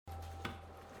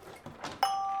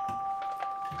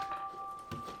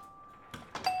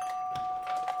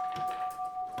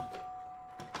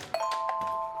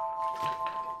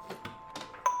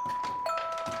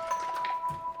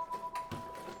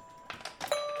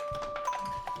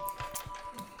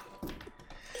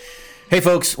Hey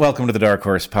folks, welcome to the Dark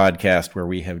Horse Podcast, where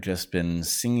we have just been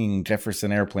singing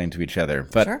Jefferson Airplane to each other,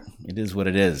 but It is what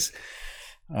it is.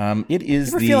 It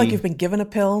is you ever feel like you've been given a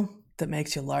pill that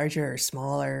makes you larger or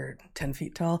smaller, 10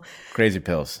 feet tall? Crazy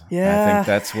pills. Yeah. I think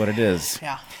that's what it is.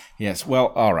 Yeah. Yes. Well,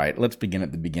 all right. Let's begin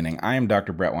at the beginning. I am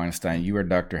Dr. Brett Weinstein. You are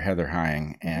Dr. Heather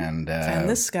Hying. And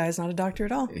this guy is not a doctor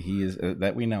at all. He is,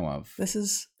 that we know of. This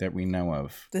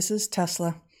is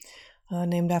Tesla.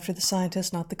 Named after the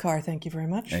scientist, not the car. Thank you very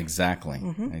much. Exactly.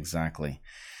 Mm-hmm. Exactly.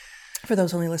 For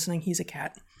those only listening, he's a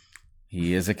cat.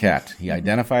 He is a cat. He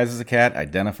identifies as a cat,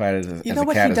 identified as a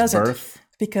cat at birth.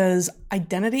 Because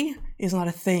identity is not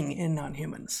a thing in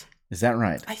non-humans. Is that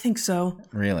right? I think so.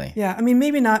 Really? Yeah. I mean,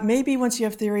 maybe not. Maybe once you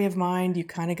have theory of mind, you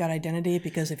kind of got identity,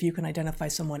 because if you can identify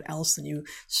someone else, then you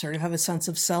sort of have a sense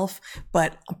of self.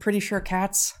 But I'm pretty sure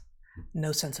cats,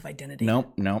 no sense of identity.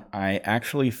 Nope. I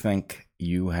actually think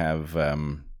you have,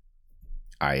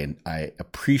 I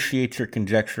appreciate your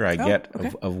conjecture. I get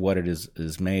of what it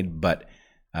is made, but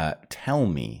tell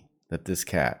me that this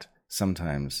cat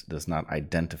sometimes does not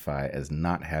identify as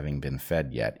not having been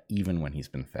fed yet, even when he's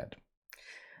been fed.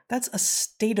 That's a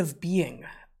state of being.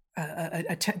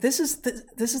 This is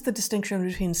the distinction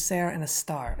between ser and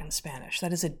estar in Spanish.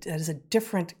 That is a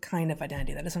different kind of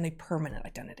identity. That is not a permanent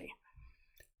identity.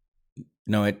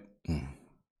 No,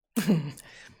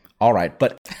 all right,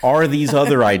 but are these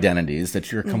other identities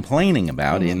that you're complaining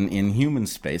about in human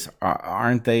space,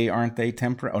 aren't they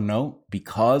temporary? Oh no,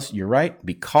 because you're right,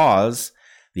 because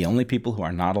the only people who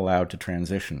are not allowed to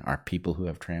transition are people who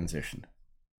have transitioned.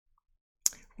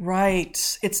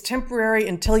 Right. It's temporary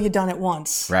until you've done it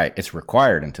once. Right. It's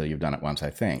required until you've done it once,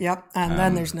 I think. Yep. And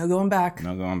then there's no going back.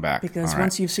 No going back. Because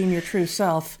once you've seen your true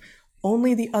self,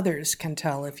 only the others can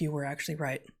tell if you were actually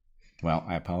right. Well,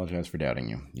 I apologize for doubting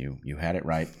you. You had it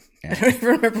right. I don't even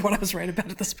remember what I was right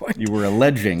about at this point. You were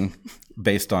alleging,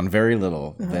 based on very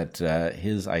little, that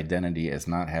his identity as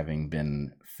not having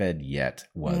been fed yet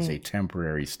was a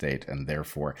temporary state and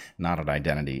therefore not an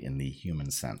identity in the human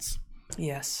sense.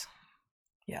 Yes.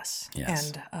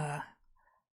 And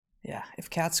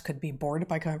if cats could be bored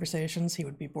by conversations, he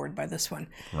would be bored by this one.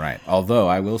 Right. Although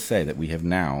I will say that we have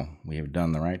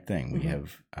done the right thing. We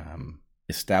have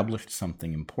established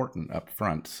something important up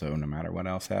front. So no matter what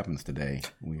else happens today,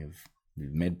 we've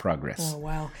made progress. Oh,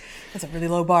 wow. That's a really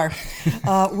low bar.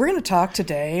 We're going to talk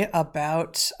today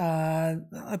about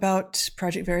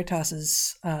Project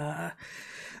Veritas's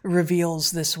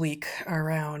reveals this week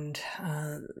around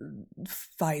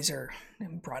Pfizer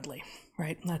broadly,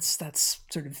 right? That's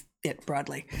sort of it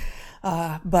broadly.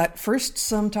 But first,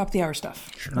 some top of the hour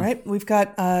stuff, right? We've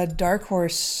got Dark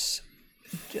Horse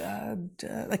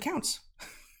accounts.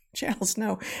 Channels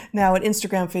now at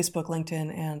Instagram, Facebook,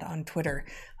 LinkedIn, and on Twitter,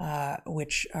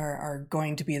 which are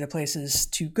going to be the places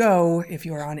to go if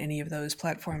you are on any of those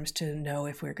platforms to know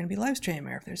if we're going to be live stream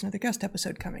or if there's another guest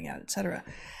episode coming out, etc.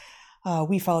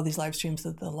 We follow these live streams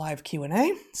with the live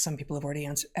Q&A. Some people have already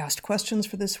asked questions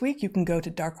for this week. You can go to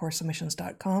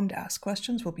darkhorseemissions.com to ask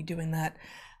questions. We'll be doing that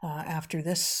after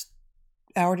this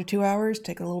hour to 2 hours,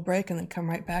 take a little break, and then come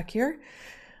right back here.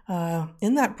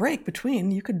 In that break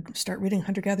between, you could start reading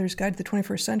Hunter Gatherer's Guide to the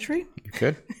 21st Century. You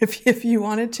could. if you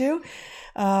wanted to.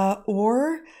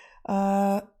 Or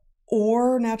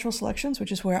Natural Selections,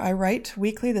 which is where I write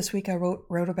weekly. This week I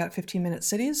wrote about 15-minute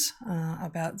cities,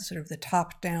 about sort of the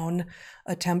top-down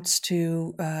attempts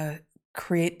to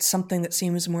create something that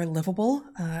seems more livable,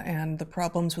 and the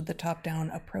problems with the top-down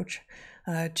approach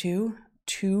to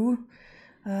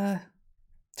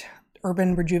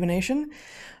urban rejuvenation.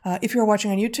 If you're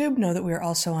watching on YouTube, know that we are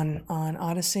also on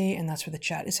Odyssey, and that's where the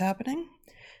chat is happening.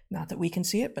 Not that we can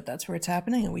see it, but that's where it's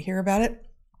happening, and we hear about it.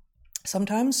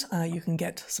 Sometimes you can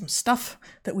get some stuff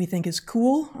that we think is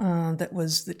cool,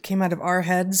 that came out of our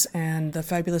heads, and the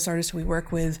fabulous artists we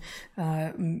work with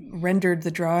rendered the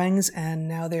drawings, and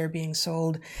now they're being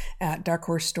sold at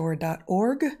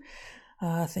darkhorsestore.org.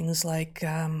 Things like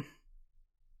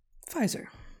Pfizer,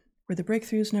 where the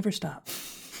breakthroughs never stop.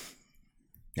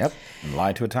 Yep, and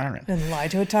lie to a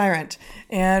tyrant.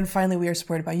 And finally, we are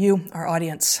supported by you, our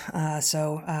audience.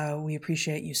 So we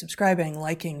appreciate you subscribing,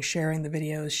 liking, sharing the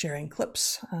videos, sharing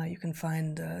clips. You can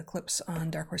find clips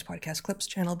on Dark Horse Podcast Clips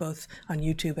channel, both on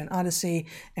YouTube and Odyssey.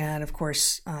 And of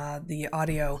course, the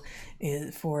audio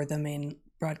for the main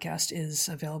broadcast is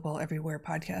available everywhere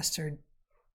podcasts are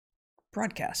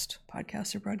broadcast.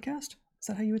 Podcasts are broadcast? Is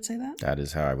that how you would say that? That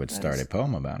is how I would start a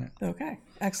poem about it. Okay,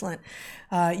 excellent.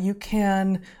 You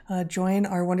can join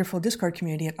our wonderful Discord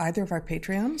community at either of our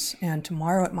Patreons. And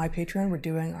tomorrow at my Patreon, we're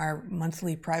doing our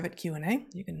monthly private Q&A.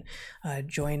 You can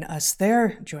join us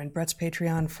there. Join Brett's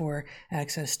Patreon for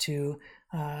access to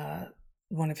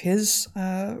one of his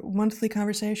monthly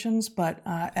conversations, but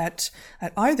at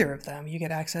either of them, you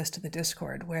get access to the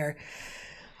Discord where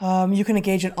you can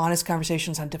engage in honest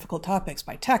conversations on difficult topics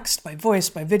by text, by voice,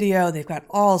 by video. They've got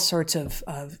all sorts of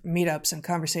meetups and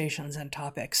conversations and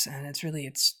topics, and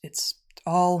it's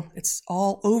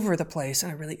all over the place in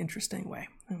a really interesting way.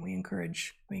 And we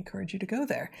encourage you to go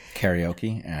there.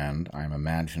 Karaoke, and I'm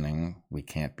imagining we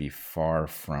can't be far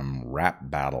from rap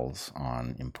battles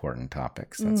on important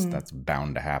topics. That's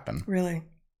bound to happen. Really?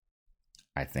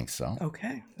 I think so.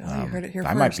 Okay. Well, you heard it here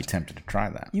first. I might be tempted to try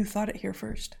that. You thought it here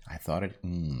first. I thought it.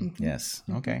 Yes.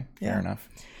 Okay. Fair enough.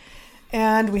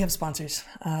 And we have sponsors.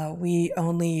 We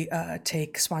only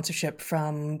take sponsorship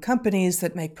from companies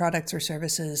that make products or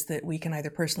services that we can either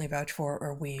personally vouch for,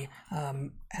 or we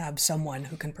have someone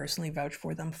who can personally vouch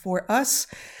for them for us.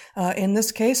 In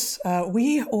this case,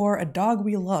 we or a dog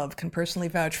we love can personally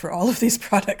vouch for all of these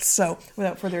products. So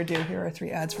without further ado, here are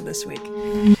 3 ads for this week.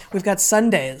 We've got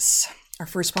Sundays, our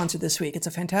first sponsor this week. It's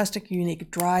a fantastic, unique,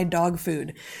 dry dog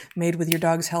food made with your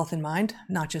dog's health in mind,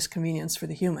 not just convenience for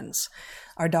the humans.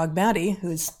 Our dog Maddie,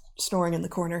 who's snoring in the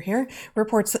corner here,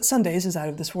 reports that Sundays is out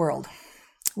of this world.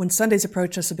 When Sundays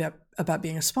approached us about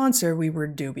being a sponsor, we were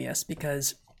dubious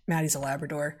because Maddie's a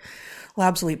Labrador.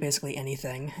 Labs will eat basically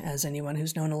anything. As anyone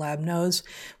who's known a lab knows,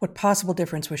 what possible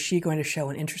difference was she going to show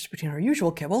an interest between her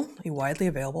usual kibble, a widely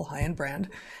available high-end brand,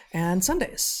 and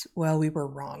Sundays? Well, we were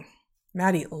wrong.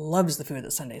 Maddie loves the food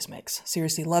that Sundays makes,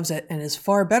 seriously loves it, and is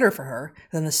far better for her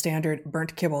than the standard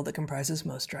burnt kibble that comprises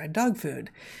most dried dog food.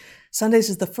 Sundays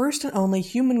is the first and only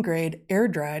human-grade,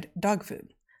 air-dried dog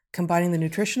food. Combining the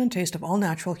nutrition and taste of all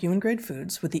natural human-grade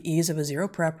foods with the ease of a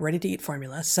zero-prep, ready-to-eat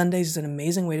formula, Sundays is an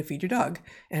amazing way to feed your dog,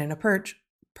 and in a pinch,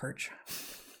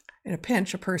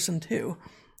 a person too.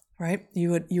 Right?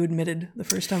 You admitted the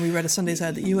first time we read a Sundays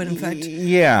ad that you had in fact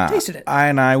tasted it.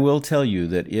 And I will tell you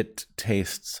that it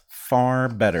tastes far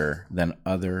better than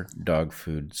other dog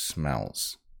food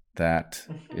smells. That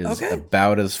is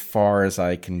about as far as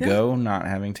I can go, not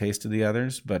having tasted the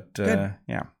others. But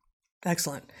yeah.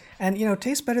 Excellent. And,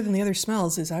 taste better than the other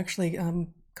smells is actually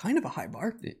kind of a high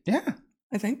bar. Yeah.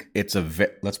 I think.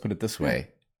 Let's put it this way.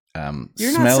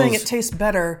 You're not saying it tastes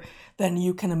better than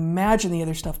you can imagine the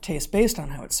other stuff tastes based on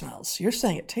how it smells. You're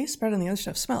saying it tastes better than the other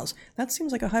stuff smells. That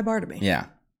seems like a high bar to me. Yeah.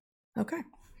 Okay.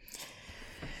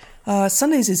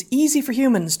 Sundays is easy for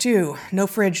humans, too. No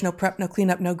fridge, no prep, no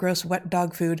cleanup, no gross, wet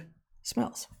dog food.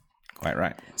 Smells. Quite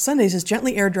right. Sundays is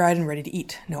gently air-dried and ready to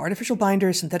eat. No artificial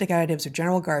binders, synthetic additives, or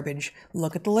general garbage.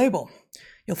 Look at the label.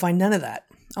 You'll find none of that.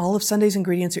 All of Sundays'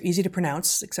 ingredients are easy to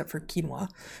pronounce, except for quinoa,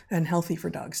 and healthy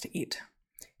for dogs to eat.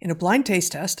 In a blind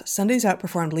taste test, Sundays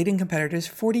outperformed leading competitors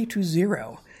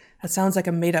 40-0. That sounds like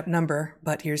a made-up number,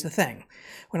 but here's the thing.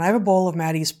 When I have a bowl of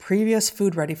Maddie's previous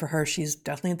food ready for her, she's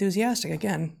definitely enthusiastic.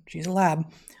 Again, she's a lab.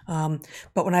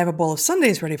 But when I have a bowl of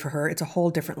Sundays ready for her, it's a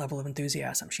whole different level of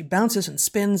enthusiasm. She bounces and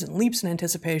spins and leaps in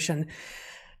anticipation.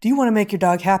 Do you want to make your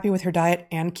dog happy with her diet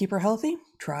and keep her healthy?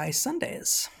 Try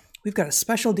Sundays. We've got a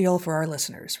special deal for our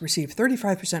listeners. Receive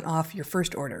 35% off your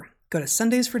first order. Go to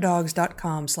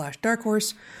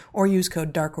sundaysfordogs.com/darkhorse or use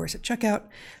code darkhorse at checkout.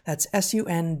 That's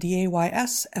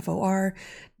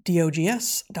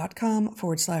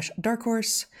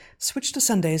sundaysfordogs.com/darkhorse. Switch to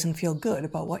Sundays and feel good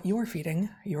about what you're feeding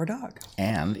your dog.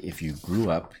 And if you grew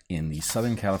up in the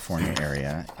Southern California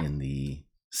area in the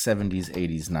 70s,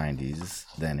 80s, 90s,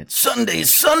 then it's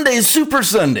Sundays, Super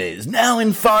Sundays, now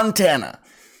in Fontana.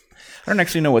 I don't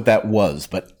actually know what that was,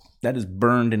 but that is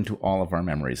burned into all of our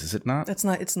memories, is it not?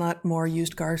 It's not more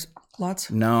used car lots?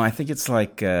 No, I think it's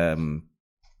like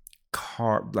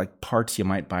parts you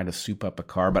might buy to soup up a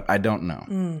car, but I don't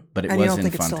know. But it was in Fontana. And you don't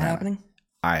think it's still happening?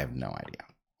 I have no idea.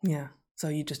 Yeah. So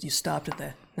you stopped at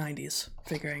the 90s,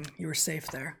 figuring you were safe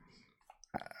there.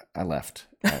 I left.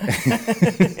 I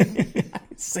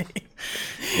see.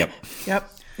 Yep.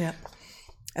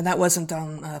 And that wasn't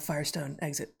on Firestone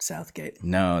Exit Southgate.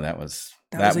 No, that was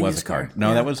a car.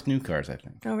 No, that was new cars, I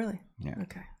think. Oh, really? Yeah.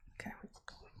 Okay.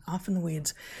 Off in the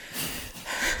weeds.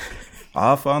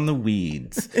 Off on the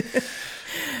weeds.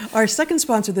 Our second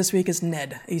sponsor this week is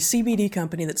Ned, a CBD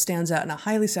company that stands out in a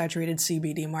highly saturated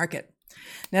CBD market.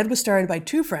 Ned was started by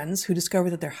 2 friends who discovered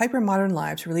that their hyper-modern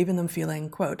lives were leaving them feeling,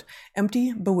 quote,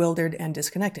 empty, bewildered, and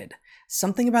disconnected.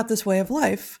 Something about this way of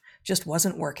life just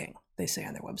wasn't working, they say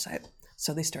on their website.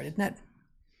 So they started Ned.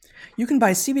 You can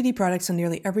buy CBD products in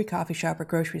nearly every coffee shop or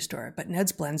grocery store, but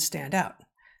Ned's blends stand out.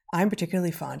 I'm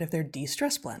particularly fond of their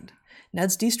De-Stress blend.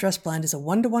 Ned's De-Stress blend is a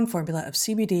 1-to-1 formula of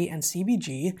CBD and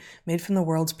CBG made from the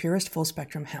world's purest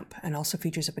full-spectrum hemp, and also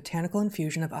features a botanical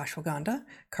infusion of ashwagandha,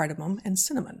 cardamom, and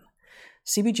cinnamon.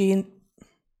 CBG and...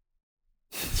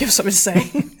 You have something to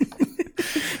say?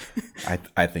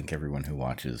 I think everyone who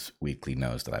watches Weekly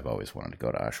knows that I've always wanted to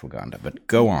go to ashwagandha, but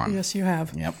go on. Yes, you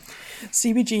have. Yep.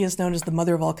 CBG is known as the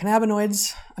mother of all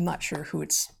cannabinoids. I'm not sure who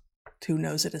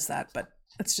knows it as that, but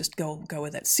let's just go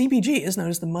with it. CBG is known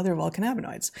as the mother of all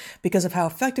cannabinoids because of how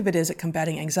effective it is at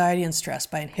combating anxiety and stress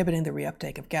by inhibiting the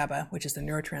reuptake of GABA, which is the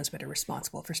neurotransmitter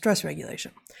responsible for stress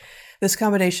regulation. This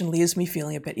combination leaves me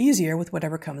feeling a bit easier with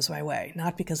whatever comes my way,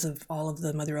 not because of all of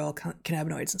the mother of all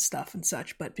cannabinoids and stuff and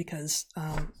such, but because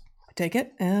I take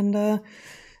it and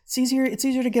it's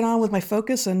easier to get on with my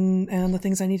focus and the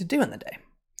things I need to do in the day.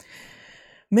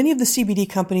 Many of the CBD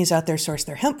companies out there source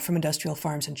their hemp from industrial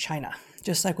farms in China.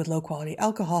 Just like with low-quality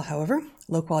alcohol, however,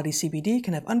 low-quality CBD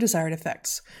can have undesired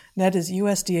effects. NED is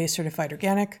USDA certified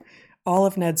organic. All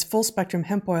of NED's full-spectrum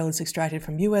hemp oil is extracted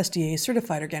from USDA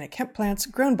certified organic hemp plants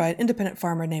grown by an independent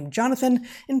farmer named Jonathan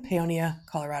in Paonia,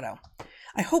 Colorado.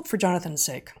 I hope for Jonathan's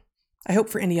sake, I hope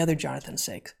for any other Jonathan's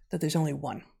sake, that there's only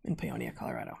one in Paonia,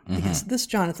 Colorado. Because this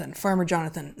Jonathan, Farmer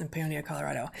Jonathan in Paonia,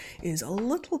 Colorado, is a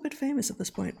little bit famous at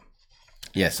this point.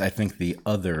 Yes, I think the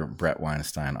other Brett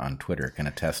Weinstein on Twitter can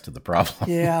attest to the problem.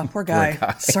 Yeah, poor guy.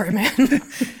 Sorry, man.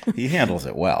 He handles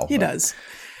it well. He does.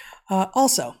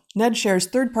 Also, NED shares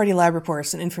third-party lab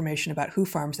reports and information about who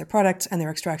farms their products and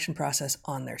their extraction process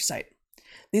on their site.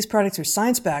 These products are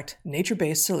science-backed,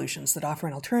 nature-based solutions that offer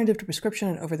an alternative to prescription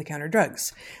and over-the-counter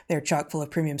drugs. They are chock full of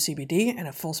premium CBD and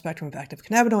a full spectrum of active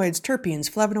cannabinoids,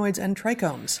 terpenes, flavonoids, and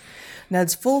trichomes.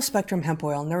 NED's full-spectrum hemp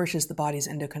oil nourishes the body's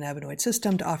endocannabinoid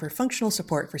system to offer functional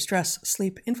support for stress,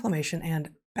 sleep, inflammation, and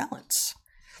balance.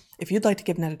 If you'd like to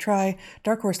give NED a try,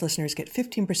 Dark Horse listeners get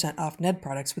 15% off NED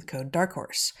products with code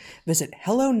DARKHORSE. Visit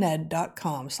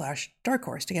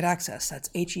helloned.com/darkhorse to get access. That's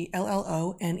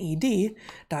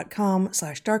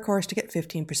HELLONED.com/darkhorse to get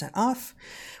 15% off.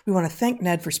 We want to thank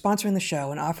NED for sponsoring the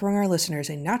show and offering our listeners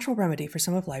a natural remedy for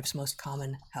some of life's most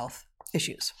common health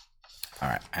issues. All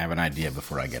right, I have an idea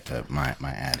before I get to my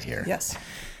ad here. Yes.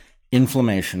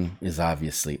 Inflammation is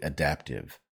obviously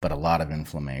adaptive, but a lot of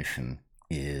inflammation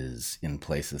is in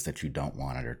places that you don't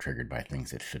want it or triggered by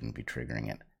things that shouldn't be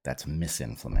triggering it. That's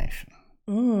misinflammation.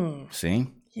 See?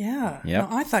 Yeah. Yep.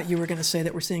 Now, I thought you were going to say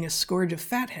that we're seeing a scourge of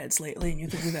fatheads lately, and you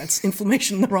think that's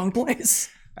inflammation in the wrong place.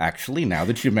 Actually, now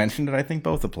that you mentioned it, I think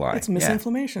both apply. It's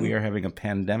misinflammation. Yeah, we are having a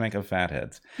pandemic of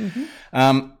fatheads.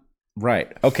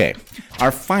 Right. Okay.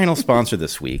 Our final sponsor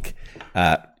this week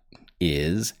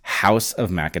is House of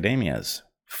Macadamias,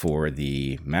 for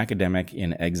the macadamic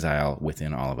in exile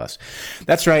within all of us.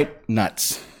 That's right,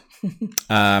 nuts.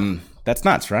 That's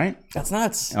nuts, right? That's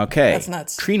nuts. Okay. That's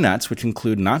nuts. Tree nuts, which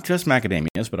include not just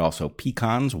macadamias, but also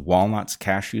pecans, walnuts,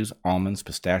 cashews, almonds,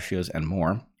 pistachios, and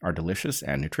more, are delicious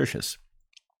and nutritious.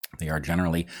 They are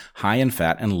generally high in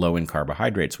fat and low in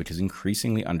carbohydrates, which is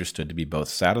increasingly understood to be both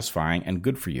satisfying and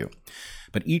good for you.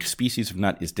 But each species of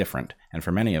nut is different, and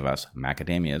for many of us,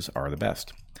 macadamias are the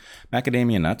best.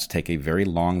 Macadamia nuts take a very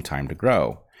long time to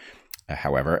grow,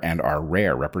 however, and are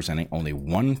rare, representing only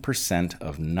 1%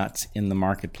 of nuts in the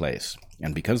marketplace.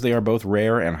 And because they are both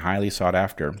rare and highly sought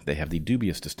after, they have the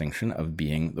dubious distinction of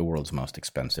being the world's most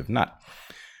expensive nut.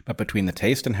 But between the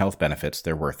taste and health benefits,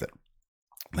 they're worth it.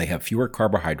 They have fewer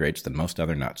carbohydrates than most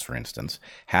other nuts, for instance,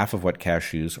 half of what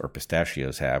cashews or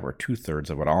pistachios have, or 2/3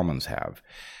 of what almonds have,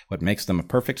 what makes them a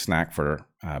perfect snack for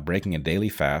breaking a daily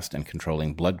fast and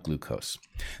controlling blood glucose.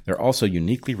 They're also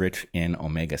uniquely rich in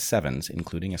omega-7s,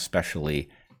 including especially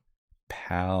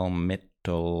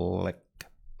palmitoleic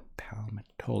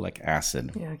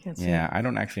acid. Yeah, I can't see. Yeah, I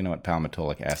don't actually know what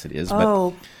palmitoleic acid is.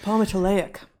 Oh,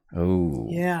 palmitoleic. Oh,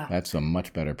 yeah, that's a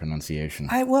much better pronunciation.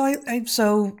 I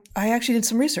actually did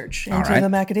some research into the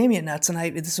macadamia nuts,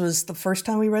 and this was the first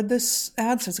time we read this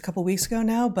ad, so it's a couple weeks ago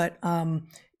now. But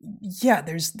yeah,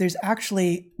 there's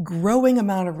actually growing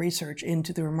amount of research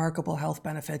into the remarkable health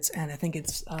benefits, and I think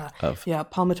it's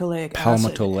palmitoleic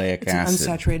acid. It's an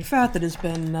unsaturated fat that has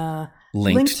been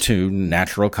linked to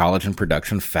natural collagen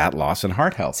production, fat loss, and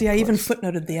heart health. See, I even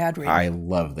footnoted the ad read. I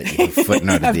love that you footnoted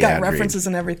the ad read. I've got references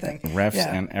and everything. And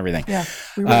everything. Yeah,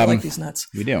 we really like these nuts.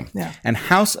 We do. Yeah. And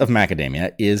House of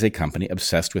Macadamia is a company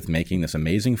obsessed with making this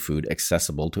amazing food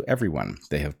accessible to everyone.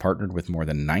 They have partnered with more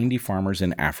than 90 farmers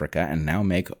in Africa and now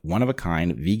make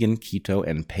one-of-a-kind vegan, keto,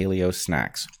 and paleo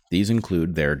snacks. These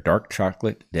include their dark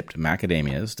chocolate-dipped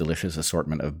macadamias, delicious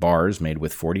assortment of bars made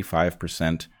with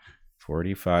 45%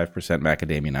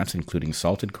 macadamia nuts, including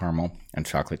salted caramel and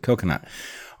chocolate coconut.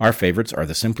 Our favorites are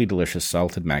the Simply Delicious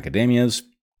salted macadamias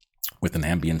with an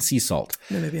Namibian sea salt.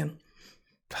 Namibian.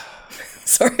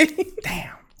 Sorry.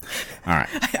 Damn. All right.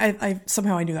 I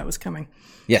somehow I knew that was coming.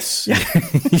 Yes. Yeah.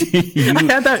 I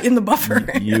had that in the buffer.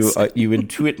 You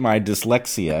intuit my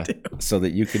dyslexia so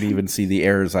that you can even see the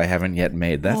errors I haven't yet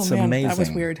made. That's amazing. That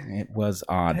was weird. It was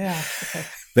odd. Yeah. Okay.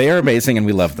 They are amazing, and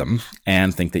we love them,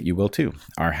 and think that you will too.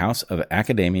 Our House of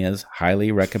Academias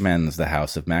highly recommends the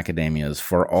House of Macadamias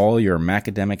for all your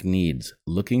macadamic needs.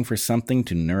 Looking for something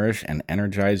to nourish and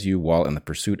energize you while in the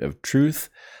pursuit of truth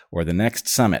or the next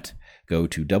summit? Go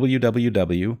to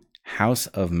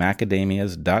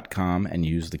www.houseofmacadamias.com and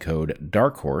use the code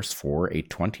DARKHORSE for a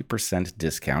 20%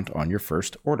 discount on your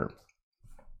first order.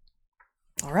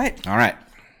 All right.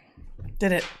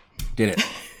 Did it.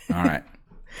 All right.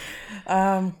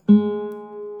 All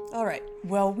right.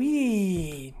 Well,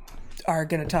 we are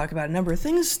going to talk about a number of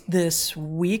things this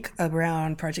week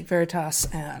around Project Veritas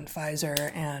and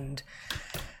Pfizer and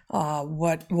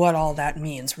what all that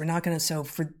means. We're not going to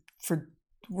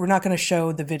we're not going to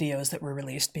show the videos that were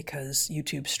released because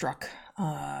YouTube struck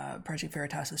Project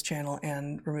Veritas's channel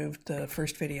and removed the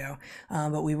first video.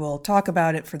 But we will talk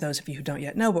about it for those of you who don't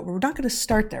yet know. But we're not going to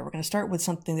start there. We're going to start with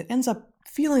something that ends up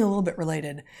feeling a little bit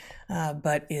related,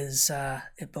 but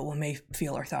may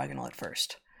feel orthogonal at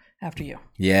first. After you.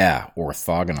 Yeah,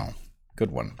 orthogonal.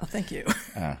 Good one. Oh, thank you.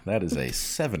 That is a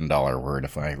 $7 word,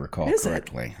 if I recall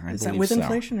correctly. Is that with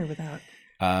inflation or without?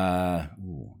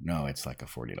 No, it's like a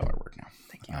 $40 word now.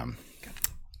 Thank you.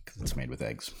 Because it's made with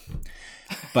eggs.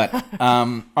 But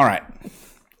all right.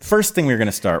 First thing we're going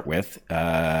to start with.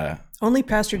 Only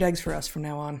pastured eggs for us from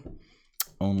now on.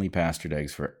 Only pastured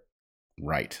eggs for.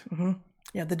 Right. Mm-hmm.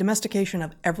 Yeah, the domestication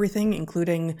of everything,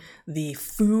 including the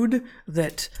food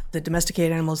that the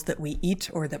domesticated animals that we eat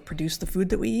or that produce the food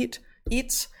that we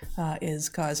eats, is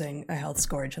causing a health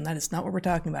scourge. And that is not what we're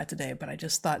talking about today. But I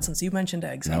just thought, since you mentioned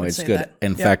eggs, I would say good. That,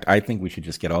 In fact, I think we should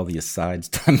just get all the asides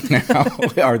done now.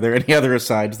 Are there any other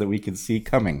asides that we can see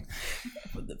coming?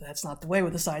 That's not the way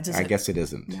with asides, is it? I guess it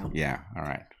isn't. No. Yeah. All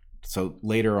right. So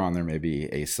later on, there may be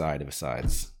a side of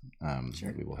asides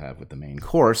that we will have with the main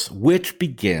course, which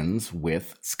begins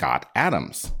with Scott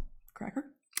Adams. Cracker?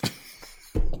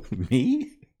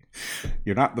 Me?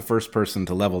 You're not the first person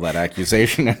to level that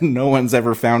accusation, and no one's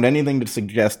ever found anything to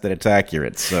suggest that it's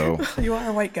accurate. So you are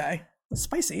a white guy. It's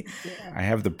spicy. I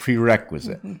have the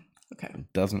prerequisite. Mm-hmm. Okay.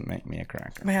 It doesn't make me a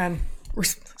cracker. Man,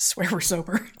 swear we're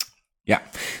sober. Yeah.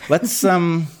 Let's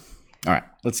all right,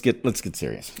 let's get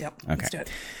serious. Yep. Okay. Let's do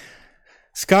it.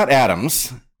 Scott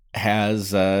Adams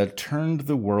has turned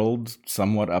the world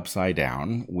somewhat upside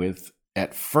down with,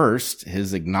 at first,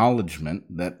 his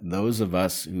acknowledgement that those of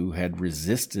us who had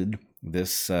resisted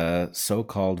this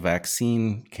so-called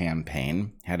vaccine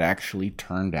campaign had actually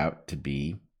turned out to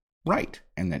be right,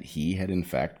 and that he had in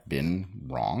fact been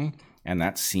wrong, and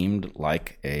that seemed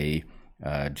like a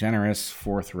generous,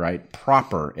 forthright,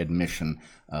 proper admission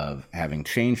of having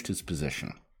changed his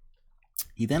position.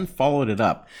 He then followed it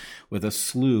up with a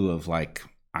slew of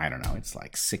it's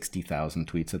like 60,000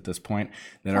 tweets at this point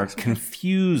that are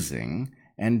confusing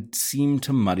and seem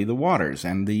to muddy the waters.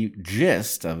 And the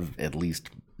gist of at least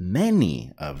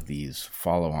many of these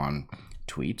follow-on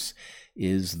tweets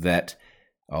is that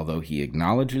although he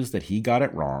acknowledges that he got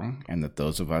it wrong and that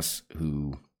those of us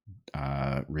who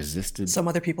resisted... Some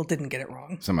other people didn't get it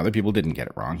wrong.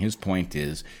 His point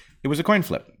is it was a coin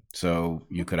flip. So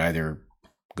you could either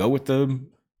go with the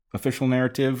official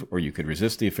narrative or you could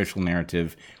resist the official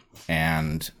narrative,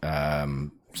 and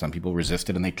some people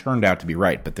resisted and they turned out to be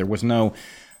right. But there was no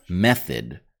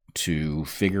method to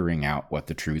figuring out what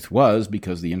the truth was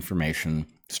because the information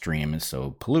stream is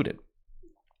so polluted.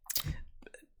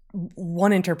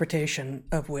 One interpretation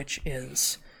of which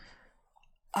is,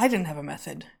 I didn't have a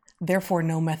method, therefore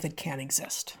no method can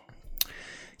exist.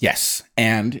 Yes.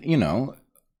 And,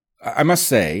 I must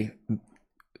say,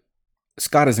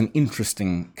 Scott is an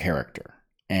interesting character,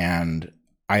 and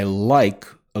I like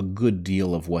a good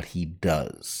deal of what he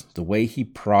does. The way he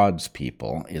prods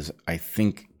people is, I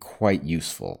think, quite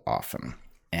useful often.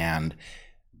 And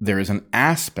there is an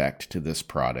aspect to this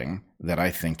prodding that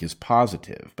I think is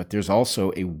positive, but there's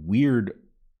also a weird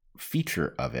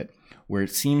feature of it where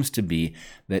it seems to be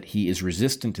that he is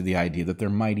resistant to the idea that there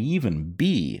might even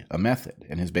be a method.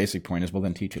 And his basic point is, well,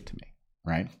 then teach it to me,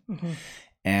 right? Mm-hmm.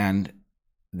 And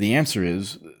the answer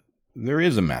is there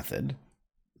is a method.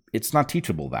 It's not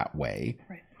teachable that way.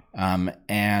 Right.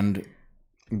 And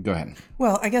go ahead.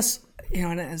 Well, I guess,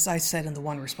 and as I said in the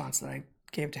one response that I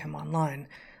gave to him online,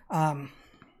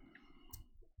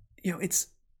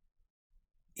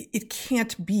 it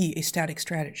can't be a static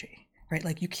strategy, right?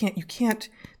 Like you can't,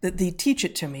 the teach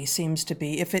it to me seems to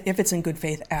be, if it's in good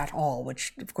faith at all,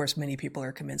 which of course many people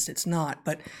are convinced it's not,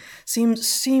 but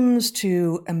seems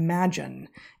to imagine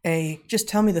just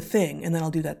tell me the thing and then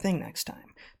I'll do that thing next time.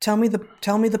 tell me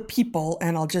the people,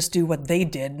 and I'll just do what they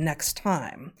did next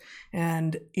time.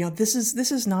 And this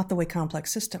is not the way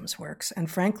complex systems works.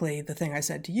 And frankly, the thing I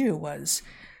said to you was,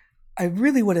 I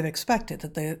really would have expected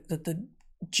that the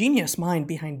genius mind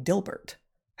behind Dilbert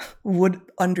would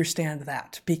understand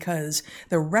that, because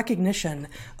the recognition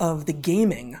of the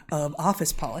gaming of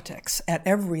office politics at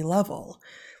every level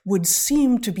would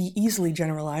seem to be easily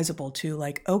generalizable to,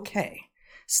 like, okay,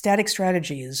 static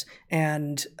strategies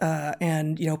and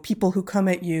people who come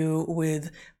at you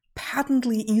with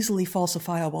patently easily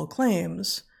falsifiable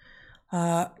claims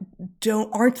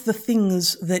aren't the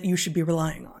things that you should be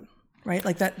relying on. Right,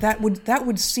 like that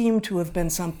would seem to have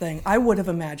been something I would have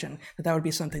imagined that would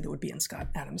be something that would be in Scott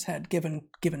Adams' head, given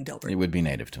Dilbert. It would be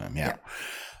native to him, yeah.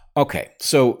 Okay,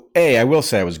 so I will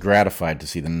say I was gratified to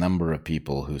see the number of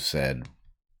people who said,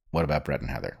 "What about Brett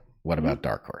and Heather? What about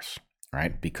Dark Horse?"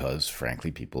 Right, because frankly,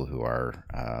 people who are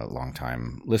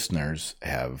longtime listeners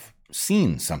have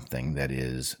seen something that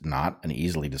is not an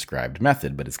easily described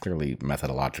method, but is clearly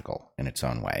methodological in its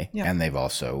own way. Yeah. And they've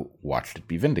also watched it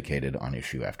be vindicated on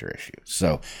issue after issue.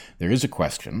 So there is a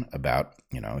question about,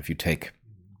 if you take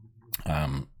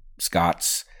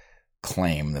Scott's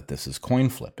claim that this is coin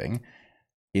flipping,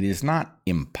 it is not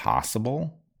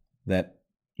impossible that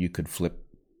you could flip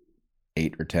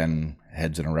 8 or 10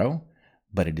 heads in a row,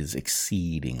 but it is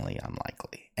exceedingly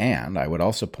unlikely. And I would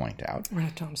also point out... We're in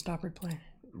a Tom Stoppard play.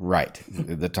 Right.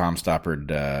 The Tom Stoppard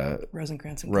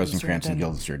Rosencrantz and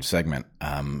Guildenstern segment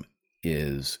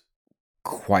is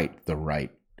quite the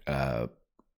right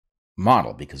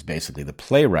model, because basically the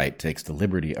playwright takes the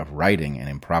liberty of writing an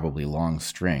improbably long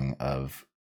string of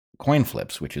coin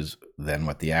flips, which is then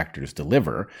what the actors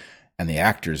deliver. And the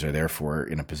actors are therefore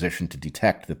in a position to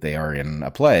detect that they are in a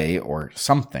play or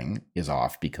something is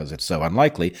off, because it's so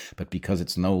unlikely, but because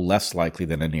it's no less likely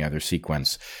than any other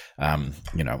sequence.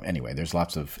 Anyway, there's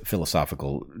lots of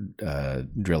philosophical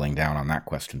drilling down on that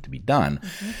question to be done.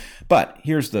 Mm-hmm. But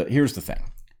here's the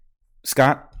thing.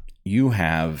 Scott, you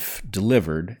have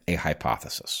delivered a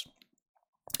hypothesis.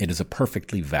 It is a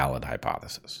perfectly valid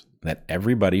hypothesis that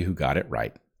everybody who got it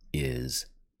right is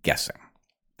guessing,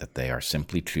 that they are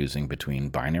simply choosing between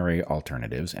binary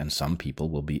alternatives, and some people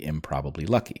will be improbably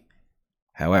lucky.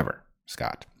 However,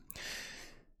 Scott,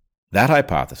 that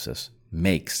hypothesis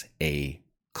makes a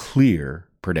clear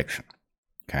prediction,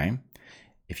 okay?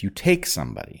 If you take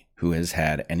somebody who has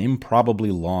had an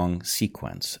improbably long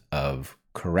sequence of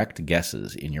correct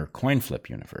guesses in your coin flip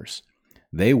universe,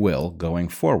 they will, going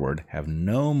forward, have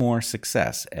no more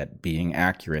success at being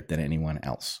accurate than anyone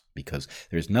else, because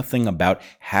there's nothing about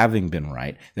having been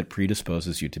right that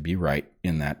predisposes you to be right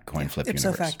in that coin flip universe.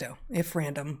 Ipso facto. If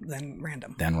random, then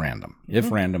random. Then random. Mm-hmm.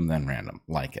 If random, then random.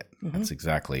 Like it. Mm-hmm. That's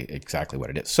exactly what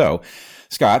it is. So,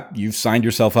 Scott, you've signed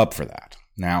yourself up for that.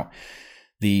 Now,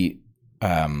 the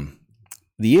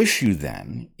issue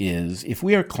then is, if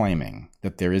we are claiming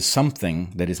that there is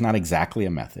something that is not exactly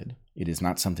a method, it is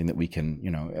not something that we can,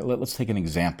 let's take an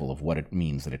example of what it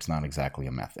means that it's not exactly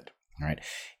a method, all right?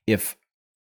 If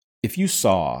you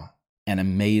saw an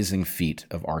amazing feat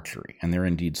of archery, and there are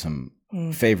indeed some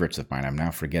favorites of mine, I'm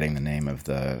now forgetting the name of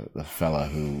the fella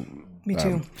who... Me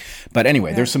too. But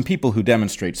anyway, there's some people who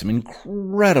demonstrate some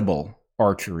incredible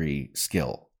archery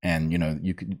skill, and,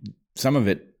 some of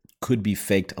it could be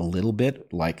faked a little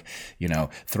bit, like,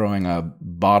 throwing a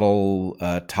bottle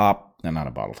top, not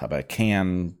a bottle top, a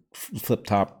can flip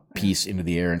top piece into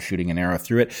the air and shooting an arrow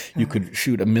through it. You could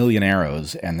shoot 1 million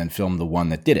arrows and then film the one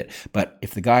that did it. But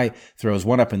if the guy throws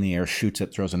one up in the air, shoots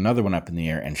it, throws another one up in the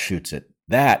air and shoots it,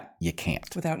 that you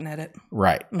can't. Without an edit.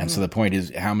 Right. Mm-hmm. And so the point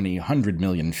is, how many 100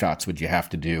 million shots would you have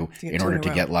to do in order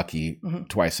to get lucky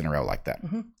twice in a row like that?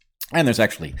 Mm-hmm. And there's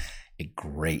actually a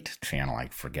great channel, I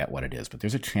forget what it is, but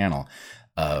there's a channel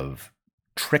of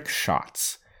trick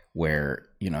shots where,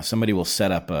 somebody will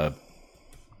set up a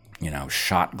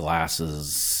shot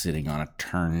glasses sitting on a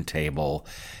turntable,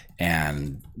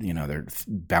 and, they're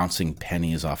bouncing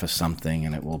pennies off of something,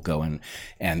 and it will go in,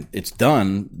 and it's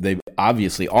done. They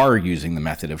obviously are using the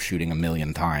method of shooting 1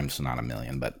 million times, not 1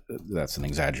 million, but that's an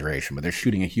exaggeration, but they're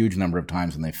shooting a huge number of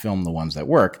times, and they film the ones that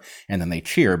work, and then they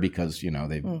cheer because,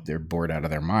 they're bored out of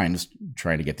their minds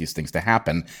trying to get these things to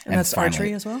happen. And that's finally,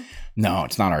 archery as well? No,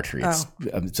 it's not archery. Oh.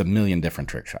 It's 1 million different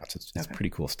trick shots. It's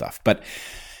pretty cool stuff. But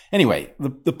anyway,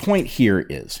 the point here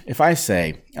is, if I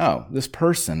say, oh, this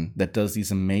person that does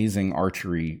these amazing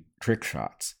archery trick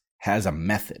shots has a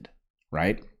method,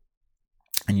 right?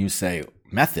 And you say,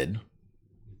 method?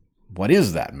 What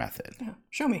is that method? Yeah,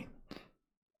 show me.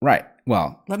 Right.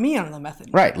 Well, let me in on the method.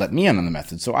 Right. Let me in on the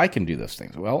method so I can do those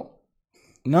things. Well,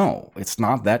 No, it's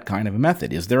not that kind of a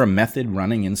method. Is there a method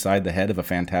running inside the head of a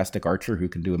fantastic archer who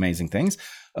can do amazing things?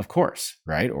 Of course,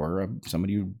 right? Or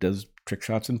somebody who does trick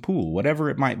shots in pool, whatever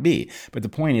it might be. But the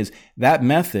point is that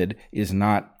method is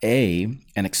not an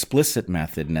explicit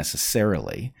method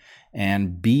necessarily,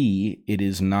 and B, it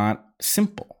is not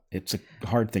simple. It's a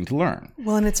hard thing to learn.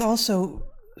 Well, and it's also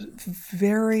it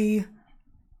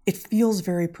feels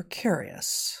very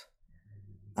precarious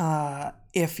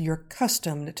if you're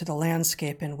accustomed to the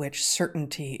landscape in which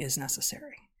certainty is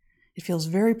necessary. It feels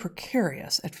very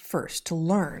precarious at first to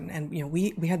learn. And,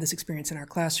 we had this experience in our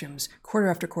classrooms quarter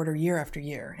after quarter, year after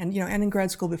year, and, and in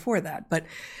grad school before that. But,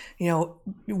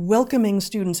 welcoming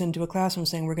students into a classroom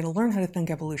saying, we're going to learn how to think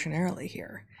evolutionarily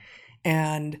here.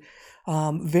 And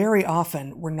very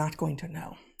often we're not going to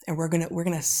know. And we're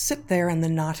gonna sit there in the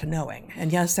not knowing.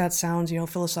 And yes, that sounds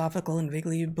philosophical and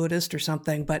vaguely Buddhist or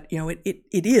something, but it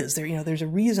is there. There's a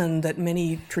reason that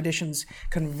many traditions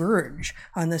converge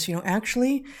on this.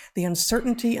 Actually, the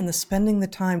uncertainty and the spending the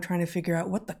time trying to figure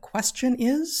out what the question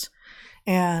is,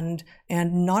 and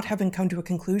not having come to a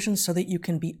conclusion so that you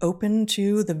can be open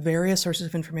to the various sources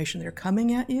of information that are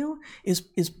coming at you is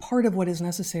part of what is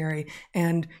necessary.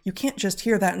 And you can't just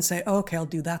hear that and say, oh, okay, I'll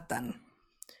do that then.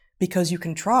 Because you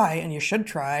can try, and you should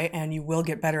try, and you will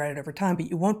get better at it over time,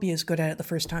 but you won't be as good at it the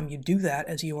first time you do that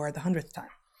as you are the 100th time.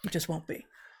 You just won't be.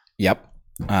 Yep.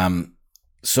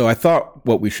 So I thought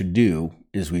what we should do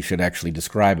is we should actually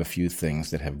describe a few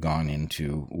things that have gone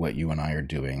into what you and I are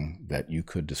doing that you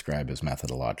could describe as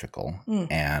methodological,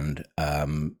 and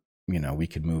we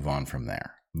could move on from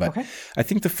there. But okay. I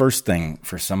think the first thing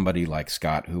for somebody like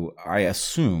Scott, who I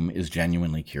assume is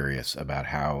genuinely curious about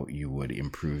how you would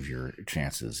improve your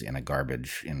chances in a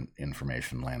garbage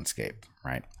information landscape,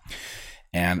 right?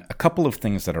 And a couple of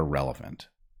things that are relevant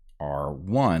are,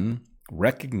 one,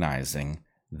 recognizing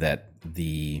that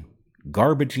the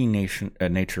garbagey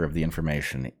nature of the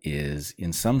information is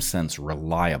in some sense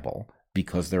reliable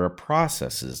because there are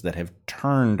processes that have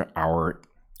turned our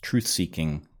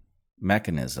truth-seeking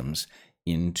mechanisms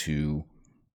into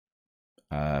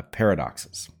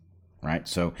paradoxes, right?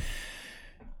 So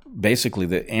basically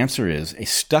the answer is a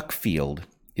stuck field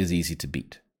is easy to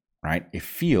beat, right? A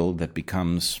field that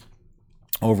becomes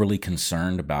overly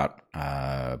concerned about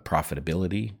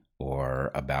profitability or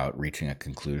about reaching a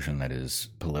conclusion that is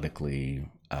politically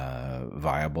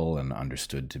viable and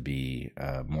understood to be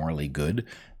morally good,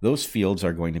 those fields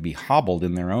are going to be hobbled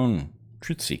in their own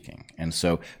truth-seeking. And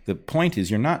so the point is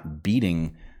you're not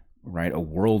beating a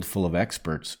world full of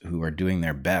experts who are doing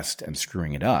their best and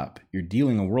screwing it up. You're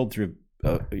dealing with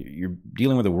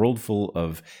a world full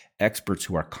of experts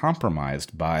who are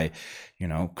compromised by,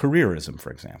 careerism,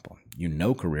 for example.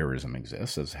 Careerism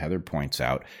exists. As Heather points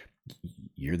out,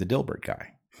 you're the Dilbert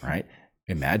guy, right?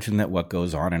 Imagine that what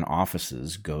goes on in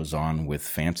offices goes on with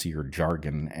fancier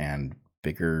jargon and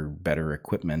bigger, better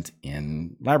equipment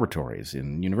in laboratories,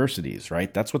 in universities,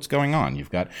 right? That's what's going on.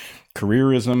 You've got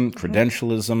careerism,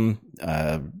 credentialism,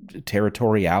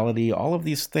 territoriality, all of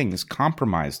these things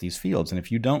compromise these fields. And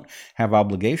if you don't have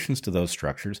obligations to those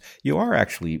structures, you are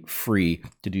actually free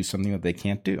to do something that they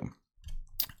can't do.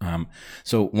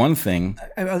 So one thing...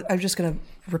 I'm just going to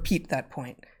repeat that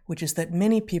point, which is that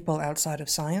many people outside of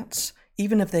science,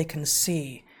 even if they can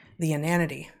see the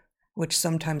inanity which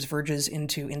sometimes verges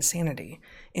into insanity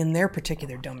in their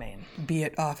particular domain, be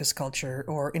it office culture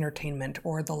or entertainment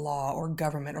or the law or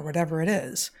government or whatever it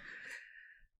is,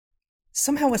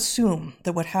 somehow assume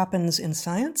that what happens in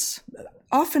science,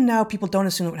 often now people don't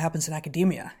assume that what happens in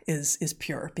academia is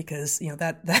pure, because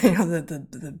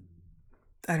the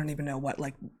I don't even know what,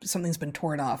 like something's been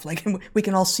torn off. Like we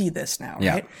can all see this now, right?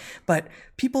 Yeah. But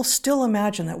people still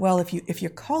imagine that, well, if you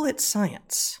call it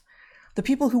science, the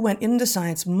people who went into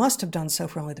science must have done so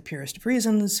for only the purest of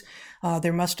reasons.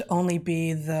 There must only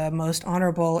be the most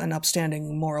honorable and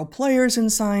upstanding moral players in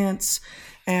science.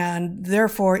 And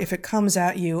therefore, if it comes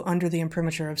at you under the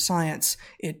imprimatur of science,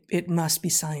 it must be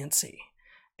science-y.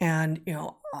 And,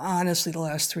 honestly, the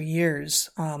last 3 years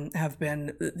have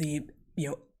been the,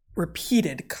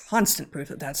 repeated, constant proof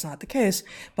that that's not the case.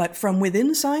 But from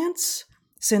within science,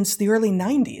 since the early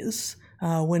 90s,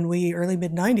 early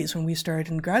mid-90s, when we started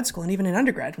in grad school and even in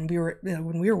undergrad,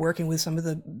 when we were working with some of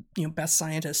the best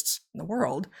scientists in the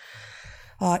world,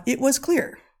 it was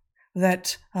clear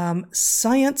that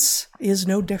science is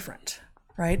no different,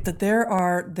 right? That there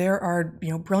are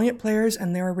brilliant players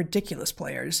and there are ridiculous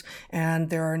players, and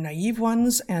there are naive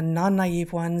ones and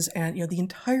non-naive ones, and the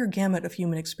entire gamut of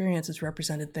human experience is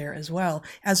represented there as well,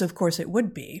 as of course it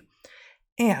would be.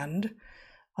 And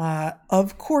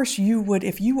of course you would,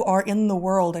 if you are in the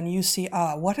world and you see,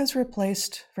 what has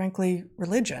replaced, frankly,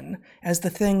 religion as the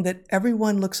thing that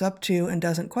everyone looks up to and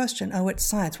doesn't question? Oh, it's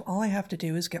science. Well, all I have to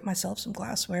do is get myself some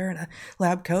glassware and a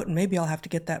lab coat, and maybe I'll have to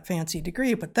get that fancy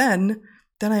degree, but then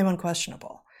I am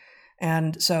unquestionable.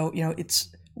 And so,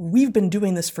 we've been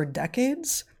doing this for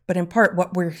decades, but in part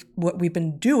what we've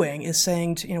been doing is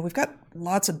saying to, we've got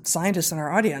lots of scientists in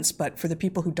our audience, but for the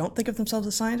people who don't think of themselves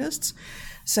as scientists,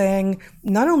 saying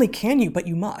not only can you, but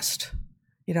you must.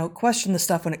 Question the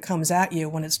stuff when it comes at you,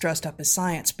 when it's dressed up as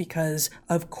science, because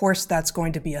of course that's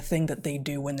going to be a thing that they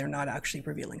do when they're not actually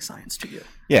revealing science to you.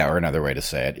 Yeah, or another way to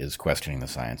say it is questioning the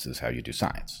science is how you do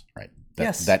science, right?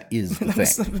 Yes. That is the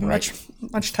thing, right?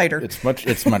 Much tighter. It's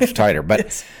much tighter. But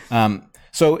yes.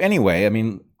 So anyway,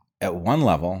 at one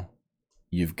level,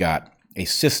 you've got a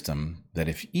system that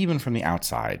if even from the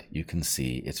outside, you can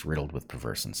see it's riddled with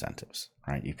perverse incentives,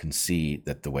 right? You can see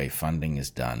that the way funding is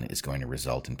done is going to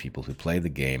result in people who play the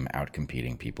game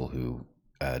outcompeting people who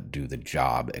do the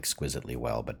job exquisitely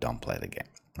well but don't play the game,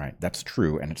 right? That's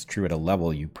true, and it's true at a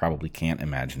level you probably can't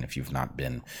imagine if you've not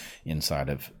been inside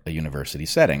of a university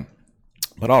setting.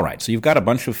 But all right, so you've got a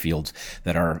bunch of fields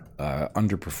that are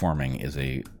underperforming is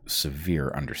a severe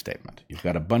understatement. You've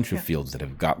got a bunch of fields that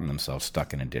have gotten themselves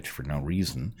stuck in a ditch for no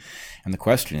reason. And the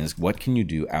question is, what can you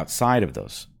do outside of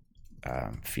those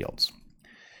fields?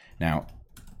 Now,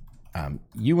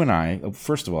 you and I,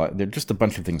 first of all, there are just a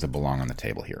bunch of things that belong on the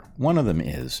table here. One of them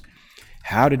is,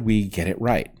 how did we get it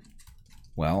right?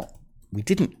 Well, we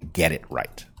didn't get it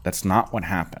right. That's not what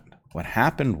happened. What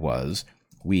happened was,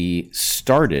 we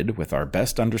started with our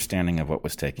best understanding of what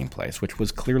was taking place, which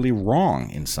was clearly wrong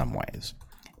in some ways.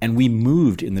 And we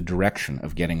moved in the direction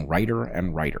of getting righter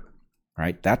and righter,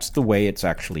 right? That's the way it's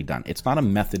actually done. It's not a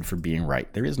method for being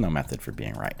right. There is no method for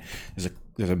being right.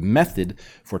 There's a method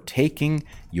for taking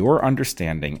your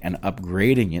understanding and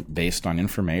upgrading it based on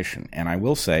information. And I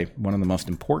will say one of the most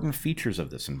important features of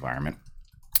this environment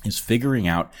is figuring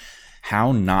out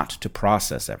how not to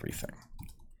process everything.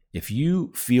 If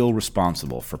you feel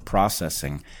responsible for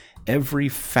processing every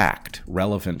fact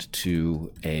relevant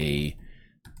to a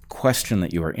question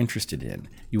that you are interested in,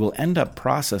 you will end up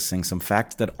processing some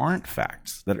facts that aren't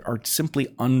facts, that are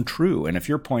simply untrue. And if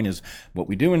your point is what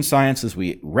we do in science is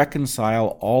we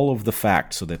reconcile all of the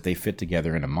facts so that they fit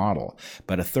together in a model,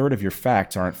 but a third of your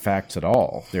facts aren't facts at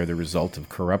all, they're the result of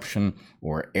corruption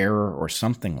or error or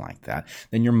something like that,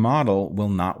 then your model will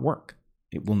not work.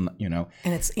 It will, And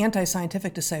it's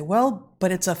anti-scientific to say, well,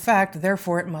 but it's a fact,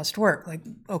 therefore it must work. Like,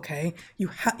 okay, you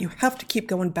have to keep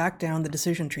going back down the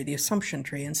decision tree, the assumption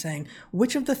tree, and saying,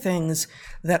 which of the things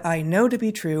that I know to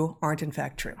be true aren't in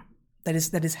fact true? That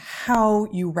is how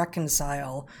you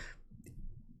reconcile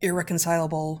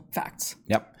irreconcilable facts.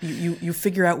 Yep. You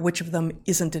figure out which of them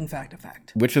isn't in fact a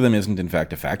fact. Which of them isn't in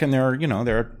fact a fact. And there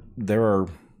are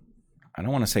I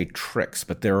don't want to say tricks,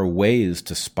 but there are ways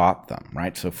to spot them,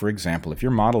 right? So for example, if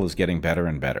your model is getting better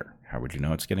and better, how would you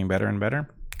know it's getting better and better?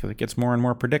 Because it gets more and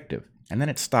more predictive. And then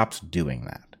it stops doing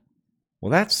that.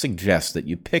 Well, that suggests that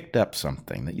you picked up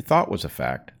something that you thought was a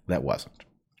fact that wasn't,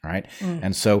 right?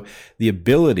 And so the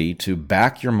ability to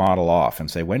back your model off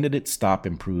and say, when did it stop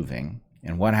improving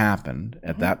and what happened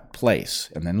at that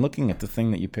place? And then looking at the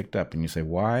thing that you picked up and you say,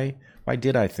 why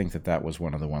did I think that was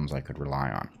one of the ones I could rely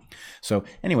on? So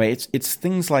anyway, it's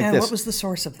things like this. And what was the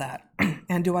source of that?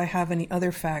 And do I have any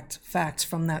other facts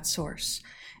from that source?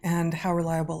 And how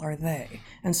reliable are they?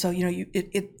 And so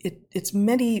it's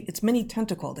many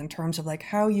tentacled in terms of like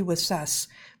how you assess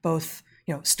both,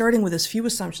 starting with as few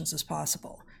assumptions as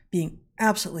possible, being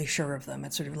absolutely sure of them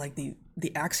at sort of like the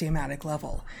axiomatic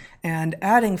level, and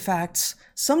adding facts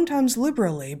sometimes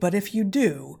liberally, but if you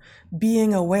do,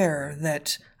 being aware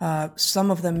that some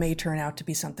of them may turn out to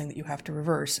be something that you have to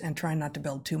reverse, and trying not to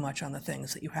build too much on the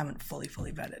things that you haven't fully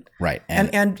vetted. Right.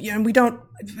 And we don't,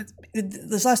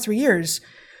 this last 3 years,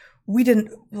 we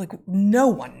didn't, no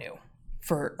one knew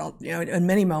for, in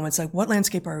many moments, like, what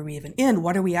landscape are we even in?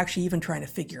 What are we actually even trying to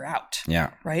figure out?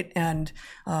 Yeah. Right. And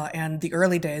the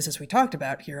early days, as we talked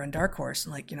about here on Dark Horse,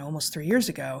 almost 3 years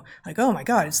ago, oh my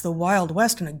God, it's the Wild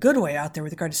West in a good way out there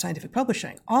with regard to scientific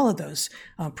publishing. All of those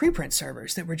preprint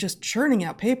servers that were just churning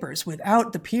out papers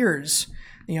without the peers,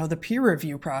 the peer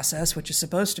review process, which is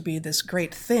supposed to be this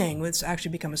great thing, it's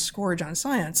actually become a scourge on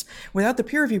science. Without the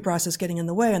peer review process getting in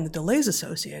the way and the delays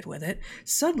associated with it,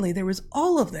 suddenly there was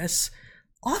all of this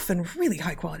often really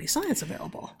high quality science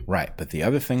available. Right. But the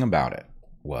other thing about it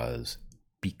was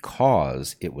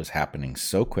because it was happening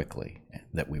so quickly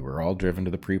that we were all driven to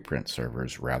the preprint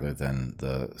servers rather than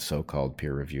the so-called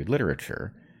peer-reviewed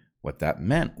literature, What that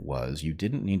meant was you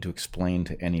didn't need to explain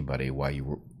to anybody why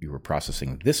you were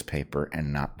processing this paper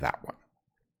and not that one.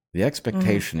 The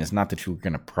expectation is not that you're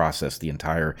going to process the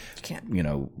entire,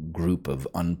 group of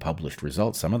unpublished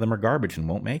results. Some of them are garbage and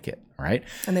won't make it, right?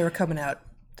 And they were coming out,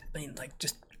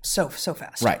 just so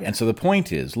fast. Right. Yeah. And so the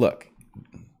point is, look,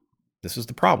 this is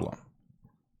the problem.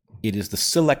 It is the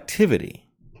selectivity,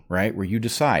 right, where you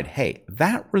decide, hey,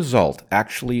 that result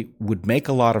actually would make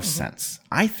a lot of sense.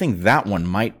 I think that one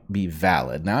might be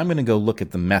valid. Now I'm going to go look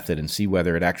at the method and see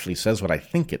whether it actually says what I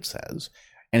think it says.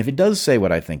 And if it does say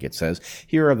what I think it says,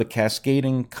 here are the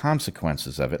cascading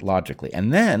consequences of it logically.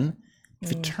 And then, if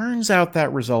it turns out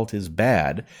that result is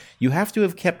bad, you have to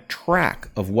have kept track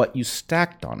of what you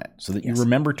stacked on it so that you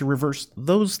remember to reverse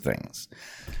those things.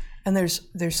 And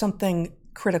there's something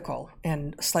critical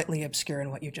and slightly obscure in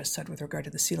what you just said with regard to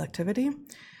the selectivity,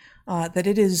 that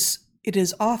it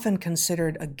is often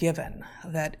considered a given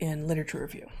that in literature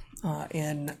review,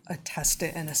 in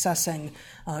assessing,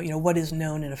 what is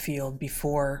known in a field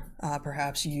before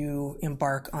perhaps you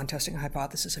embark on testing a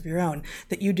hypothesis of your own,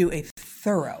 that you do a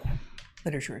thorough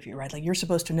literature review, right? Like you're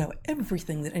supposed to know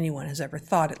everything that anyone has ever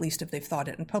thought, at least if they've thought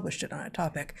it and published it on a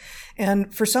topic.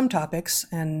 And for some topics,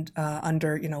 and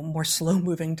under more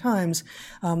slow-moving times,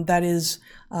 that is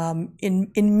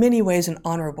in many ways an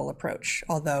honorable approach.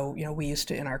 Although we used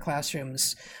to in our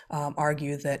classrooms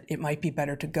argue that it might be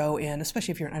better to go in,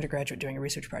 especially if you're an undergraduate doing a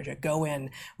research project, go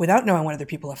in without knowing what other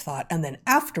people have thought, and then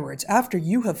afterwards, after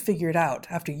you have figured out,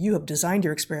 after you have designed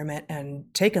your experiment and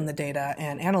taken the data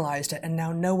and analyzed it, and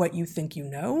now know what you think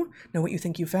know what you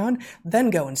think you found, then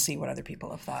go and see what other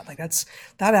people have thought. Like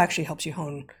that actually helps you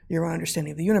hone your own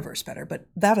understanding of the universe better. But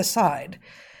that aside,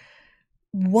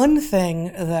 one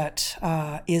thing that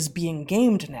is being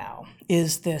gamed now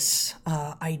is this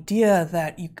idea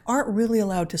that you aren't really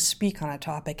allowed to speak on a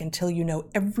topic until you know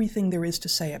everything there is to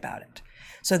say about it.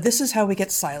 So this is how we get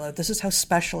siloed. This is how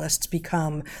specialists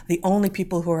become the only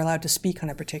people who are allowed to speak on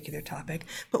a particular topic.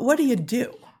 But what do you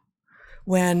do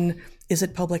when is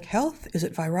it public health? Is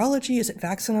it virology? Is it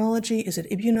vaccinology? Is it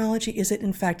immunology? Is it,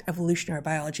 in fact, evolutionary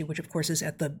biology, which, of course, is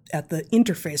at the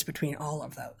interface between all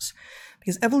of those?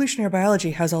 Because evolutionary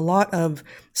biology has a lot of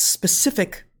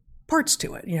specific parts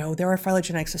to it. There are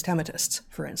phylogenetic systematists,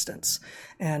 for instance,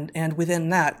 and within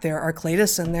that, there are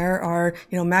cladists and there are,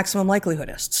 maximum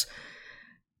likelihoodists.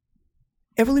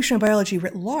 Evolutionary biology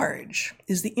writ large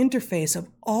is the interface of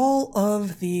all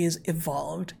of these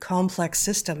evolved, complex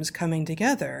systems coming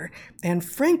together. And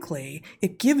frankly,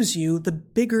 it gives you the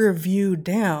bigger view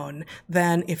down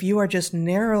than if you are just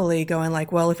narrowly going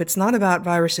like, well, if it's not about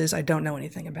viruses, I don't know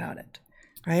anything about it.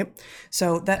 Right?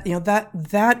 So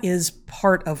that is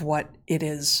part of what it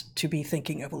is to be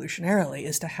thinking evolutionarily,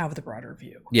 is to have the broader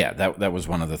view. Yeah, that was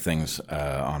one of the things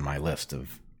on my list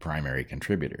of primary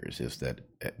contributors, is that,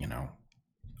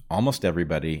 almost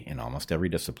everybody in almost every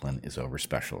discipline is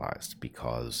over-specialized,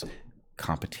 because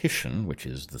competition, which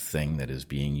is the thing that is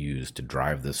being used to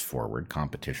drive this forward,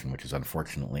 competition, which is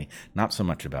unfortunately not so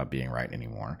much about being right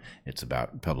anymore. It's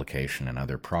about publication and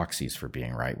other proxies for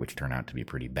being right, which turn out to be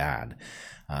pretty bad.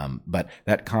 But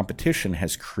that competition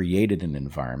has created an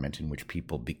environment in which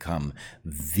people become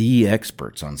the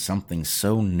experts on something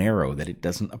so narrow that it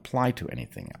doesn't apply to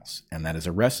anything else. And that is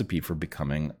a recipe for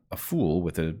becoming a fool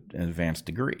with an advanced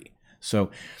degree. So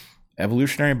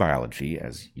evolutionary biology,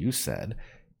 as you said,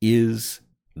 is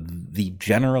the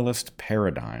generalist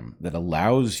paradigm that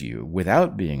allows you,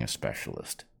 without being a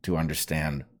specialist, to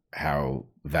understand how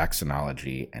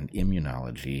vaccinology and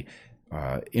immunology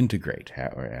integrate,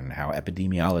 and how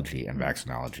epidemiology and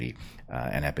vaccinology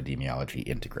and epidemiology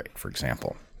integrate, for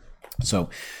example. So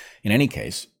in any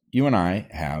case, you and I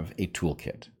have a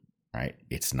toolkit, right?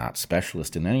 It's not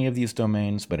specialist in any of these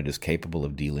domains, but it is capable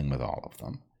of dealing with all of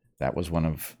them. That was one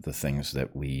of the things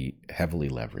that we heavily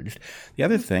leveraged. The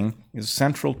other thing is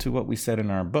central to what we said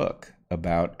in our book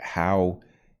about how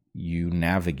you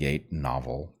navigate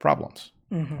novel problems,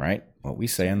 right? What we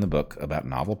say in the book about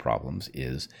novel problems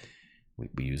is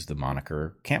we use the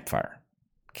moniker campfire.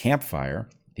 Campfire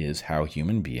is how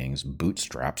human beings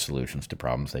bootstrap solutions to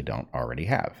problems they don't already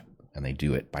have. And they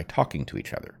do it by talking to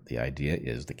each other. The idea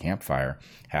is the campfire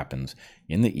happens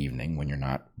in the evening when you're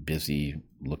not busy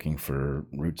looking for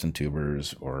roots and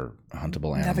tubers or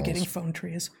huntable animals. Navigating phone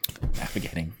trees.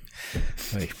 Navigating.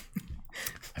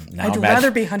 I'd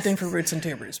rather be hunting for roots and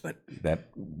tubers, but that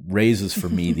raises for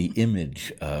me the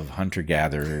image of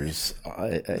hunter-gatherers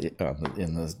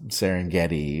in the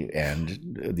Serengeti and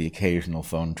the occasional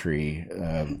phone tree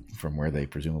from where they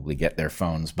presumably get their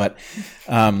phones. But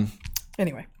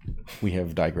Anyway. We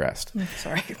have digressed.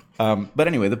 Sorry. But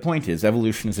anyway, the point is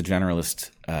evolution is a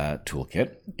generalist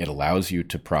toolkit. It allows you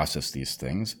to process these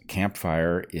things.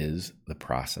 Campfire is the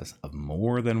process of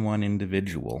more than one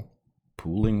individual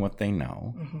pooling what they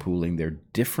know, pooling their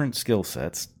different skill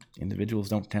sets. Individuals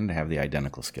don't tend to have the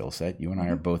identical skill set. You and I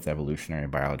are both evolutionary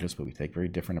biologists, but we take very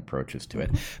different approaches to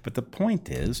it. But the point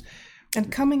is,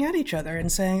 and coming at each other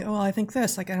and saying, "Oh, well, I think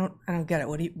this." Like, I don't get it.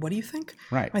 What do you think?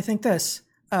 Right. I think this.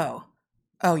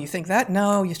 Oh, you think that?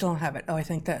 No, you still don't have it. Oh, I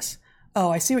think this. Oh,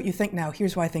 I see what you think now.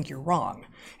 Here's why I think you're wrong.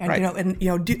 And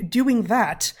right. Doing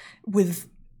that with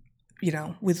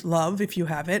love, if you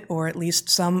have it, or at least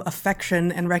some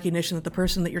affection and recognition that the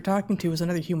person that you're talking to is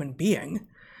another human being,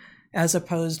 as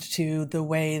opposed to the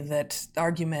way that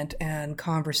argument and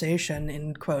conversation,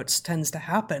 in quotes, tends to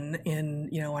happen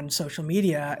on social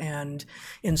media and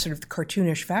in sort of the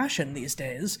cartoonish fashion these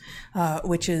days,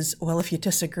 which is, well, if you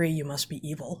disagree, you must be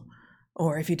evil.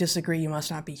 Or if you disagree, you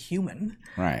must not be human.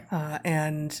 Right.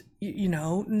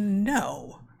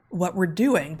 No. What we're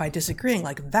doing by disagreeing,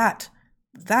 like that's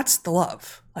the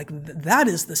love. Like that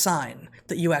is the sign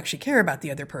that you actually care about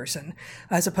the other person,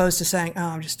 as opposed to saying,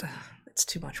 "Oh, it's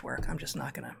too much work. I'm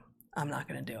not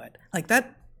gonna do it." Like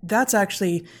that's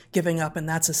actually giving up, and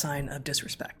that's a sign of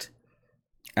disrespect.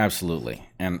 Absolutely.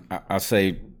 And I'll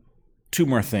say two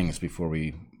more things before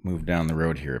we move down the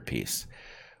road here a piece.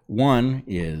 One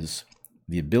is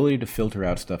the ability to filter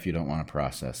out stuff you don't want to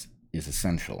process is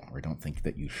essential, or don't think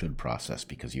that you should process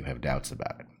because you have doubts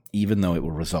about it, even though it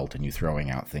will result in you throwing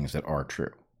out things that are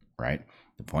true, right?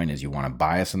 The point is you want to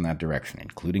bias in that direction.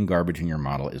 Including garbage in your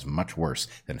model is much worse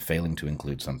than failing to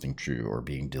include something true or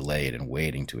being delayed and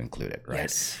waiting to include it, right?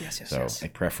 Yes. So a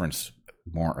preference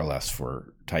more or less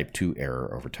for type 2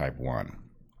 error over type 1.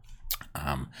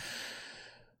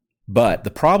 But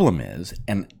the problem is,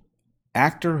 an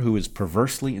actor who is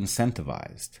perversely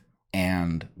incentivized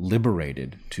and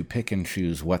liberated to pick and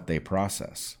choose what they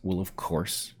process will, of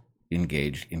course,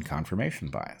 engage in confirmation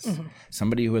bias. Mm-hmm.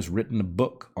 Somebody who has written a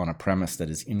book on a premise that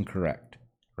is incorrect,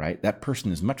 right? That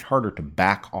person is much harder to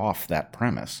back off that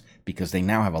premise because they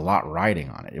now have a lot riding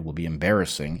on it. It will be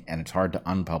embarrassing, and it's hard to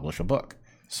unpublish a book.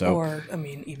 So, or,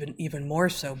 even more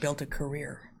so, built a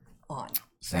career on.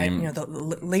 Same. Right? The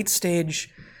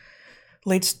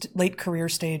late career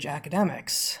stage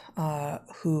academics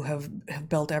who have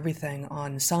built everything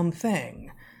on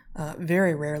something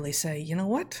very rarely say, you know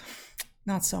what,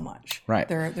 not so much. Right.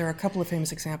 There are a couple of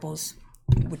famous examples,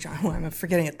 which I'm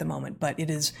forgetting at the moment, but it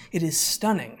is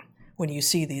stunning when you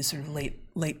see these sort of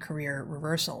late career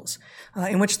reversals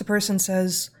in which the person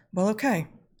says, well, okay,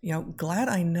 glad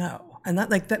I know, and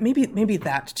that maybe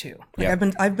that too. Like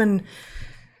yeah. I've been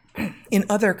in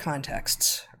other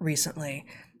contexts recently.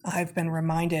 I've been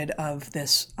reminded of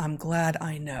this "I'm glad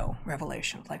I know"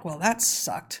 revelation. Like, well, that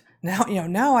sucked.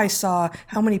 Now I saw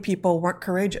how many people weren't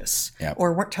courageous yep.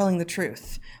 or weren't telling the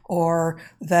truth, or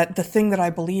that the thing that I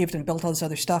believed and built all this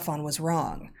other stuff on was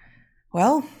wrong.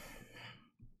 Well,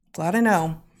 glad I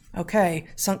know. Okay,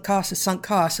 sunk cost is sunk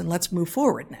cost, and let's move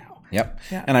forward now. Yep.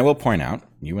 Yeah. And I will point out,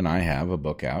 you and I have a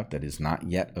book out that is not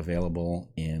yet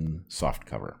available in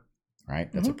softcover,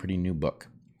 right? That's mm-hmm. a pretty new book.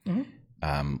 Mm-hmm.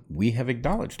 We have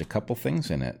acknowledged a couple things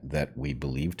in it that we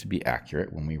believed to be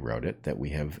accurate when we wrote it, that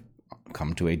we have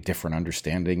come to a different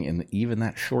understanding in even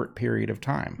that short period of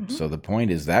time. Mm-hmm. So the point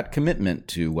is that commitment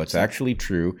to what's actually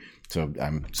true. So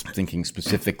I'm thinking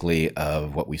specifically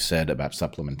of what we said about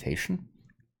supplementation.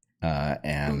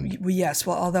 And yes,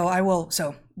 well, although I will.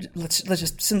 So let's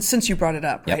just since you brought it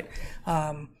up, right?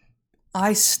 Yep.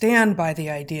 I stand by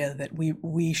the idea that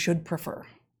we should prefer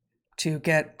to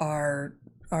get our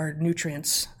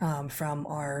nutrients from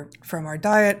our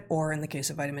diet, or in the case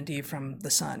of vitamin D, from the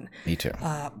sun. Me too.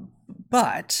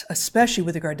 But especially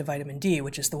with regard to vitamin D,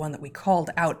 which is the one that we called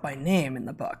out by name in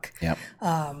the book, yep.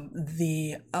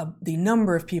 The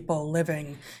number of people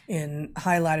living in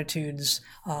high latitudes,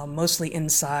 mostly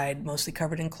inside, mostly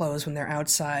covered in clothes when they're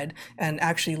outside, and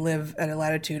actually live at a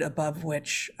latitude above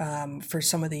which, for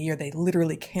some of the year, they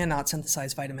literally cannot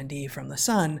synthesize vitamin D from the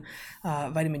sun.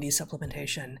 Vitamin D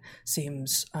supplementation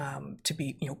seems to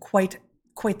be,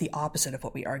 quite the opposite of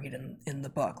what we argued in the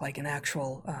book, like an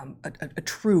actual, a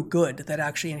true good that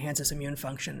actually enhances immune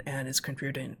function and is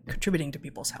contributing to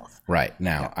people's health. Right.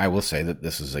 Now, yeah. I will say that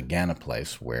this is, again, a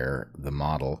place where the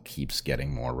model keeps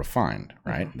getting more refined,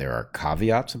 right? Mm-hmm. There are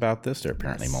caveats about this. There are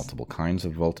apparently yes. multiple kinds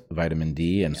of vitamin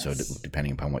D, and yes. so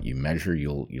depending upon what you measure,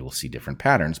 you'll see different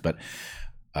patterns. But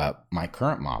my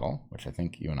current model, which I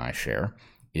think you and I share,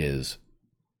 is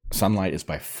sunlight is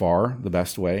by far the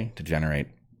best way to generate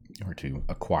or to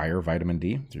acquire vitamin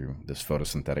D through this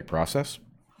photosynthetic process.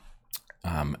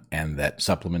 And that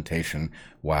supplementation,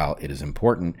 while it is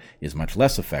important, is much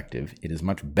less effective. It is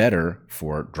much better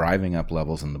for driving up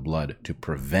levels in the blood to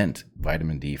prevent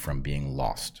vitamin D from being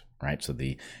lost, right? So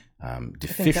the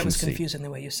deficiency. I think that was confusing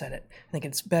the way you said it. I think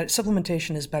it's better.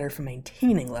 Supplementation is better for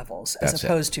maintaining levels as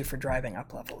opposed to for driving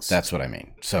up levels. That's what I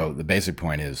mean. So the basic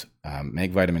point is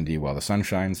make vitamin D while the sun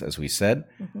shines, as we said.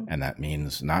 And that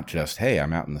means not just, hey,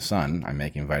 I'm out in the sun, I'm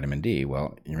making vitamin D.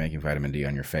 Well, you're making vitamin D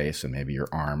on your face and maybe your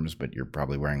arms, but you're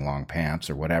probably wearing long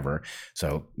pants or whatever.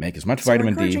 So make as much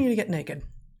vitamin D. I'm encouraging you to get naked.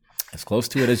 As close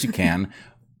to it as you can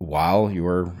while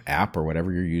your app or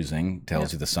whatever you're using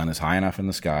tells you the sun is high enough in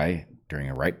the sky during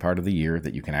a right part of the year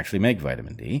that you can actually make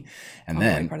vitamin D. And on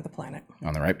then the right part of the planet.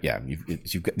 On the right, yeah.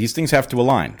 These things have to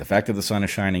align. The fact that the sun is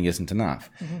shining isn't enough.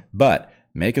 But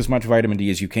make as much vitamin D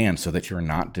as you can so that you're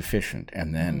not deficient,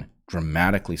 and then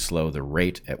dramatically slow the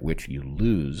rate at which you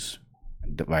lose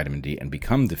vitamin D and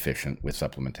become deficient with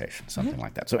supplementation, something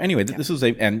like that. So anyway, this is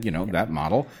that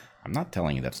model, I'm not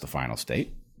telling you that's the final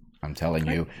state. I'm telling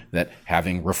you that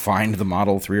having refined the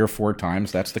model 3 or 4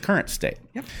 times, that's the current state.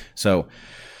 So,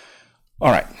 all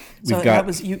right. That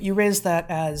was you raised that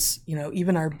as,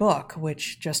 even our book,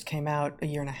 which just came out a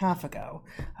year and a half ago,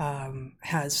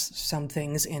 has some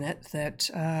things in it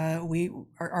that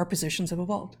our positions have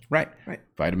evolved. Right.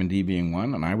 Vitamin D being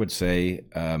one, and I would say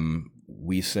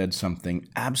we said something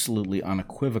absolutely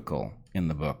unequivocal in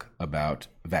the book about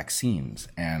vaccines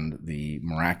and the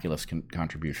miraculous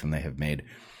contribution they have made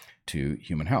to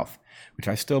human health, which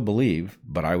I still believe,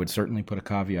 but I would certainly put a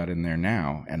caveat in there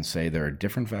now and say there are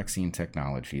different vaccine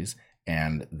technologies,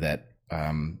 and that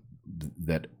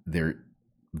the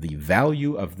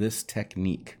value of this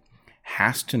technique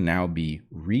has to now be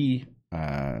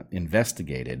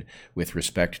investigated with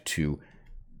respect to,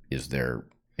 is there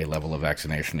a level of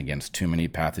vaccination against too many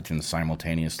pathogens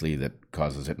simultaneously that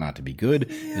causes it not to be good?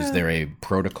 Is there a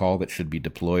protocol that should be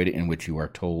deployed in which you are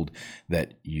told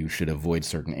that you should avoid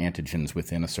certain antigens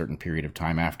within a certain period of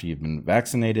time after you've been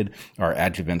vaccinated? Are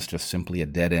adjuvants just simply a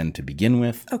dead end to begin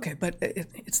with? Okay, but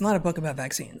it's not a book about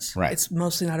vaccines. Right. It's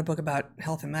mostly not a book about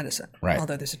health and medicine. Right.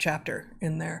 Although there's a chapter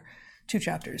in there, 2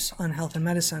 chapters on health and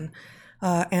medicine.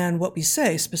 And what we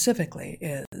say specifically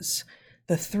is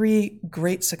the 3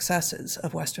 great successes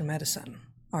of Western medicine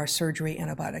are surgery,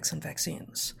 antibiotics, and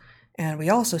vaccines. And we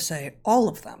also say all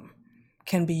of them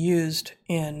can be used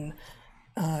in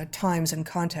times and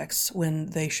contexts when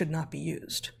they should not be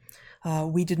used.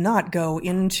 We did not go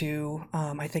into,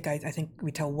 I think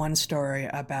we tell one story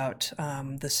about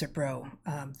the Cipro,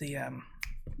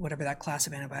 whatever that class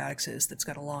of antibiotics is that's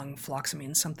got a long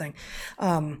floxamine something,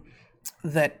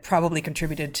 that probably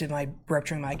contributed to my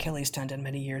rupturing my Achilles tendon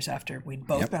many years after we'd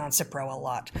both been on Cipro a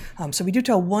lot. So we do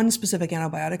tell one specific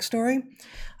antibiotic story,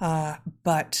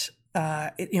 but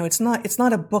it's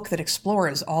not a book that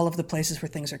explores all of the places where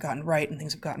things are gotten right and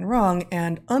things have gotten wrong.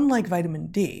 And unlike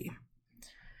vitamin D,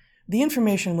 the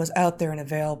information was out there and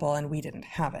available, and we didn't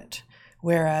have it.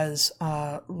 Whereas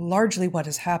largely what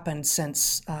has happened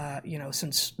since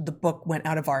the book went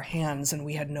out of our hands and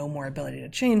we had no more ability to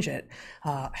change it,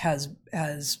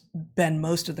 has been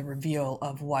most of the reveal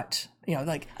of what,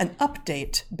 like an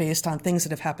update based on things that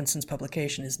have happened since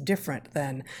publication is different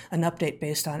than an update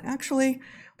based on actually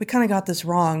we kind of got this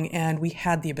wrong and we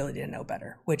had the ability to know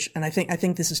better. I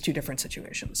think this is 2 different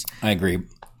situations. I agree.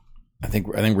 I think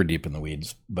we're deep in the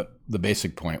weeds, but the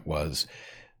basic point was,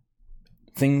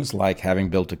 things like having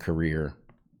built a career,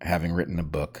 having written a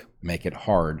book, make it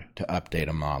hard to update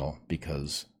a model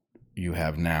because you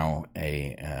have now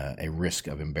a risk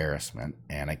of embarrassment,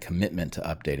 and a commitment to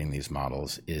updating these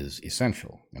models is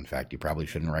essential. In fact, you probably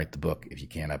shouldn't write the book if you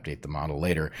can't update the model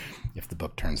later, if the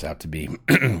book turns out to be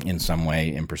in some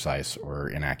way imprecise or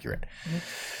inaccurate.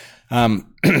 All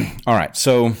right,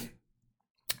 so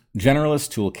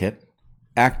generalist toolkit.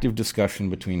 Active discussion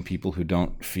between people who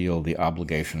don't feel the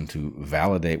obligation to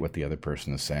validate what the other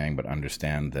person is saying, but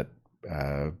understand that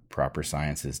proper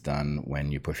science is done when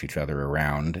you push each other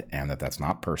around, and that's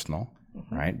not personal,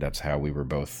 right? That's how we were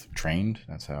both trained.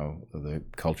 That's how the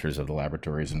cultures of the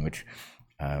laboratories in which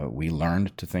we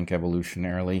learned to think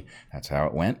evolutionarily, that's how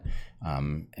it went.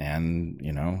 And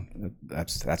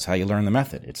that's how you learn the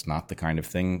method. It's not the kind of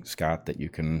thing, Scott, that you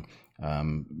can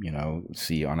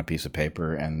see on a piece of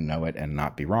paper and know it and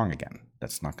not be wrong again.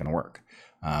 That's not going to work.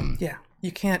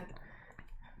 You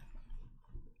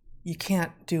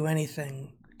can't do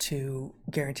anything to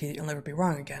guarantee that you'll never be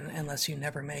wrong again unless you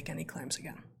never make any claims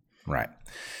again. Right.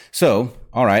 So,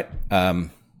 all right.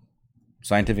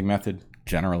 Scientific method,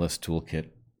 generalist toolkit,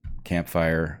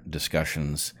 campfire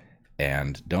discussions,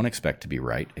 And don't expect to be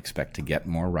right. Expect to get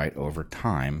more right over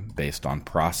time based on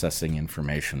processing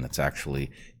information that's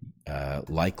actually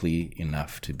likely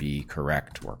enough to be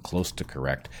correct or close to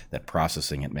correct, that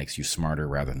processing it makes you smarter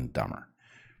rather than dumber.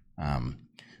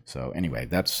 So anyway,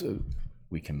 that's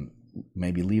we can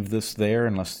maybe leave this there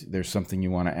unless there's something you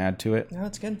want to add to it. No,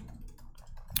 it's good.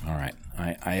 All right.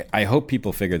 I hope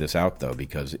people figure this out, though,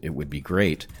 because it would be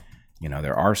great.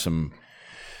 There are some...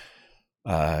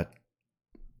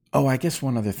 I guess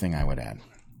one other thing I would add.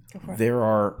 Go for it. There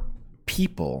are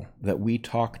people that we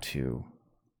talk to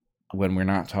when we're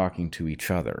not talking to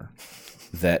each other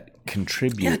that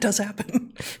contribute. Yeah, it does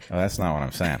happen. Oh, that's not what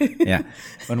I'm saying. Yeah.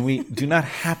 When we do not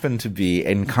happen to be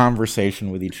in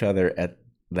conversation with each other at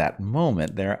that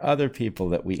moment, there are other people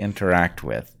that we interact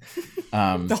with.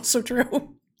 Also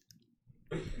true.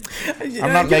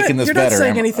 I'm not making this you're better. Not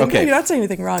saying anything, okay. You're not saying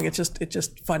anything wrong. It's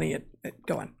just funny.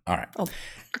 Go on. All right. I'll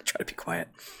try to be quiet.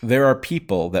 There are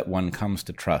people that one comes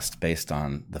to trust based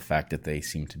on the fact that they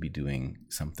seem to be doing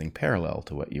something parallel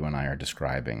to what you and I are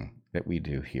describing that we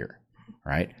do here,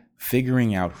 right?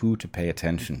 Figuring out who to pay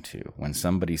attention to when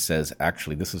somebody says,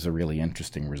 actually, this is a really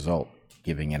interesting result,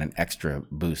 giving it an extra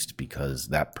boost because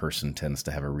that person tends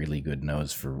to have a really good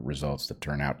nose for results that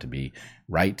turn out to be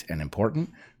right and important,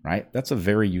 right? That's a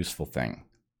very useful thing.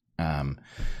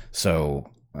 So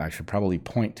I should probably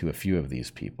point to a few of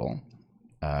these people.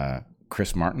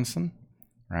 Chris Martenson,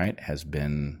 right, has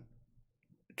been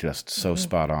just so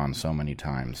spot on so many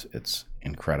times. It's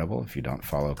incredible. If you don't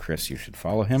follow Chris, you should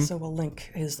follow him. So we'll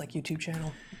link his YouTube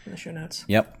channel in the show notes.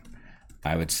 Yep.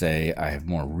 I would say I have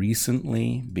more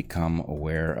recently become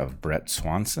aware of Brett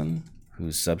Swanson,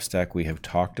 whose Substack we have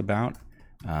talked about,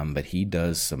 but he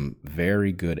does some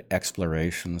very good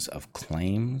explorations of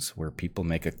claims where people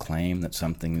make a claim that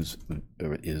something is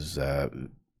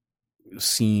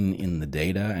seen in the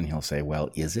data, and he'll say, well,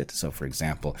 is it? So, for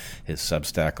example, his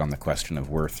Substack on the question of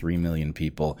were 3 million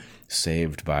people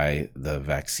saved by the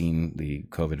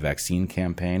COVID vaccine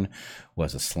campaign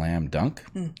was a slam dunk.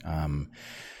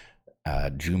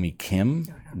 Jumi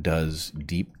Kim does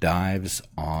deep dives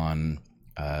on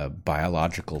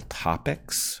biological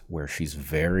topics where she's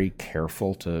very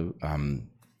careful to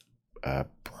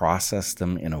process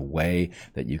them in a way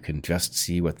that you can just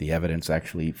see what the evidence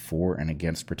actually for and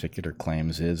against particular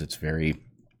claims is. It's very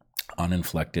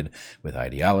uninflected with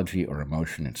ideology or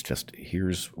emotion. It's just,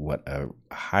 here's what a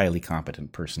highly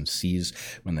competent person sees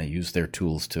when they use their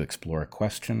tools to explore a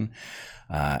question.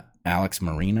 Alex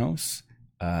Marinos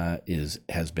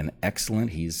has been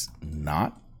excellent. He's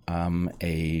not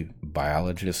a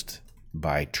biologist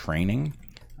by training.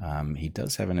 He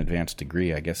does have an advanced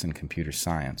degree, I guess, in computer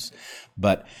science.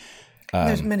 But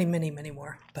there's many, many, many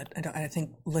more. But I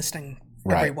think listing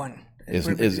everyone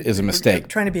is a mistake.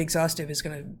 Trying to be exhaustive is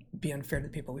going to be unfair to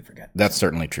the people we forget. That's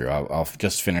certainly true. I'll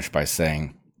just finish by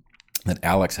saying that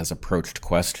Alex has approached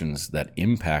questions that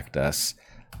impact us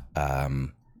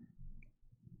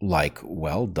like,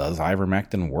 well, does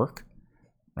ivermectin work?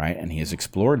 Right? And he has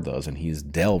explored those, and he's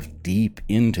delved deep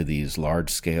into these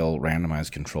large-scale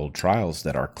randomized controlled trials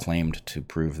that are claimed to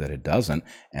prove that it doesn't,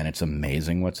 and it's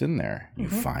amazing what's in there. You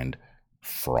find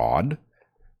fraud,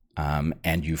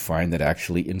 and you find that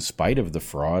actually, in spite of the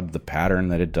fraud, the pattern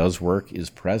that it does work is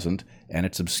present, and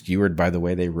it's obscured by the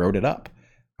way they wrote it up.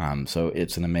 So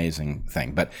it's an amazing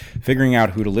thing. But figuring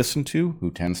out who to listen to,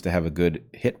 who tends to have a good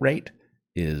hit rate,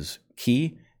 is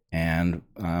key, and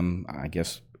I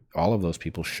guess all of those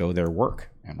people show their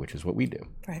work, which is what we do.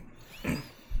 Right.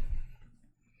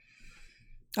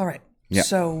 All right. Yeah.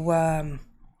 So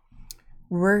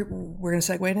we're going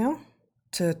to segue now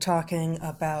to talking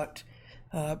about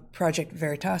Project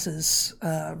Veritas's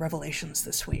revelations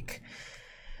this week.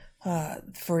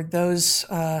 For those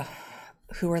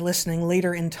who are listening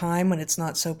later in time when it's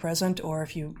not so present, or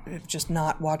if you've just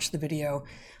not watched the video,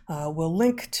 we'll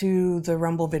link to the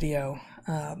Rumble video.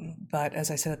 But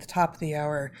as I said at the top of the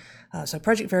hour, so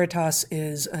Project Veritas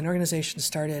is an organization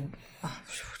started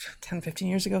 10, 15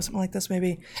 years ago, something like this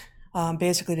maybe,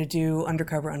 basically to do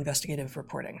undercover investigative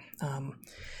reporting.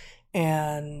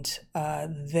 And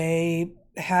they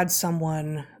had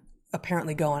someone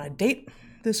apparently go on a date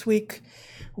this week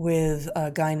with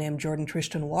a guy named Jordan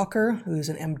Tristan Walker, who's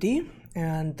an MD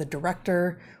and the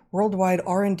director, Worldwide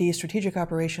R&D Strategic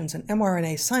Operations and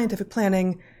mRNA Scientific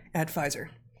Planning at Pfizer.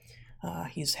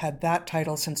 He's had that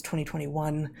title since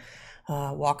 2021,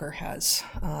 Walker has.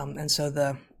 And so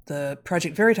the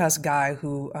Project Veritas guy,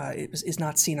 who is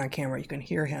not seen on camera, you can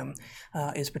hear him,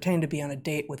 is pretending to be on a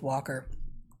date with Walker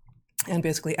and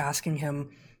basically asking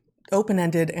him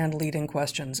open-ended and leading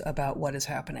questions about what is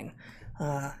happening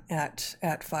at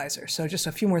Pfizer. So just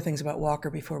a few more things about Walker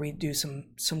before we do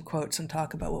some quotes and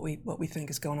talk about what we think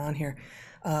is going on here.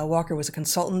 Walker was a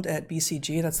consultant at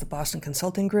BCG, that's the Boston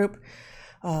Consulting Group.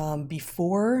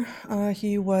 Before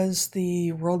he was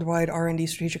the worldwide R&D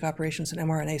strategic operations and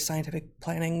mRNA scientific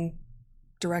planning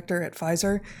director at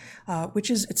Pfizer, which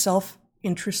is itself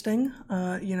interesting.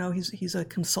 He's a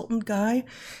consultant guy,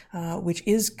 which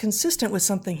is consistent with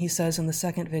something he says in the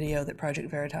second video that Project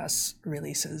Veritas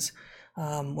releases,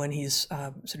 when he's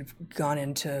sort of gone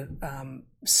into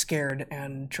scared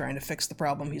and trying to fix the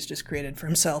problem he's just created for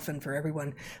himself and for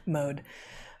everyone mode.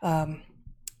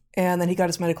 And then he got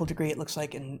his medical degree, it looks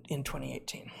like, in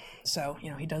 2018. So,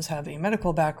 he does have a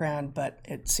medical background, but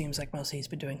it seems like mostly he's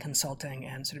been doing consulting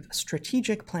and sort of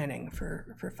strategic planning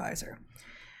for Pfizer.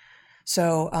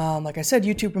 So, like I said,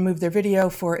 YouTube removed their video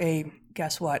for a,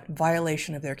 guess what,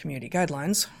 violation of their community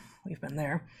guidelines. We've been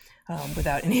there,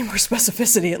 without any more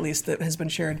specificity, at least, that has been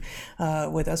shared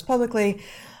with us publicly.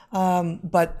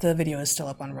 But the video is still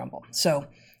up on Rumble. So,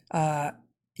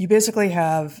 you basically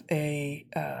have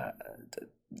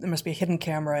there must be a hidden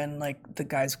camera in like the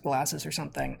guy's glasses or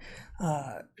something,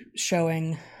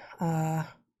 showing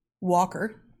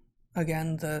Walker,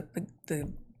 again,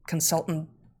 the consultant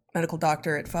medical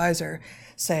doctor at Pfizer,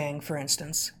 saying, for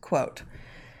instance, quote,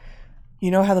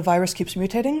 "You know how the virus keeps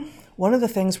mutating? One of the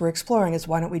things we're exploring is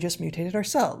why don't we just mutate it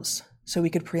ourselves so we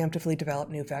could preemptively develop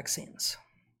new vaccines."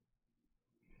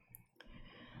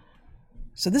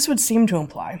 So this would seem to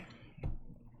imply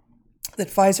that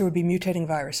Pfizer would be mutating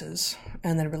viruses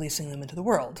and then releasing them into the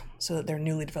world so that their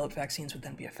newly developed vaccines would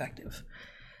then be effective.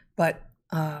 But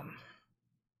that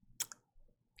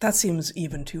seems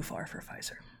even too far for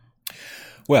Pfizer.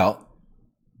 Well,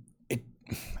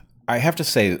 I have to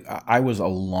say, I was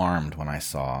alarmed when I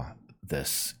saw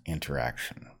this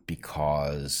interaction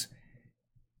because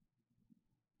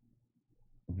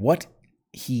what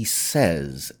he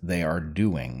says they are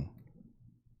doing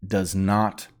does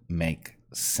not make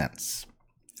sense.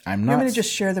 I'm not. You want me to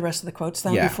just share the rest of the quotes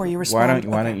then before you respond?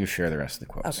 Why don't you share the rest of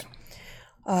the quotes?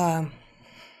 Okay.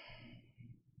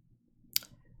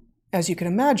 As you can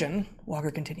imagine,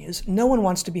 Walker continues, no one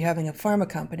wants to be having a pharma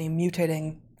company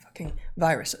mutating fucking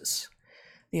viruses.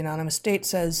 The anonymous date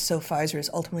says, so Pfizer is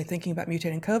ultimately thinking about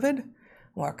mutating COVID?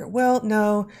 Walker, well,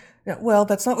 no. Well,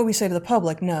 that's not what we say to the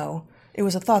public, no. It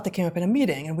was a thought that came up in a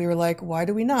meeting, and we were like, why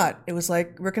do we not? It was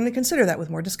like, we're going to consider that with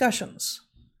more discussions.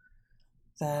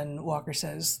 Then Walker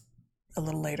says a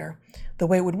little later, the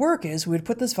way it would work is we would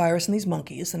put this virus in these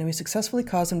monkeys, and then we successfully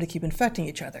cause them to keep infecting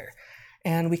each other.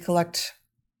 And we collect,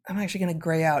 I'm actually going to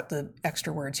gray out the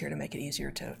extra words here to make it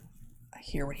easier to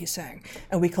hear what he's saying.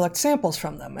 And we collect samples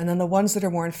from them, and then the ones that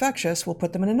are more infectious, we'll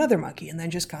put them in another monkey, and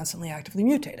then just constantly actively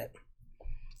mutate it.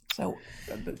 So,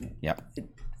 yeah.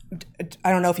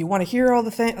 I don't know if you want to hear all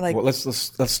the things. Like, well,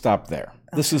 let's stop there.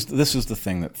 Okay. This is the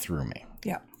thing that threw me.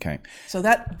 Yeah. Okay. So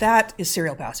that is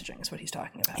serial passaging, is what he's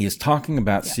talking about. He is talking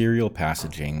about serial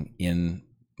passaging in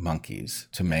monkeys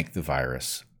to make the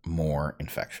virus more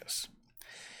infectious.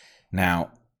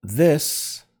 Now,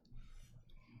 this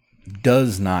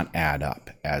does not add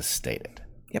up as stated.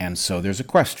 Yep. And so there's a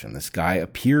question. This guy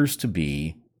appears to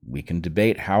be, we can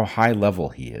debate how high level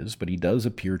he is, but he does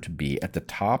appear to be at the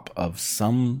top of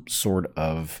some sort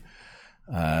of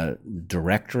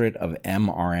directorate of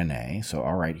mRNA. So,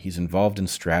 all right, he's involved in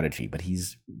strategy, but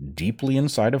he's deeply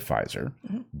inside of Pfizer,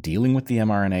 dealing with the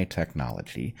mRNA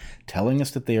technology, telling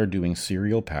us that they are doing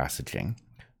serial passaging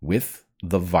with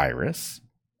the virus,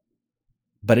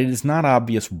 but it is not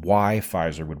obvious why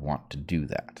Pfizer would want to do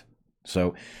that.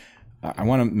 So I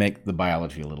want to make the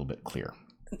biology a little bit clear.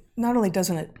 Not only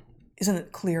isn't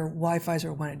it clear why Pfizer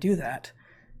would want to do that,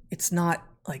 it's not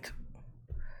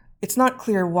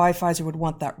clear why Pfizer would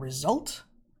want that result,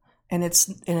 and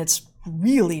it's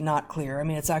really not clear. I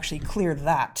mean, it's actually clear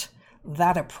that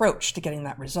that approach to getting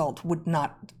that result would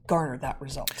not garner that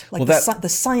result. Like, well, the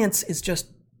science is just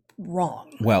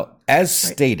wrong. Well, as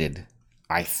stated,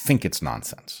 I think it's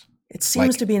nonsense. It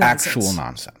seems to be nonsense. Actual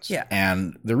nonsense. Yeah.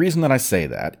 And the reason that I say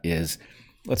that is,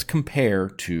 let's compare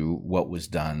to what was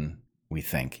done, we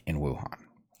think, in Wuhan.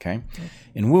 Okay?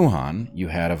 In Wuhan, you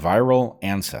had a viral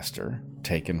ancestor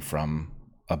taken from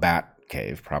a bat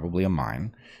cave, probably a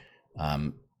mine.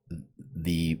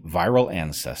 The viral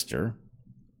ancestor,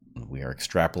 we are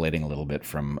extrapolating a little bit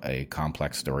from a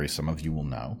complex story some of you will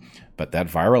know, but that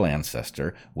viral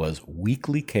ancestor was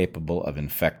weakly capable of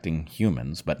infecting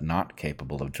humans, but not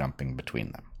capable of jumping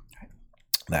between them.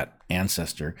 That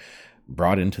ancestor,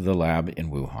 brought into the lab in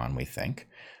Wuhan, we think,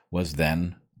 was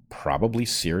then probably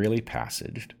serially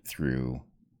passaged through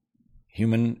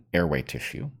human airway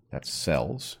tissue, that's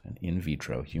cells, and in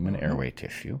vitro human airway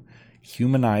tissue,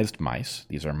 humanized mice.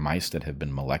 These are mice that have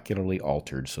been molecularly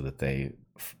altered so that they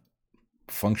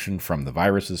function from the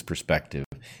virus's perspective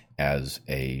as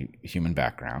a human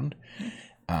background,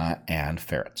 and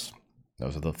ferrets.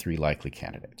 Those are the three likely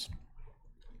candidates.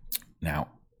 Now,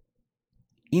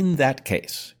 in that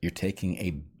case, you're taking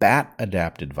a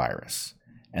bat-adapted virus,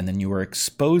 and then you are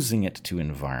exposing it to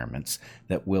environments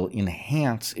that will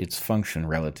enhance its function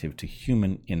relative to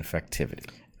human infectivity.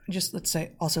 Just let's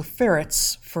say also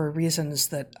ferrets, for reasons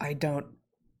that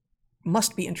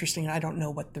must be interesting, and I don't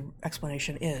know what the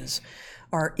explanation is,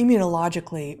 are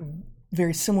immunologically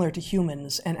very similar to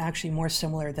humans and actually more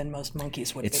similar than most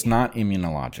monkeys would be. It's not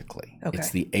immunologically. Okay. It's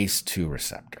the ACE2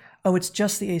 receptor. Oh, it's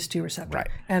just the ACE2 receptor. Right.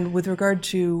 And with regard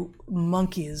to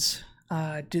monkeys,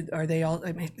 are they all?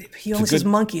 I mean, he only says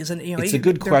monkeys, and it's a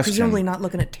good they're question. Presumably not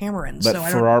looking at tamarins. But so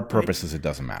for our purposes, it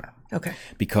doesn't matter. Okay.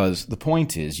 Because the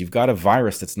point is, you've got a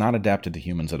virus that's not adapted to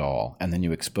humans at all, and then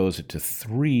you expose it to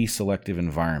 3 selective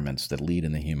environments that lead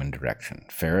in the human direction.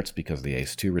 Ferrets, because the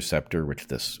ACE2 receptor, which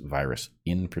this virus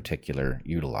in particular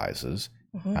utilizes,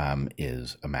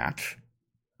 is a match,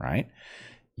 right?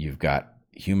 You've got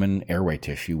human airway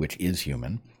tissue, which is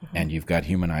human, and you've got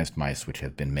humanized mice, which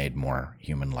have been made more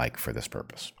human-like for this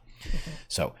purpose.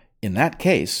 So in that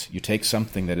case, you take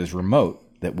something that is remote,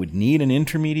 that would need an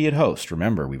intermediate host.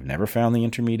 Remember, we've never found the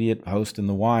intermediate host in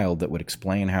the wild that would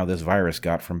explain how this virus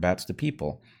got from bats to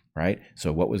people, right?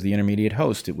 So what was the intermediate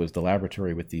host? It was the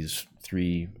laboratory with these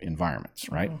 3 environments,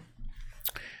 right?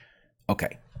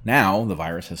 Okay, now the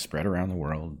virus has spread around the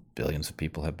world. Billions of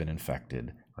people have been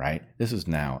infected, right? This is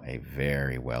now a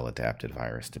very well-adapted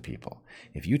virus to people.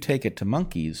 If you take it to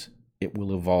monkeys, it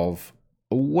will evolve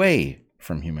away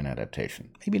from human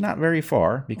adaptation. Maybe not very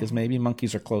far, because maybe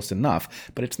monkeys are close enough,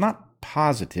 but it's not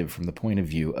positive from the point of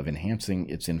view of enhancing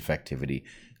its infectivity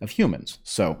of humans.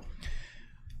 So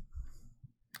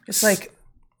it's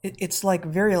like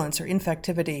virulence or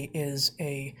infectivity is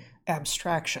a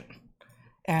abstraction.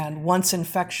 And once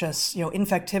infectious,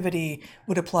 infectivity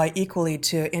would apply equally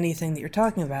to anything that you're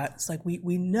talking about. It's like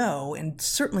we know, and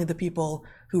certainly the people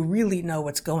who really know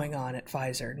what's going on at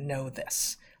Pfizer know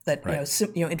this. That right.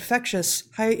 Infectious,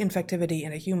 high infectivity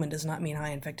in a human does not mean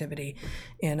high infectivity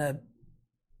in a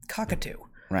cockatoo.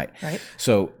 Right. Right.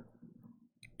 So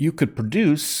you could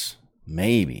produce,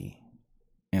 maybe,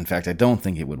 in fact, I don't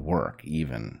think it would work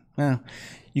even. Well,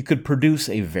 you could produce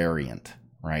a variant,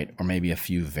 right, or maybe a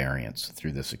few variants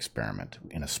through this experiment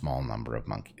in a small number of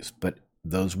monkeys, but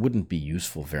those wouldn't be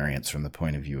useful variants from the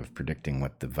point of view of predicting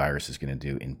what the virus is going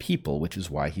to do in people, which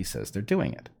is why he says they're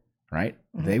doing it. Right?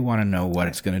 They want to know what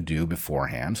it's going to do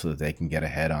beforehand so that they can get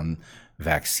ahead on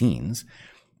vaccines.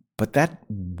 But that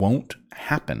won't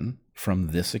happen from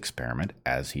this experiment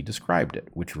as he described it,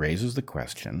 which raises the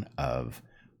question of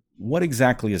what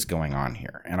exactly is going on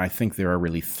here. And I think there are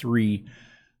really 3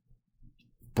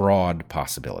 broad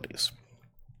possibilities.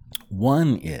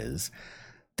 One is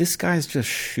this guy's just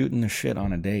shooting the shit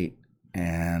on a date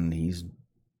and he's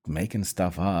making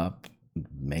stuff up,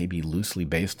 maybe loosely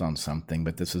based on something,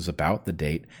 but this is about the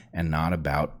date and not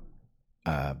about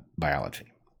biology.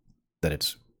 That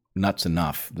it's nuts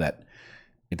enough that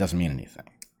it doesn't mean anything.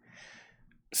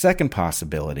 Second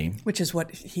possibility, which is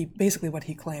what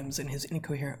he claims in his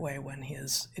incoherent way when it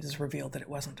is revealed that it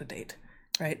wasn't a date,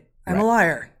 right? I'm a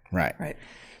liar. Right. Right.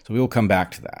 So we will come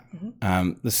back to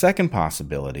that. The second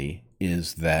possibility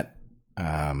is that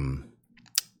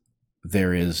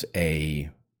there is a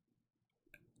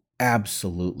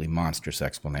absolutely monstrous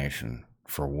explanation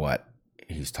for what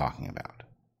he's talking about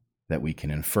that we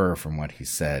can infer from what he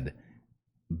said,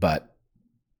 but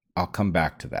I'll come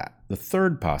back to that. The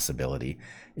third possibility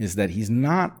is that he's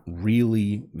not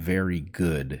really very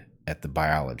good at the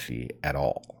biology at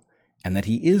all, and that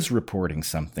he is reporting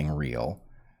something real,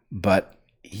 but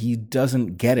he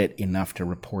doesn't get it enough to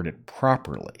report it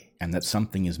properly, and that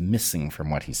something is missing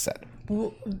from what he said.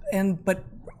 Well, but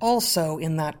also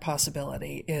in that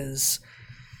possibility is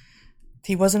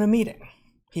he was in a meeting.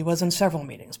 He was in several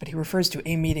meetings, but he refers to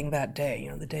a meeting that day,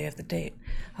 the day of the date,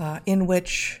 in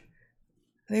which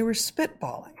they were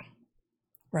spitballing,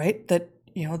 right? That,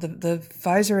 the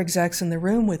Pfizer execs in the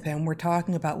room with him were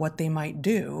talking about what they might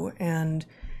do. And,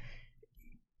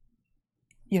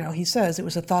 he says it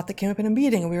was a thought that came up in a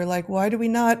meeting. And we were like, why do we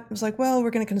not? It was like, well,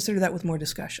 we're going to consider that with more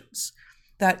discussions.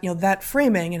 That, that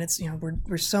framing, and it's,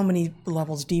 we're so many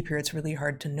levels deep here, it's really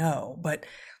hard to know. But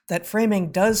that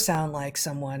framing does sound like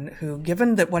someone who,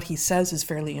 given that what he says is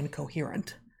fairly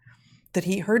incoherent, that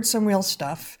he heard some real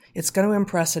stuff, it's going to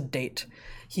impress a date.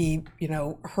 He,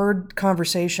 heard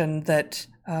conversation that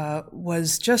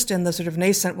was just in the sort of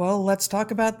nascent, well, let's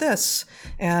talk about this.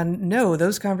 And no,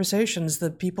 those conversations,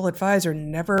 the people at Pfizer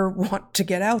never want to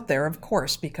get out there, of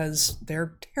course, because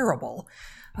they're terrible.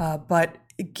 But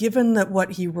given that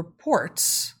what he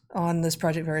reports on this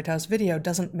Project Veritas video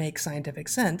doesn't make scientific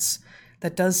sense,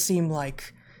 that does seem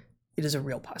like it is a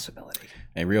real possibility.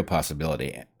 A real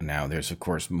possibility. Now, there's, of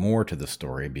course, more to the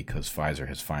story because Pfizer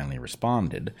has finally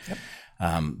responded. Yep.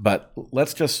 But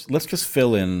let's just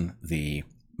fill in the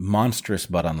monstrous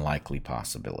but unlikely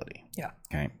possibility. Yeah.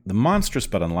 Okay. The monstrous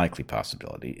but unlikely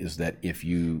possibility is that if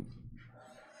you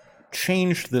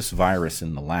changed this virus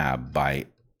in the lab by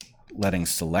letting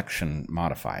selection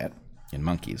modify it in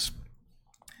monkeys,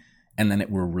 and then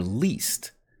it were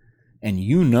released, and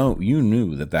you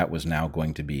knew that was now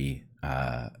going to be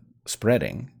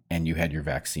spreading, and you had your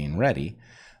vaccine ready,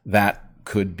 that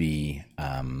could be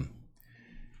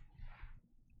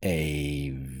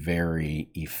a very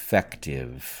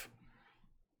effective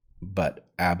but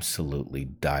absolutely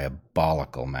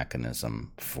diabolical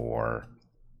mechanism for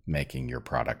making your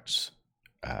products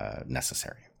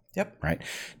necessary. Yep. Right?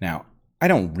 Now, I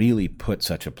don't really put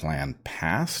such a plan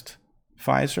past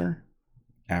Pfizer.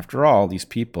 After all, these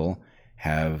people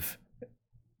have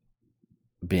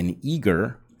been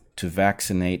eager to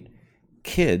vaccinate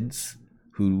kids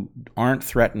who aren't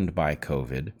threatened by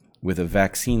COVID with a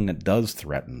vaccine that does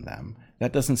threaten them.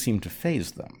 That doesn't seem to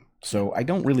faze them. So I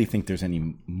don't really think there's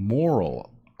any moral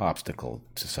obstacle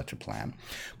to such a plan.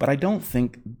 But I don't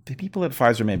think the people at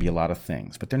Pfizer may be a lot of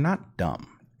things, but they're not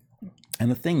dumb. And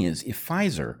the thing is, if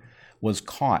Pfizer was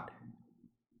caught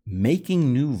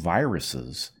making new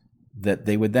viruses that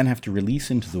they would then have to release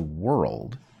into the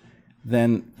world,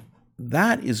 then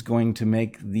that is going to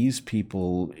make these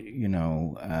people,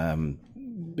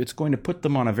 it's going to put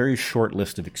them on a very short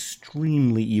list of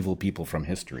extremely evil people from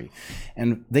history.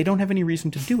 And they don't have any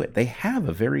reason to do it. They have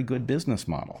a very good business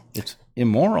model. It's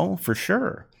immoral, for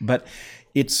sure, but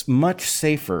it's much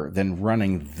safer than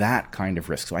running that kind of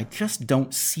risk. So I just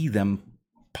don't see them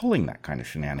pulling that kind of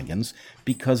shenanigans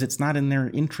because it's not in their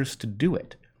interest to do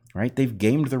it, right? They've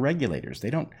gamed the regulators. They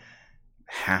don't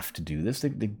have to do this.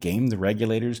 They've gamed the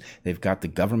regulators. They've got the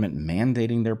government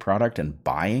mandating their product and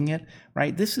buying it,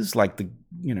 right? This is like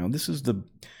this is the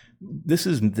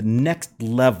next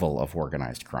level of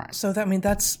organized crime. So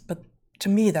but to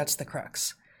me, that's the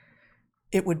crux.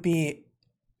 It would be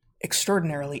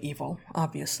extraordinarily evil,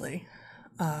 obviously,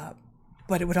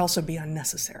 but it would also be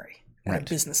unnecessary at a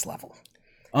business level.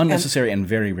 Unnecessary and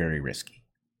very, very risky.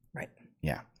 Right.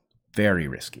 Yeah, very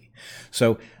risky.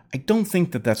 So I don't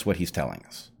think that that's what he's telling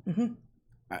us. Mm-hmm.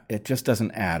 It just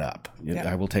doesn't add up. Yeah.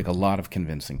 I will take a lot of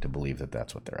convincing to believe that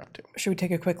that's what they're up to. Should we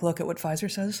take a quick look at what Pfizer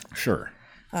says? Sure.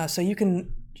 So you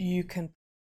can.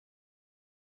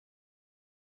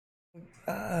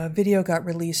 A video got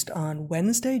released on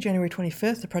Wednesday, January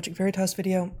 25th, the Project Veritas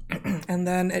video, and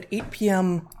then at 8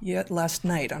 p.m. last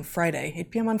night on Friday,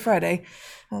 8 p.m. on Friday,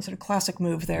 sort of classic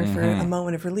move there for a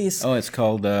moment of release. Oh, it's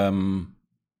called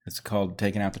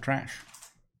Taking Out the Trash.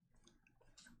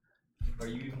 Are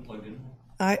you even plugged in?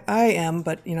 I am,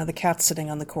 but the cat's sitting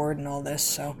on the cord and all this,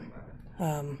 so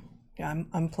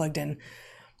I'm plugged in.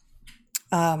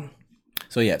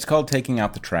 So yeah, it's called Taking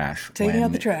Out the Trash. Taking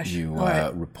Out the Trash. You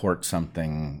report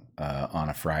something on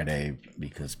a Friday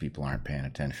because people aren't paying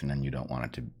attention, and you don't want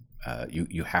it to.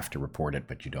 You have to report it,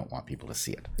 but you don't want people to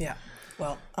see it. Yeah.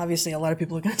 Well, obviously, a lot of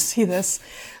people are going to see this,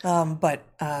 but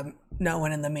no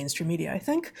one in the mainstream media, I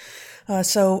think.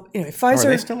 So anyway, Pfizer. Are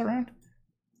they still around?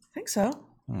 I think so.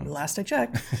 Last I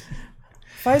checked.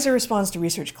 Pfizer responds to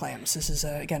research claims. This is,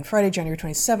 again, Friday, January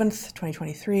 27th,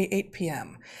 2023, 8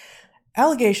 p.m.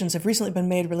 Allegations have recently been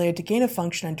made related to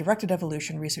gain-of-function and directed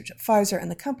evolution research at Pfizer, and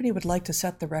the company would like to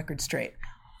set the record straight.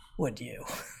 Would you?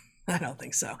 I don't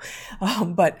think so.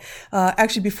 But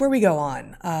actually, before we go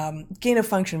on,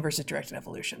 gain-of-function versus directed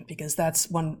evolution, because that's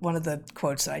one of the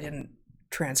quotes that I didn't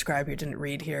transcribe here, didn't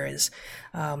read here, is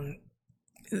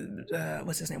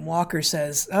what's his name? Walker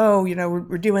says,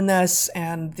 we're doing this.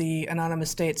 And the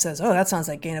anonymous state says, oh, that sounds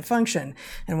like gain of function.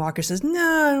 And Walker says,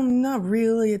 no, not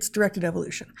really. It's directed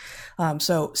evolution.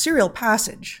 So serial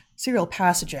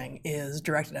passaging is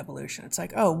directed evolution. It's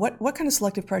like, oh, what kind of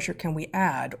selective pressure can we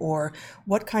add? Or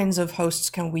what kinds of hosts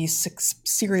can we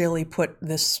serially put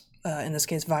this, in this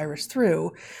case, virus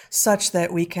through, such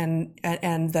that we can,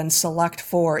 and then select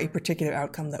for a particular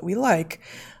outcome that we like?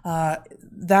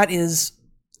 That is,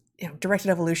 directed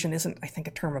evolution isn't, I think,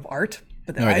 a term of art.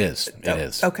 But no, it is. It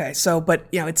is. Okay, so, but,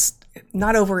 it's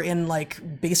not over in,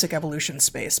 like, basic evolution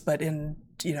space, but in,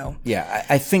 Yeah,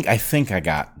 I think I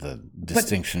got the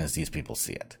distinction as these people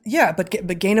see it. Yeah,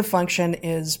 but gain of function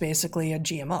is basically a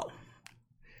GMO.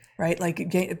 right?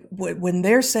 Like when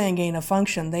they're saying gain of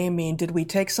function, they mean, did we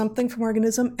take something from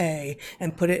organism A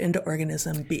and put it into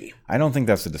organism B? I don't think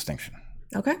that's the distinction.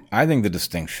 Okay. I think the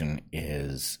distinction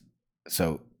is,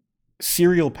 so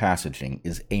serial passaging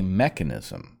is a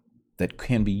mechanism that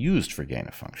can be used for gain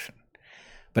of function,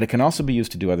 but it can also be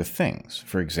used to do other things.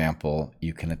 For example,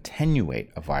 you can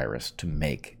attenuate a virus to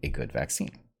make a good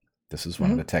vaccine. This is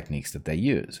one of the techniques that they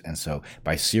use. And so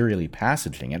by serially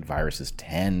passaging it, viruses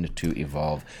tend to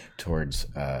evolve towards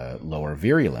lower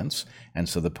virulence. And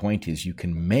so the point is you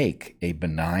can make a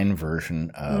benign version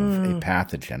of a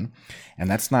pathogen, and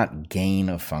that's not gain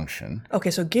of function. Okay,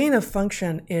 so gain of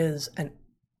function is an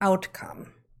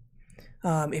outcome.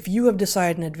 If you have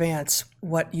decided in advance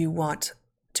what you want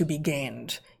to be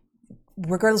gained,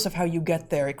 regardless of how you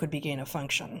get there, it could be gain of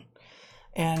function.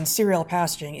 And serial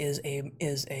passaging is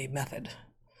a method,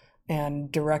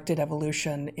 and directed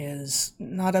evolution is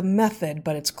not a method,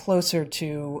 but it's closer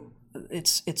to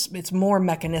it's more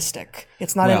mechanistic.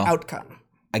 It's not an outcome.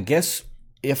 I guess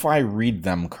if I read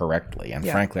them correctly, and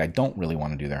frankly, I don't really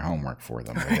want to do their homework for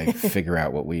them, where they figure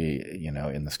out what we,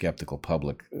 in the skeptical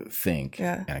public think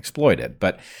and exploit it.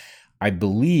 But I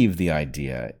believe the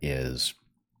idea is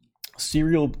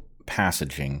serial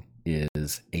passaging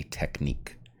is a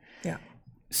technique. Yeah.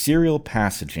 Serial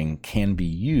passaging can be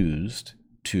used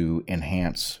to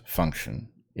enhance function.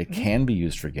 It can be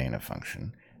used for gain of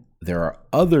function. There are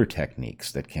other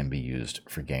techniques that can be used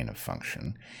for gain of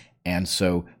function. And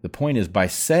so the point is, by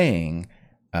saying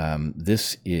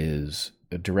this is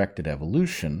a directed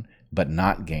evolution, but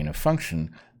not gain of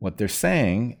function, what they're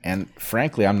saying, and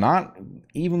frankly, I'm not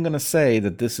even going to say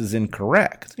that this is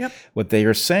incorrect. Yep. What they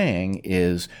are saying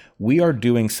is we are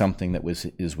doing something that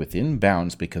is within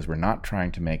bounds because we're not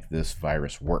trying to make this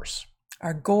virus worse.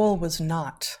 Our goal was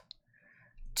not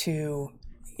to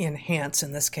enhance,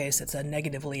 in this case, it's a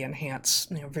negatively enhance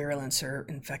virulence or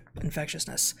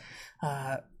infectiousness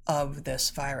of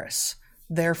this virus.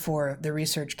 Therefore, the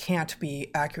research can't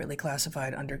be accurately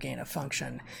classified under gain of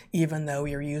function, even though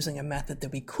we are using a method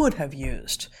that we could have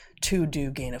used to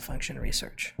do gain of function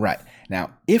research. Right.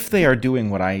 Now, if they are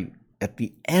doing what at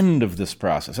the end of this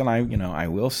process, and I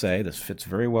will say this fits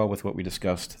very well with what we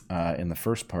discussed in the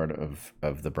first part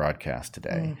of the broadcast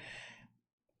today.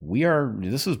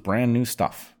 This is brand new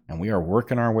stuff, and we are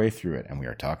working our way through it, and we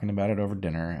are talking about it over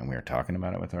dinner, and we are talking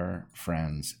about it with our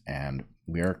friends, and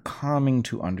we are coming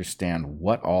to understand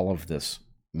what all of this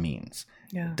means.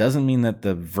 Yeah. It doesn't mean that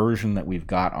the version that we've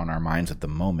got on our minds at the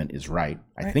moment is right.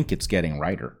 I think it's getting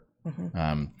righter.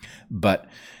 But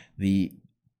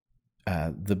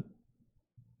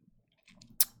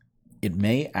it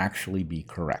may actually be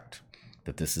correct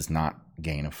that this is not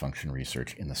gain of function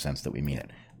research in the sense that we mean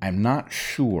it. I'm not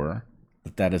sure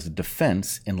that is a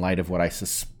defense in light of what I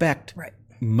suspect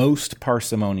most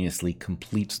parsimoniously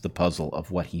completes the puzzle of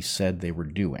what he said they were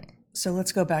doing. So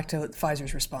let's go back to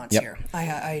Pfizer's response here.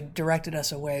 I directed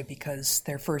us away because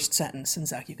their first sentence, and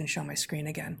Zach, you can show my screen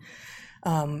again.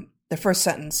 The first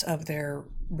sentence of their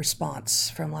response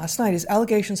from last night is,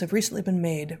 allegations have recently been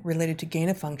made related to gain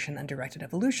of function and directed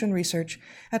evolution research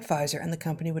at Pfizer, and the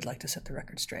company would like to set the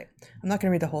record straight. I'm not going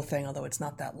to read the whole thing, although it's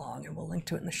not that long, and we'll link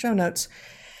to it in the show notes.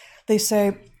 They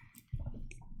say,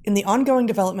 in the ongoing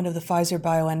development of the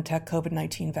Pfizer-BioNTech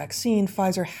COVID-19 vaccine,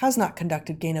 Pfizer has not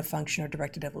conducted gain of function or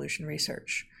directed evolution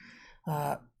research.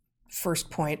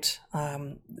 First point,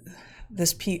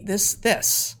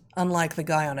 this, unlike the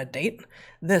guy on a date,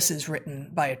 this is written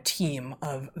by a team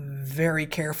of very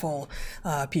careful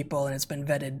people, and it's been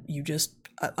vetted,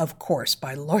 of course,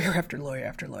 by lawyer after lawyer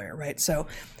after lawyer, right? So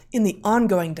in the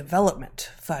ongoing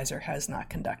development, Pfizer has not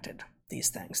conducted these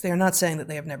things. They are not saying that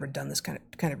they have never done this kind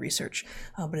of research,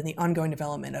 but in the ongoing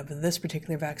development of this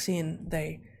particular vaccine,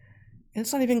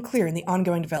 it's not even clear in the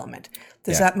ongoing development.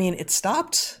 Does that mean it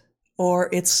stopped or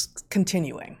it's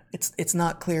continuing? It's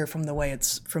not clear from the way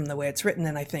it's written,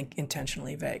 and I think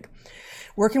intentionally vague.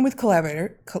 Working with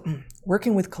collaborators,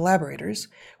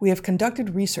 we have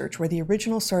conducted research where the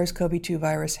original SARS-CoV-2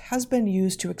 virus has been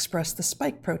used to express the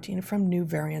spike protein from new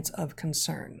variants of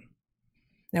concern.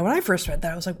 Now, when I first read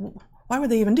that, I was like, why would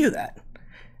they even do that?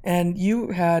 And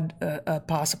you had a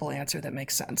possible answer that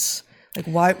makes sense. Like,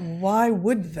 why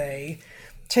would they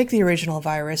take the original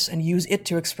virus and use it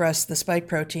to express the spike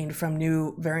protein from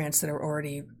new variants that are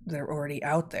already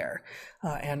out there?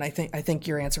 And I think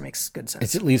your answer makes good sense.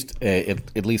 It's at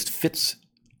least fits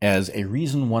as a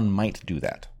reason one might do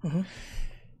that. Mm-hmm.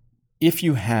 If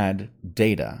you had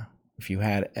data, if you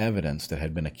had evidence that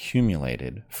had been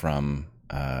accumulated from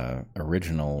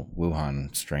original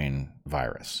Wuhan strain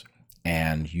virus,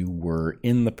 and you were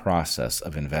in the process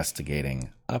of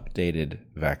investigating updated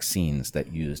vaccines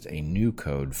that used a new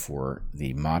code for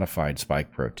the modified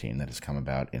spike protein that has come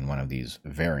about in one of these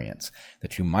variants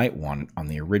that you might want on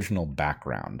the original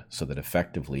background, so that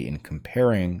effectively in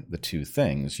comparing the two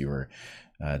things, your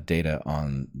data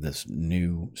on this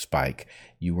new spike,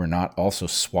 you were not also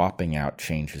swapping out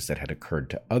changes that had occurred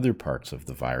to other parts of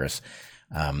the virus.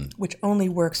 Which only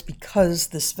works because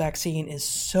this vaccine is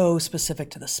so specific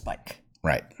to the spike.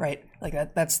 Right. Right.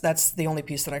 Like that's the only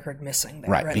piece that I heard missing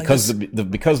there. Right. Because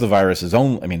the virus is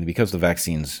because the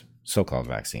vaccines, so-called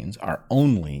vaccines, are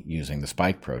only using the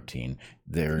spike protein,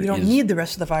 you don't need the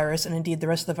rest of the virus, and indeed the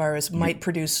rest of the virus might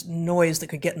produce noise that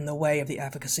could get in the way of the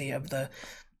efficacy of the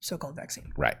so-called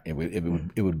vaccine. Right.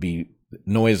 It would be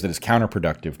noise that is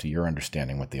counterproductive to your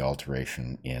understanding what the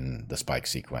alteration in the spike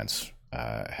sequence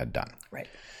had done. Right.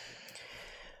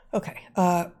 Okay.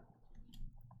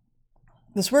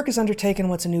 This work is undertaken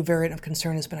once a new variant of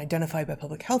concern has been identified by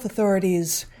public health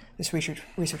authorities. This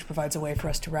research provides a way for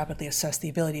us to rapidly assess the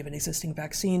ability of an existing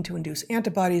vaccine to induce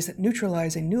antibodies that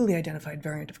neutralize a newly identified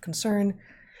variant of concern.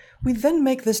 We then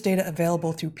make this data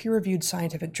available through peer-reviewed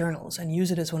scientific journals and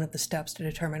use it as one of the steps to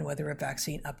determine whether a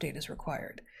vaccine update is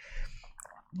required.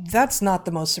 That's not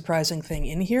the most surprising thing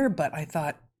in here, but I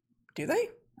thought, do they?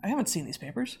 I haven't seen these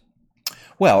papers.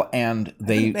 Well, and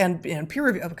they and peer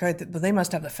review. Okay, but they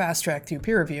must have the fast track through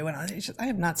peer review, and I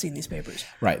have not seen these papers.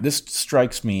 Right. This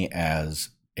strikes me as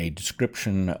a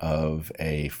description of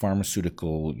a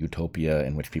pharmaceutical utopia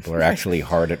in which people are actually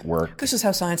hard at work. This is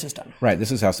how science is done. Right.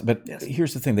 This is how. But yes.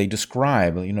 Here's the thing: they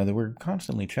describe. That we're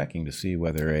constantly checking to see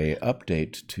whether a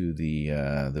update to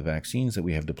the vaccines that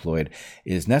we have deployed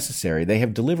is necessary. They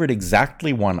have delivered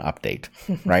exactly one update.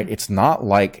 Right. It's not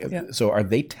like. Yeah. So, are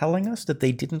they telling us that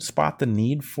they didn't spot the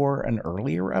need for an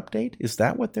earlier update? Is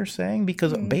that what they're saying?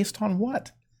 Because based on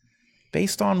what?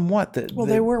 Based on what?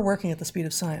 They were working at the speed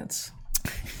of science.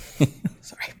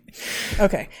 Sorry.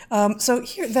 Okay. So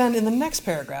here then in the next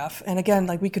paragraph, and again,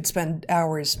 like we could spend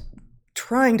hours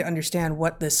trying to understand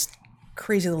what this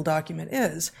crazy little document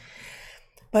is,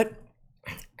 but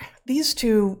these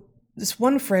two, this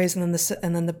one phrase and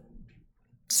then the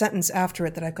sentence after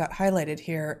it that I've got highlighted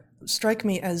here strike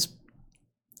me as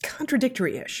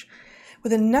contradictory-ish.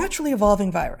 With a naturally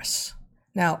evolving virus.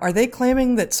 Now, are they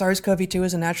claiming that SARS-CoV-2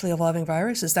 is a naturally evolving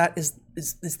virus? Is that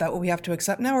what we have to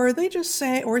accept now, or are they just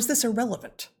saying, or is this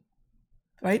irrelevant?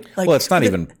 Right? Like, well, it's not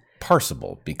even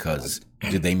parsable, because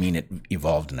do they mean it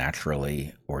evolved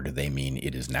naturally, or do they mean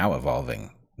it is now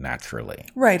evolving naturally?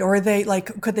 Right. Or are they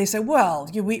could they say, well,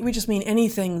 we just mean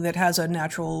anything that has a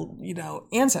natural,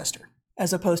 ancestor,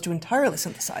 as opposed to entirely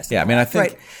synthesized? Yeah, I mean, I think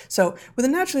right. So with a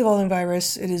naturally evolving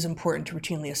virus, it is important to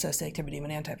routinely assess the activity of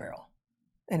an antiviral.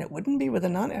 And it wouldn't be with a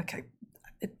okay.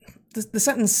 The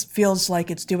sentence feels like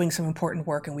it's doing some important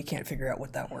work and we can't figure out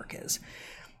what that work is.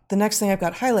 The next thing I've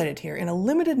got highlighted here, in a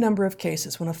limited number of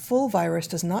cases when a full virus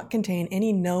does not contain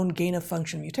any known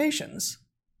gain-of-function mutations,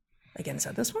 again, is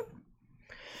that this one?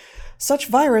 Such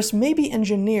virus may be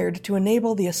engineered to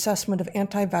enable the assessment of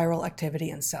antiviral activity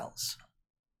in cells.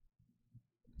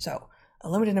 So, a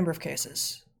limited number of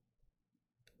cases.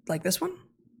 Like this one?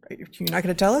 You're not going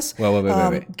to tell us? Well,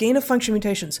 wait. Gain-of-function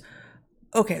mutations.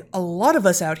 Okay, a lot of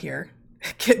us out here,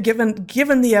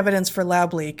 given the evidence for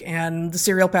lab leak and the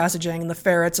serial passaging and the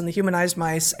ferrets and the humanized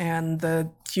mice and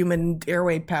the human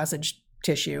airway passage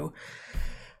tissue,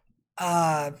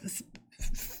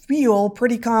 feel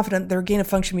pretty confident there are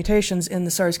gain-of-function mutations in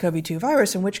the SARS-CoV-2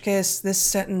 virus, in which case this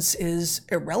sentence is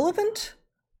irrelevant?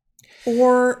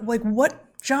 Or,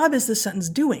 what job is this sentence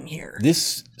doing here?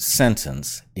 This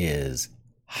sentence is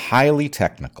highly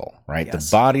technical, right? Yes.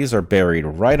 The bodies are buried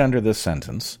right under this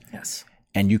sentence. Yes.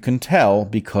 And you can tell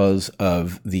because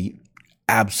of the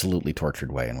absolutely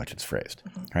tortured way in which it's phrased,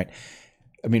 right?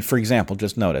 I mean, for example,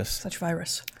 just notice. Such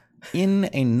virus. In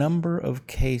a number of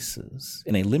cases,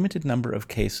 in a limited number of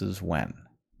cases when.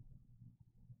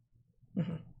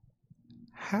 Mm-hmm.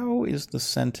 How is the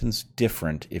sentence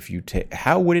different if you take,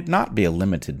 how would it not be a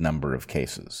limited number of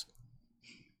cases?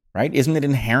 Right? Isn't it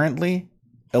inherently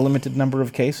a limited number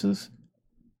of cases,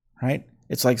 right?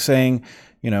 It's like saying,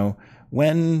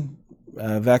 when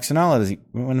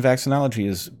vaccinology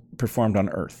is performed on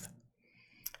Earth,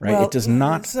 right? Well, it does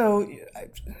not. So, you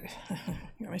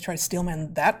want me to try to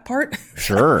steelman that part?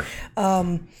 Sure.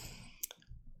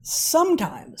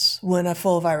 Sometimes, when a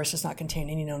full virus does not contain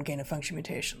any known gain-of-function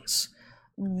mutations,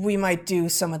 we might do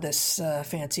some of this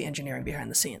fancy engineering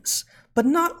behind the scenes, but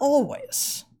not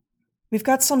always. We've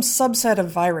got some subset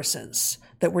of viruses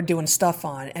that we're doing stuff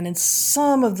on, and in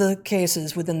some of the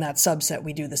cases within that subset,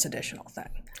 we do this additional thing.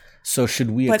 So should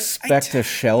we expect a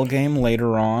shell game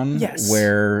later on? Yes.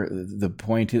 Where the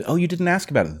point is, you didn't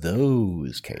ask about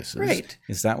those cases. Right.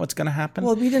 Is that what's going to happen?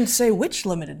 Well, we didn't say which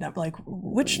limited number, like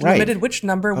which limited, which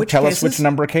number, which tell cases. us which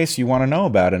number of case you want to know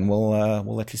about, and we'll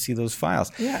let you see those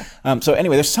files. Yeah. So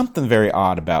anyway, there's something very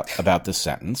odd about this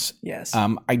sentence. Yes.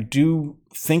 I do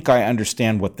think I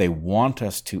understand what they want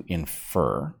us to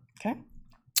infer. Okay.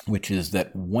 Which is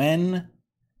that when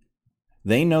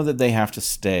they know that they have to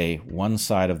stay one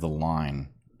side of the line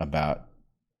about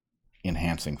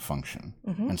enhancing function.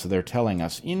 And so they're telling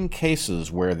us in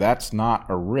cases where that's not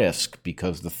a risk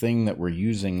because the thing that we're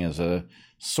using as a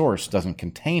source doesn't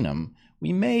contain them,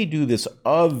 we may do this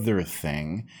other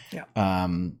thing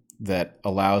that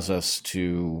allows us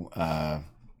to,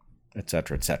 et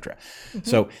cetera, et cetera.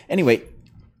 So anyway,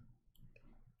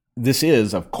 this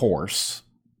is, of course,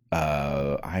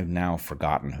 I've now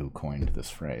forgotten who coined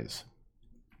this phrase.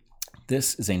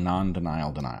 This is a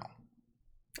non-denial denial.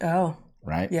 Oh.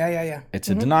 Right? Yeah. It's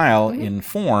a denial in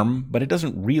form, but it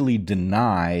doesn't really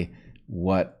deny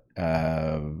what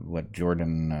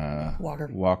Jordan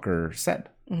Walker said,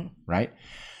 right?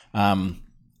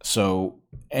 So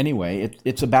anyway,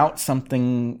 it's about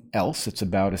something else. It's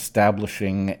about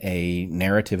establishing a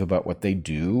narrative about what they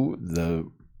do.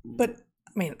 But,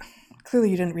 I mean, clearly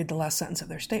you didn't read the last sentence of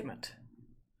their statement.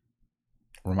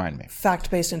 Remind me.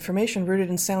 Fact-based information rooted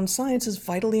in sound science is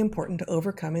vitally important to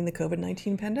overcoming the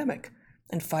COVID-19 pandemic,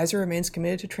 and Pfizer remains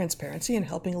committed to transparency and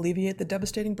helping alleviate the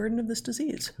devastating burden of this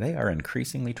disease. They are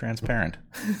increasingly transparent.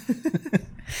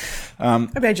 I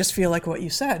mean, I just feel like what you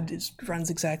said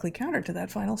runs exactly counter to that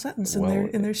final sentence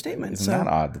in their statement. Isn't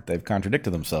that odd that they've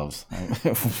contradicted themselves?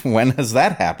 When has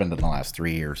that happened in the last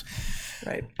 3 years?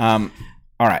 Right. All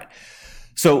right.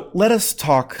 So let us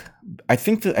talk. I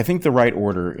think the right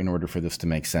order, in order for this to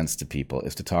make sense to people,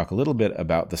 is to talk a little bit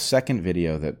about the second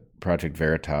video that Project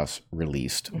Veritas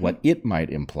released, what it might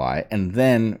imply, and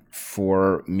then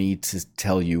for me to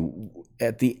tell you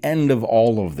at the end of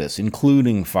all of this,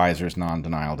 including Pfizer's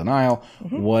non-denial denial,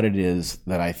 what it is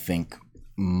that I think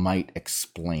might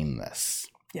explain this.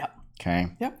 Yeah. Okay.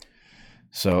 Yep.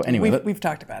 So anyway, we've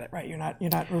talked about it, right? You're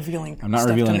not revealing. I'm not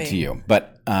revealing it to you,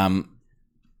 but.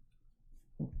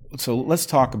 So let's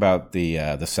talk about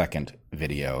the second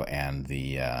video and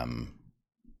the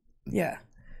yeah.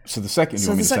 So the second, you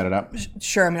want me to set it up?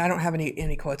 Sure. I mean, I don't have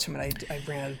any quotes from it. I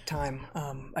ran out of time.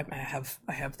 I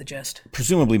have the gist.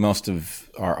 Presumably, most of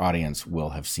our audience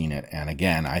will have seen it. And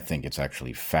again, I think it's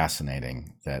actually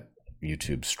fascinating that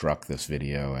YouTube struck this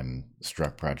video and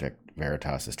struck Project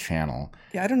Veritas's channel.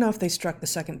 Yeah, I don't know if they struck the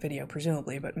second video,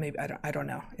 presumably, but maybe I don't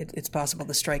know. It's possible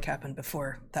the strike happened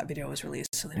before that video was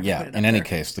released. So they never put it in up any there.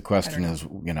 case, the question is,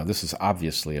 this is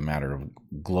obviously a matter of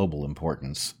global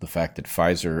importance. The fact that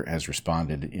Pfizer has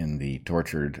responded in the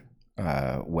tortured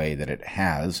way that it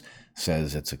has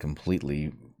says it's a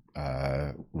completely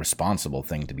responsible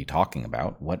thing to be talking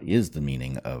about. What is the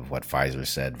meaning of what Pfizer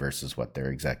said versus what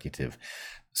their executive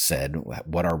said?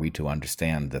 What are we to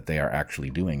understand that they are actually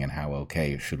doing, and how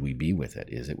okay should we be with it?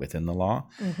 Is it within the law?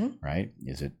 Right?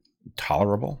 Is it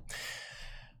tolerable?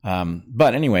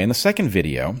 But anyway, in the second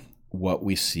video, what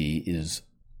we see is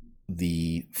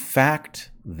the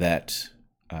fact that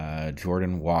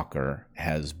Jordan Walker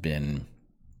has been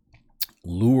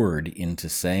lured into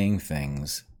saying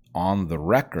things on the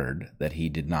record that he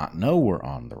did not know were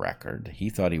on the record. He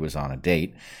thought he was on a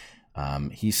date.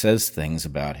 He says things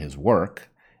about his work,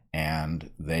 and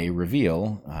they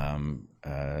reveal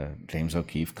James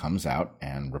O'Keefe comes out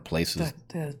and replaces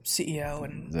the CEO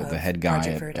and the head guy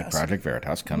at Project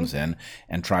Veritas comes in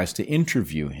and tries to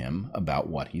interview him about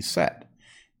what he said.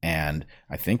 And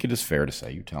I think it is fair to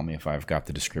say, you tell me if I've got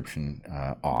the description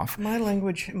off. My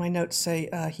notes say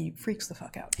he freaks the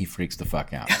fuck out. He freaks the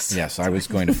fuck out. Yes, I was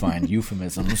going to find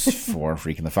euphemisms for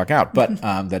freaking the fuck out, but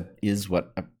that is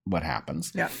what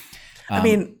happens. Yeah, I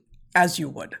mean, as you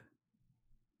would.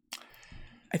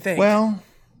 I think. Well,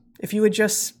 if you had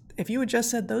just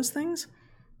said those things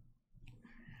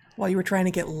while you were trying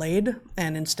to get laid,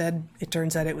 and instead it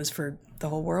turns out it was for the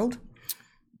whole world.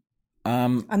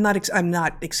 I'm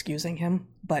not excusing him,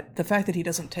 but the fact that he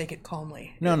doesn't take it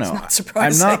calmly is not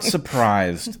surprising. I'm not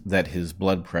surprised that his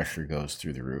blood pressure goes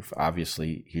through the roof.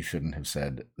 Obviously, he shouldn't have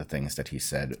said the things that he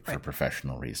said for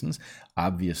professional reasons.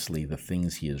 Obviously, the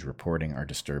things he is reporting are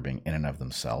disturbing in and of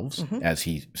themselves. As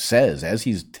he says, as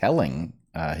he's telling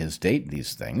his date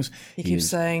these things. He keeps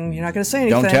saying, you're not going to say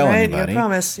anything, don't tell right? Anybody. You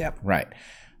promise. Yep. Right.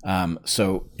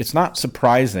 So it's not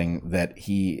surprising that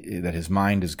his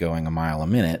mind is going a mile a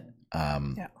minute.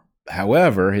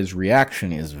 However, his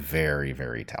reaction is very,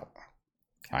 very telling,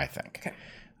 I think.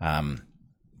 Okay.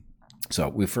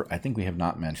 So I think we have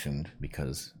not mentioned,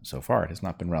 because so far it has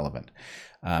not been relevant.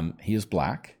 He is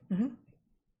black. Mm-hmm.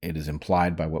 It is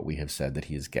implied by what we have said that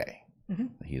he is gay.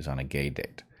 Mm-hmm. He is on a gay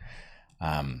date.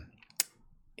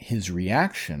 His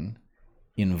reaction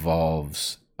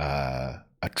involves a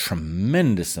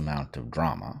tremendous amount of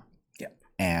drama.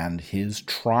 And his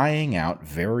trying out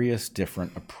various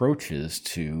different approaches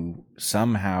to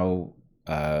somehow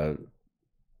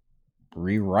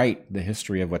rewrite the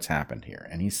history of what's happened here.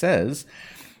 And he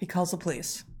calls the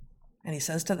police, and he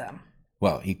says to them.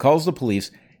 Well, he calls the police.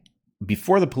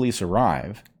 Before the police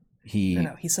arrive, he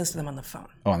says to them on the phone.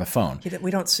 Oh, on the phone.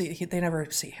 They never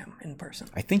see him in person.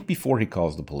 I think before he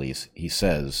calls the police, he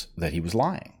says that he was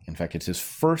lying. In fact, it's his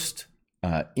first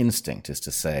instinct is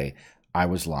to say, I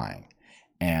was lying.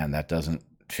 And that doesn't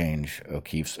change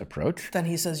O'Keefe's approach. Then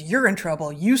he says, you're in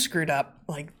trouble. You screwed up.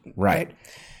 Right.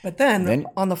 But then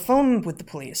on the phone with the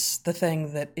police, the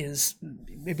thing that is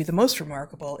maybe the most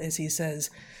remarkable is he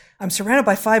says, I'm surrounded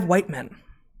by 5 white men.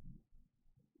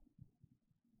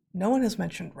 No one has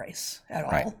mentioned race at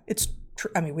all. Right. It's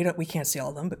we can't see all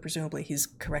of them, but presumably he's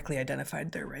correctly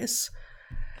identified their race.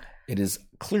 It is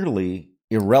clearly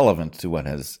irrelevant to what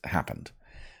has happened.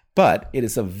 But it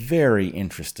is a very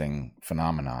interesting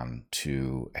phenomenon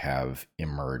to have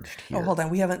emerged here. Oh, hold on.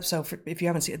 If you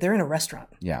haven't seen it, they're in a restaurant.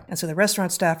 Yeah. And so the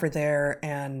restaurant staff are there,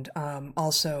 and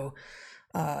also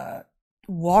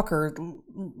Walker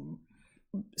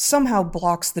somehow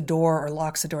blocks the door or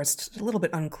locks the door. It's a little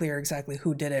bit unclear exactly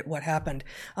who did it, what happened.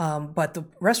 But the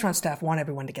restaurant staff want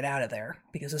everyone to get out of there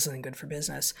because this isn't good for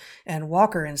business. And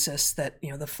Walker insists that,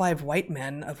 the 5 white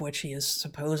men, of which he is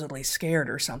supposedly scared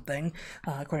or something,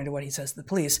 according to what he says to the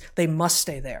police, they must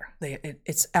stay there.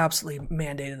 It's absolutely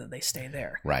mandated that they stay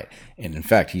there. Right. And in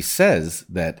fact, he says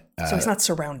that so he's not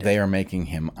surrounded. They are making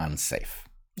him unsafe.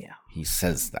 Yeah. He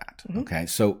says that. Mm-hmm. Okay.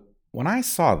 So when I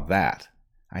saw that,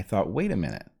 I thought, wait a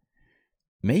minute,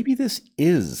 maybe this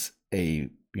is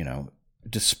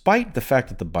despite the fact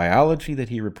that the biology that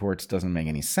he reports doesn't make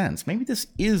any sense, maybe this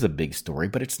is a big story,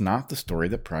 but it's not the story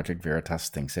that Project Veritas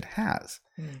thinks it has.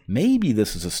 Maybe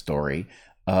this is a story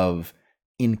of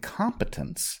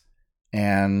incompetence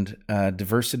and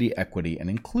diversity, equity, and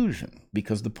inclusion.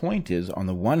 Because the point is, on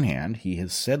the one hand, he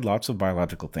has said lots of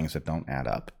biological things that don't add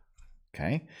up,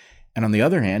 okay? And on the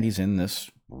other hand, he's in this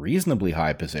reasonably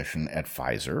high position at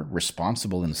Pfizer,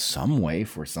 responsible in some way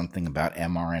for something about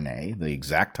mRNA, the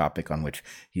exact topic on which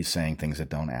he's saying things that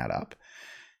don't add up.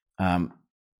 And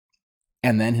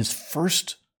then his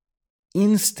first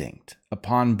instinct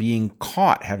upon being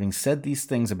caught having said these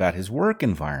things about his work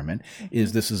environment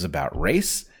is this is about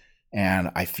race,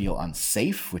 and I feel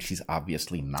unsafe, which he's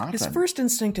obviously not. His first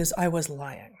instinct is, I was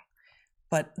lying.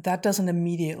 But that doesn't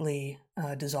immediately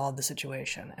dissolve the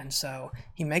situation. And so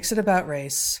he makes it about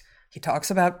race. He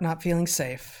talks about not feeling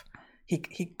safe.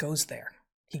 He goes there.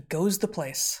 He goes the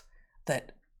place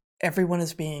that everyone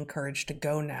is being encouraged to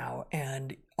go now,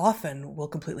 and often will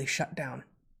completely shut down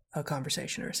a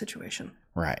conversation or a situation.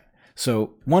 Right.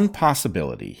 So one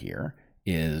possibility here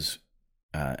is,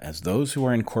 as those who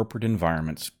are in corporate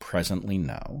environments presently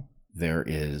know, there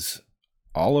is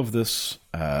all of this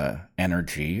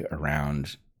energy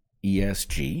around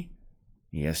ESG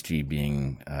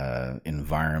being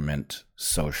environment,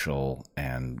 social,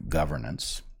 and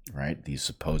governance, right? These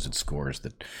supposed scores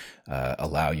that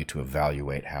allow you to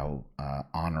evaluate how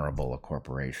honorable a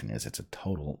corporation is. It's a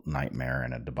total nightmare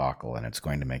and a debacle, and it's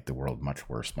going to make the world much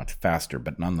worse, much faster.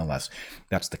 But nonetheless,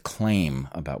 that's the claim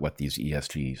about what these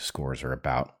ESG scores are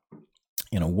about.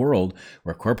 In a world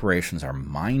where corporations are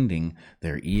minding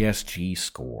their ESG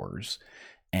scores,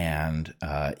 and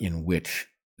in which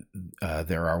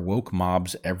there are woke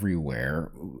mobs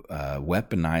everywhere,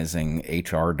 weaponizing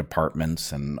HR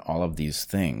departments and all of these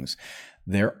things,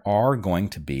 there are going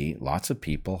to be lots of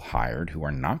people hired who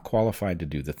are not qualified to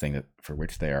do the thing for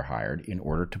which they are hired in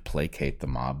order to placate the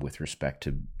mob with respect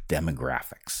to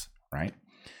demographics, right?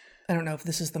 I don't know if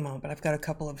this is the moment, but I've got a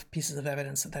couple of pieces of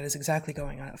evidence that is exactly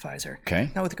going on at Pfizer.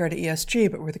 Okay. Not with regard to ESG,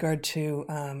 but with regard to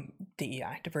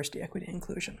DEI, diversity, equity, and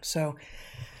inclusion. So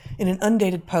in an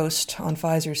undated post on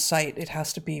Pfizer's site, it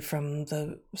has to be from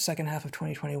the second half of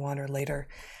 2021 or later,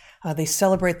 they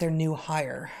celebrate their new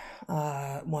hire,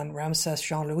 one Ramses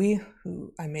Jean-Louis,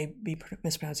 who I may be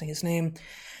mispronouncing his name.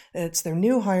 It's their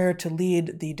new hire to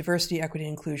lead the diversity, equity,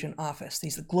 and inclusion office.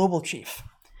 He's the global chief.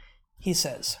 He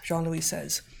says, Jean-Louis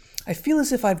says, I feel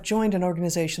as if I've joined an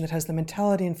organization that has the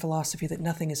mentality and philosophy that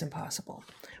nothing is impossible.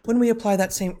 When we apply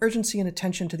that same urgency and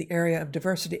attention to the area of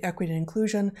diversity, equity, and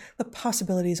inclusion, the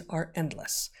possibilities are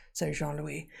endless, says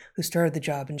Jean-Louis, who started the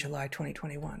job in July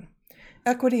 2021.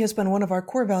 Equity has been one of our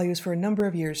core values for a number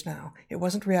of years now. It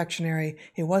wasn't reactionary.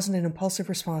 It wasn't an impulsive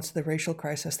response to the racial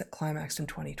crisis that climaxed in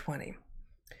 2020.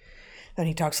 Then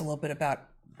he talks a little bit about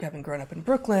having grown up in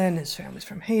Brooklyn, his family's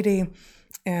from Haiti,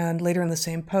 and later in the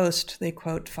same post, they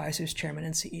quote Pfizer's chairman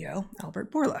and CEO,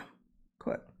 Albert Bourla.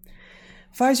 Quote,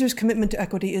 Pfizer's commitment to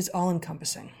equity is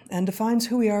all-encompassing and defines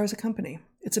who we are as a company.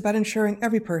 It's about ensuring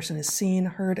every person is seen,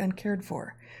 heard, and cared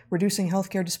for, reducing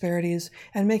healthcare disparities,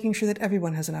 and making sure that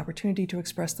everyone has an opportunity to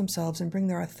express themselves and bring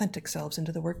their authentic selves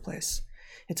into the workplace.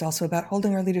 It's also about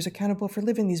holding our leaders accountable for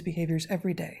living these behaviors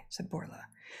every day, said Bourla.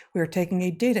 We are taking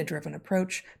a data-driven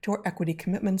approach to our equity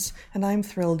commitments, and I am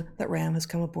thrilled that RAM has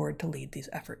come aboard to lead these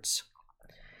efforts.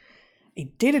 A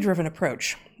data-driven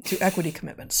approach to equity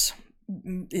commitments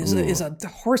is a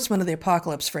horseman of the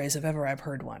apocalypse phrase if ever I've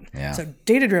heard one. Yeah. So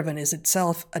data-driven is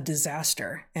itself a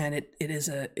disaster, and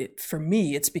for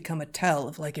me, it's become a tell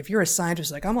of like, if you're a scientist,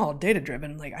 like I'm all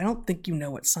data-driven, like I don't think you know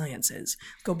what science is.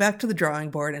 Go back to the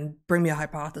drawing board and bring me a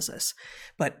hypothesis.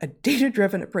 But a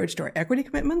data-driven approach to our equity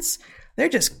commitments, they're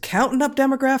just counting up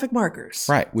demographic markers.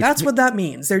 Right. That's what that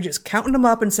means. They're just counting them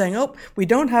up and saying, oh, we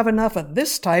don't have enough of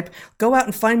this type. Go out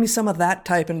and find me some of that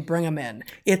type and bring them in.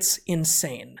 It's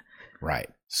insane. Right.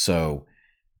 So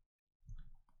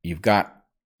you've got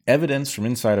evidence from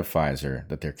inside of Pfizer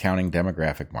that they're counting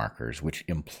demographic markers, which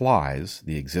implies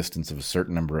the existence of a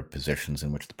certain number of positions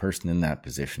in which the person in that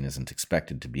position isn't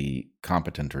expected to be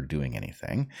competent or doing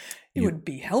anything. It would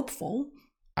be helpful,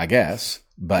 I guess,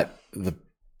 but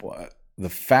the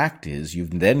fact is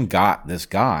you've then got this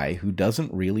guy who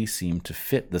doesn't really seem to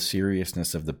fit the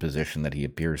seriousness of the position that he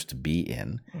appears to be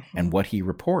in. Mm-hmm. And what he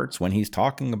reports when he's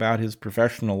talking about his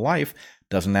professional life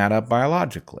doesn't add up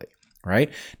biologically,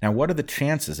 right? Now, what are the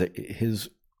chances that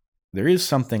there is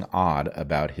something odd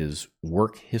about his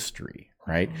work history,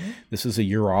 right? Mm-hmm. This is a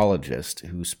urologist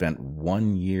who spent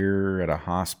 1 year at a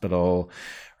hospital,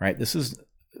 right?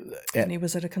 And he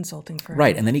was at a consulting firm.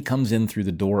 Right. And then he comes in through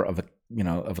the door of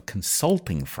a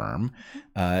consulting firm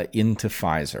into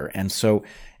Pfizer. And so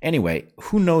anyway,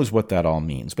 who knows what that all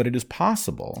means, but it is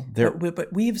possible.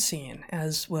 But we've seen,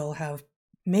 as will have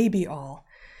maybe all,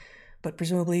 but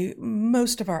presumably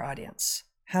most of our audience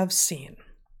have seen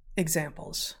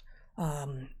examples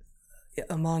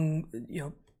among,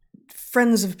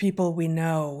 friends of people we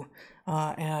know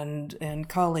and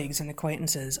colleagues and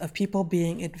acquaintances of people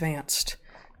being advanced,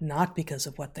 not because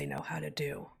of what they know how to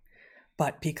do,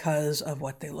 but because of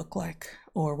what they look like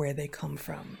or where they come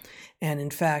from. And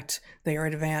in fact, they are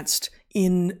advanced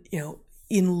in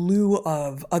lieu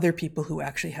of other people who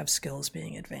actually have skills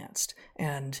being advanced.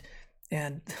 And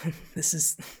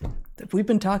we've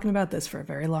been talking about this for a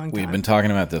very long time. We've been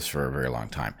talking about this for a very long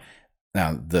time.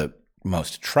 Now, the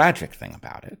most tragic thing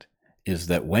about it is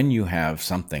that when you have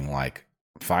something like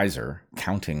Pfizer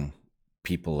counting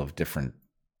people of different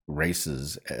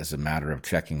races as a matter of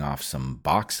checking off some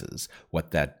boxes,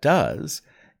 what that does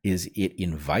is it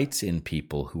invites in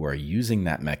people who are using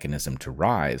that mechanism to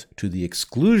rise to the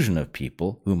exclusion of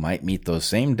people who might meet those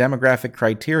same demographic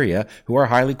criteria who are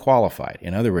highly qualified.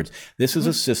 In other words, this is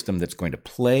a system that's going to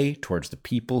play towards the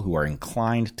people who are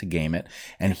inclined to game it.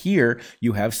 And here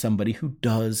you have somebody who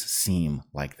does seem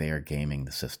like they are gaming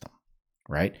the system,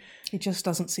 right? He just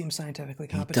doesn't seem scientifically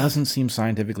competent. He doesn't seem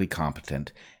scientifically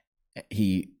competent.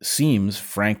 He seems,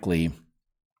 frankly,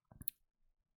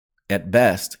 at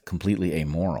best, completely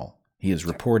amoral. He is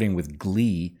reporting with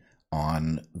glee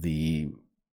on the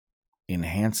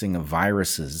enhancing of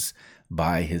viruses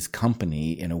by his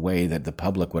company in a way that the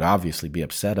public would obviously be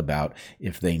upset about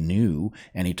if they knew.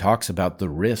 And he talks about the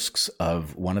risks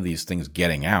of one of these things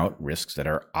getting out, risks that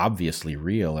are obviously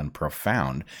real and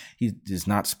profound. He is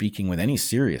not speaking with any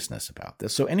seriousness about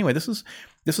this. So anyway, this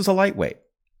is a lightweight.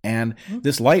 And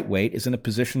this lightweight is in a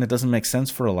position that doesn't make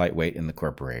sense for a lightweight in the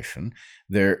corporation.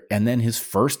 And then his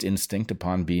first instinct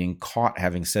upon being caught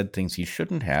having said things he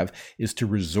shouldn't have is to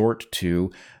resort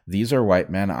to, these are white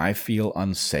men, I feel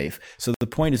unsafe. So the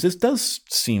point is, this does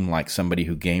seem like somebody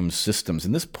who games systems.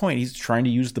 And this point, he's trying to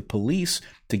use the police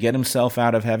to get himself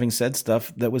out of having said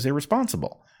stuff that was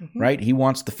irresponsible, right? He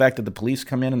wants the fact that the police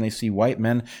come in and they see white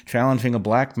men challenging a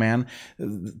black man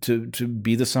to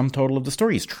be the sum total of the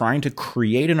story. He's trying to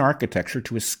create an architecture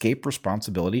to escape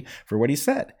responsibility for what he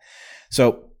said.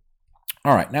 So,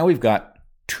 all right, now we've got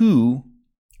two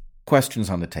questions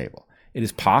on the table. It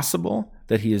is possible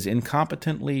that he is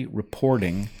incompetently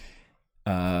reporting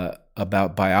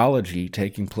about biology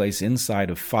taking place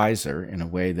inside of Pfizer in a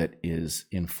way that is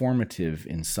informative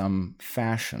in some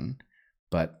fashion,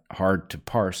 but hard to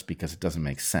parse because it doesn't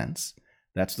make sense.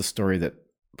 That's the story that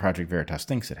Project Veritas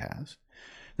thinks it has.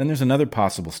 Then there's another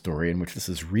possible story in which this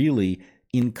is really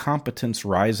incompetence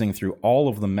rising through all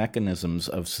of the mechanisms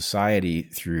of society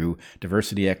through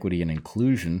diversity, equity, and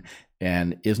inclusion.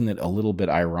 And isn't it a little bit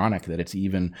ironic that it's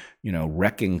even,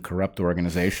 wrecking corrupt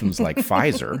organizations like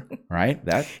Pfizer, right?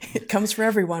 That it comes for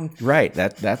everyone. Right.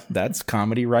 That's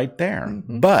comedy right there.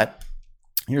 Mm-hmm. But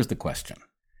here's the question.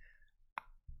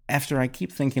 After I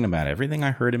keep thinking about everything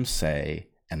I heard him say,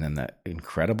 and then the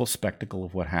incredible spectacle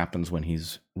of what happens when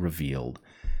he's revealed,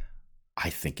 I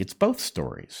think it's both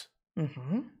stories.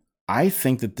 Mm-hmm. I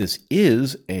think that this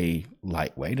is a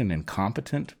lightweight, an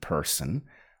incompetent person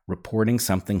reporting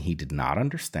something he did not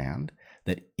understand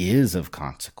that is of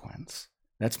consequence.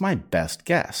 That's my best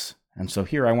guess. And so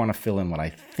here I want to fill in what I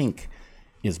think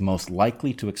is most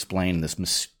likely to explain this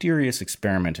mysterious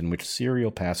experiment in which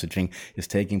serial passaging is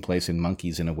taking place in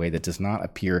monkeys in a way that does not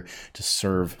appear to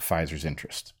serve Pfizer's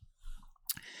interest.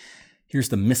 Here's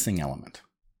the missing element.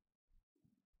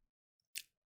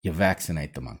 You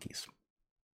vaccinate the monkeys.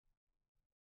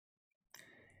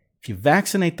 If you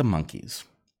vaccinate the monkeys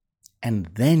and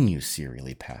then you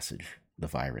serially passage the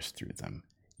virus through them,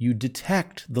 you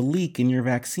detect the leak in your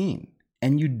vaccine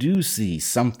and you do see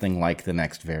something like the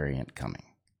next variant coming.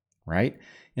 Right?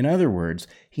 In other words,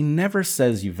 he never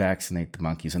says you vaccinate the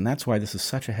monkeys, and that's why this is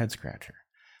such a head-scratcher.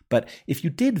 But if you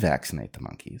did vaccinate the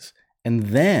monkeys, and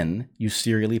then you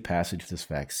serially passage this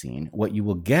vaccine, what you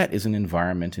will get is an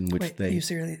environment in which you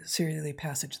serially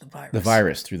passage the virus. The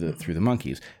virus through the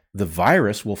monkeys. The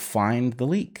virus will find the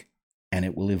leak, and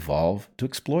it will evolve to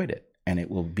exploit it. And it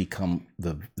will become,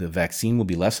 the vaccine will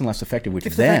be less and less effective, which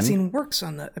if then... If the vaccine works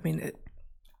on the,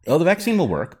 the vaccine will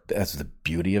work. That's the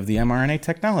beauty of the mRNA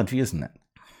technology, isn't it?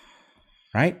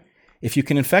 Right? If you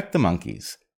can infect the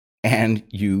monkeys and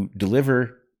you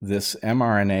deliver this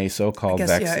mRNA so-called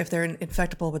vaccine... Yeah, if they're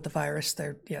infectable with the virus,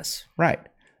 yes. Right.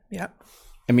 Yeah.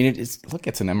 I mean, it's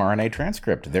an mRNA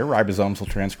transcript. Their ribosomes will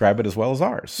transcribe it as well as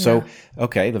ours. So,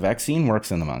 okay, the vaccine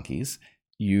works in the monkeys.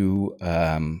 You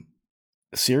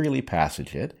serially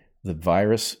passage it. The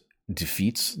virus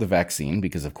defeats the vaccine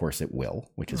because, of course, it will,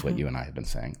 which is what you and I have been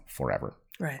saying forever.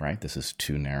 Right? This is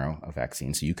too narrow a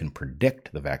vaccine. So you can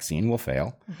predict the vaccine will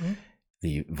fail. Mm-hmm.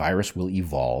 The virus will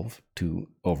evolve to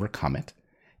overcome it.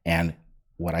 And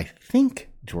what I think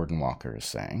Jordan Walker is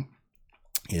saying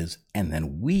is, and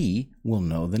then we will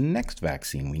know the next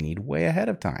vaccine we need way ahead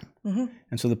of time. Mm-hmm.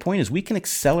 And so the point is we can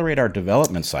accelerate our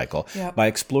development cycle by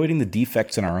exploiting the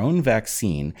defects in our own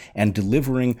vaccine and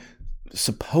delivering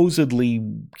supposedly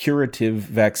curative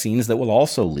vaccines that will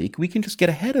also leak. We can just get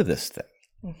ahead of this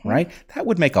thing, right? That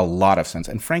would make a lot of sense.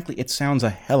 And frankly, it sounds a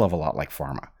hell of a lot like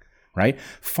pharma, right?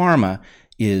 Pharma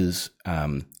is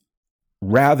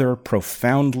rather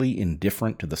profoundly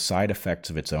indifferent to the side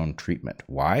effects of its own treatment.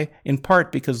 Why? In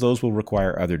part because those will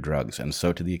require other drugs. And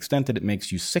so to the extent that it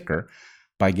makes you sicker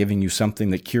by giving you something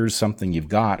that cures something you've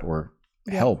got or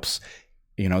helps,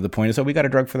 the point is, we got a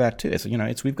drug for that too.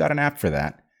 We've got an app for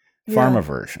that. Pharma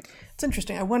version. It's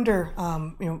interesting. I wonder,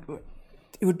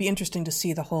 it would be interesting to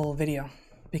see the whole video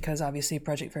because obviously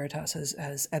Project Veritas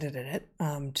has edited it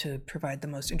to provide the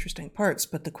most interesting parts.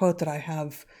 But the quote that I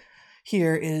have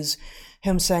here is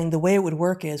him saying the way it would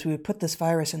work is we would put this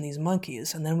virus in these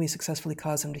monkeys and then we successfully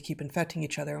cause them to keep infecting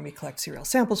each other and we collect serial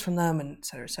samples from them and et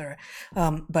cetera, et cetera.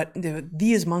 But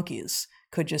these monkeys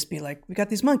could just be like, we got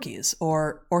these monkeys,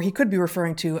 or he could be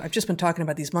referring to, I've just been talking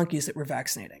about these monkeys that we're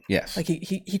vaccinating. Yes. Like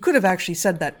he could have actually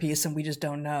said that piece and we just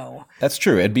don't know. That's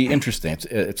true. It'd be interesting.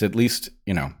 It's at least,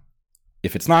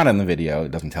 if it's not in the video,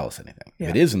 it doesn't tell us anything. Yeah.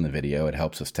 If it is in the video, it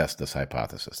helps us test this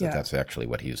hypothesis that that's actually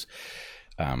what he's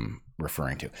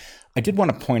referring to. I did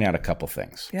want to point out a couple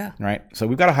things. Yeah. Right? So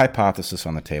we've got a hypothesis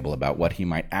on the table about what he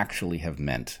might actually have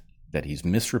meant, that he's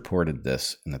misreported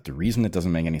this, and that the reason it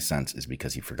doesn't make any sense is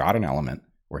because he forgot an element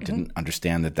or didn't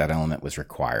understand that element was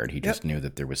required. He just knew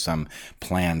that there was some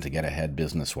plan to get ahead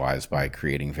business-wise by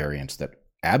creating variants that,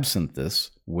 absent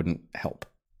this, wouldn't help.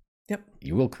 Yep.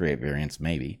 You will create variants,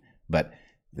 maybe, but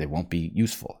they won't be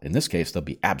useful. In this case, they'll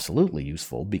be absolutely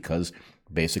useful because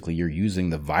basically you're using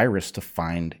the virus to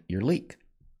find your leak,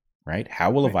 right?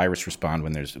 How will a virus respond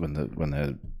when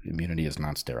the immunity is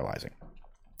not sterilizing?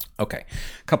 Okay,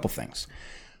 a couple things.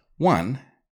 One,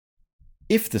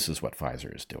 if this is what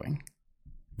Pfizer is doing,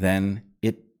 then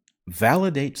it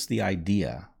validates the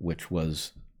idea, which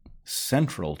was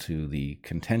central to the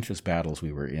contentious battles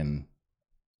we were in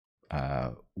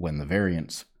when the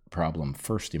variants problem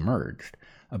first emerged,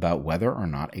 about whether or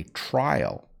not a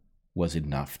trial was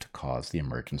enough to cause the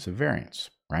emergence of variants,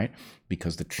 right?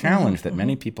 Because the challenge that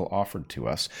many people offered to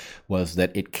us was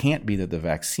that it can't be that the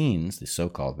vaccines, the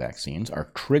so-called vaccines,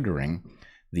 are triggering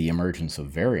the emergence of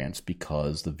variants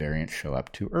because the variants show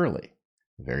up too early.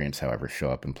 Variants, however, show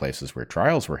up in places where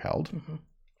trials were held.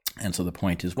 And so the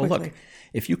point is, well, look,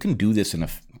 if you can do this in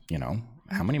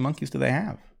how many monkeys do they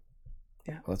have?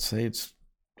 Yeah. Let's say it's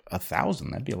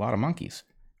 1,000. That'd be a lot of monkeys,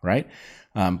 right?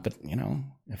 But,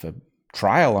 if a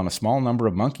trial on a small number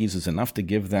of monkeys is enough to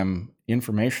give them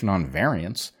information on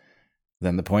variants,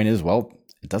 then the point is, well,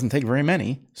 it doesn't take very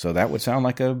many. So that would sound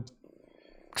like a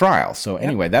trial. So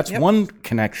anyway, that's one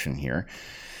connection here.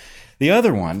 The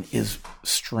other one is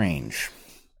strange.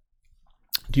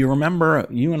 Do you remember,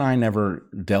 you and I never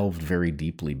delved very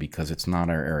deeply because it's not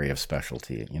our area of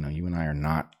specialty. You and I are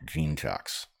not gene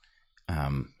jocks.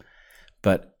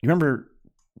 But you remember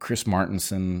Chris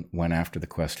Martenson went after the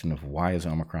question of why is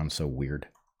Omicron so weird?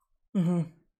 Mm-hmm.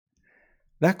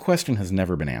 That question has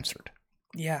never been answered.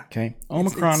 Yeah. Okay.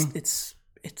 Omicron.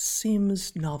 It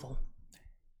seems novel.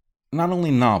 Not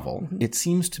only novel, it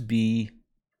seems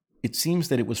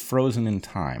that it was frozen in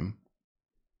time,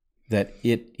 that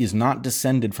it is not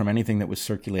descended from anything that was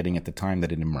circulating at the time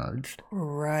that it emerged.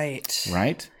 Right.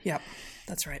 Right? Yep,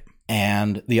 that's right.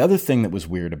 And the other thing that was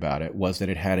weird about it was that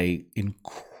it had an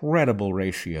incredible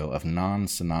ratio of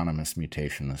non-synonymous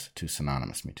mutations to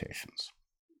synonymous mutations.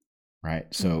 Right?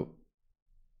 So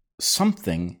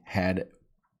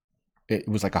it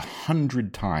was like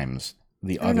 100 times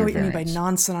the other variants. I don't know what you mean by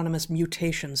non-synonymous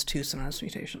mutations to synonymous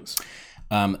mutations.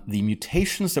 The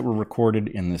mutations that were recorded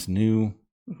in this new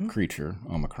creature,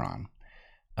 Omicron,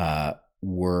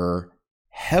 were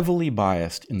heavily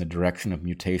biased in the direction of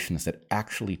mutations that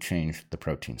actually changed the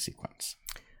protein sequence.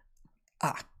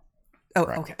 Right.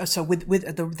 Okay. So with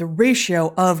the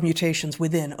ratio of mutations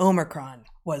within Omicron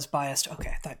was biased.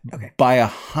 Okay. By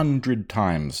 100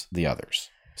 times the others.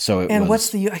 So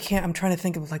I'm trying to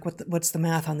think of what's the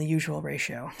math on the usual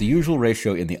ratio? The usual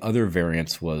ratio in the other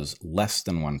variants was less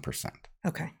than 1%.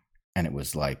 Okay. And it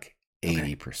was like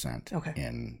 80%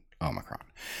 in Omicron.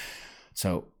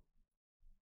 So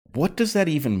what does that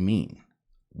even mean?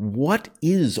 What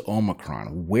is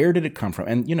Omicron? Where did it come from?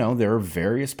 And, there are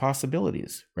various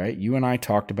possibilities, right? You and I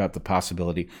talked about the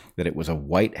possibility that it was a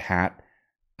white hat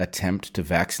attempt to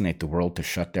vaccinate the world to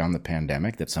shut down the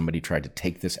pandemic, that somebody tried to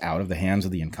take this out of the hands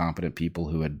of the incompetent people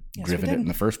who had driven it in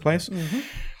the first place. Mm-hmm.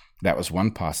 That was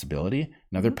one possibility.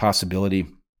 Another possibility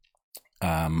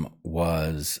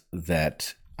was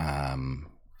that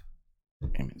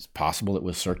it's possible it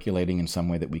was circulating in some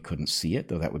way that we couldn't see it,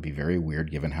 though that would be very weird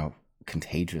given how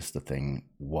contagious the thing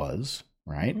was,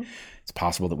 right? Mm-hmm. It's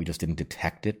possible that we just didn't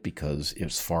detect it because it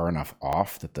was far enough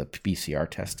off that the PCR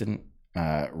test didn't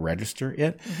register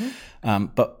it. Mm-hmm.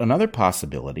 But another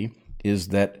possibility is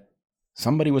that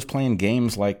somebody was playing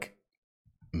games like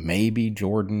maybe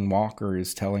Jordan Walker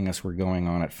is telling us we're going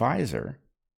on at Pfizer,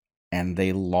 and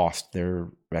they lost their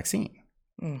vaccine.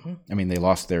 Mm-hmm. I mean, they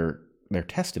lost their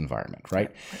test environment,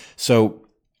 right? So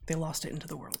they lost it into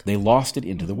the world. They lost it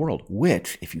into the world,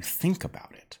 which, if you think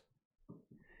about it,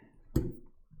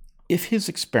 if his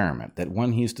experiment, that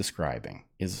one he's describing,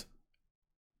 is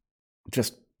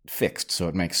just fixed so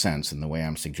it makes sense in the way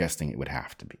I'm suggesting it would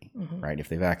have to be, right? If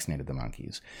they vaccinated the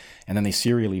monkeys, and then they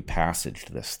serially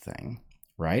passaged this thing,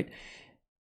 right?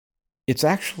 It's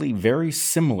actually very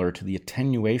similar to the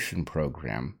attenuation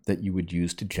program that you would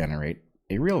use to generate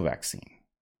a real vaccine.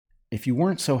 If you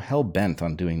weren't so hell-bent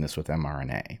on doing this with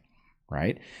mRNA,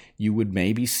 right, you would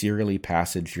maybe serially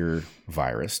passage your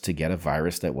virus to get a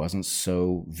virus that wasn't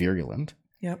so virulent,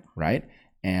 right?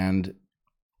 And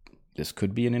this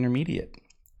could be an intermediate,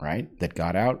 right, that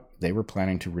got out. They were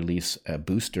planning to release a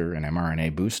booster, an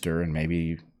mRNA booster, and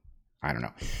maybe, I don't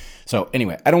know. So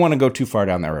anyway, I don't want to go too far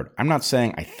down that road. I'm not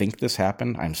saying I think this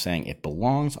happened. I'm saying it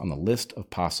belongs on the list of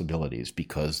possibilities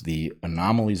because the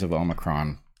anomalies of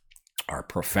Omicron are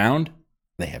profound.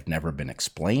 They have never been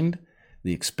explained.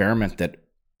 The experiment that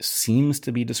seems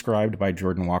to be described by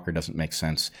Jordan Walker doesn't make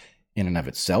sense in and of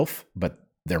itself, but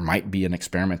there might be an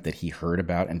experiment that he heard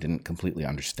about and didn't completely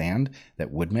understand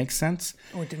that would make sense.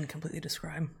 Or didn't completely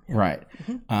describe. Yeah. Right.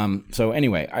 Mm-hmm. So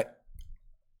anyway,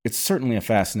 it's certainly a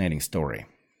fascinating story.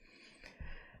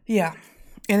 Yeah.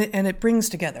 And it brings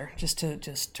together, just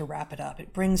to wrap it up,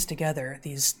 it brings together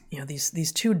these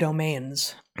two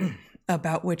domains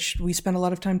about which we spend a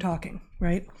lot of time talking,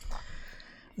 right?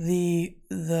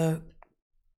 The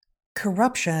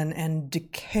corruption and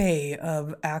decay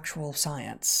of actual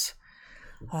science,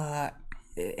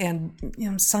 and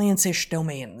science-ish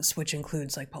domains, which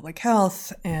includes like public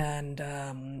health and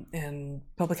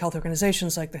public health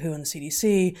organizations like the WHO and the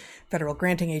CDC, federal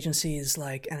granting agencies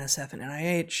like NSF and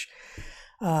NIH,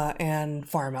 and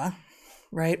pharma,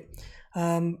 right?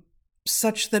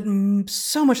 Such that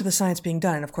so much of the science being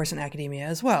done, and of course in academia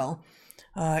as well,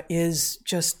 is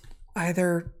just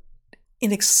either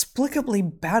inexplicably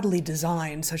badly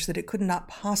designed such that it could not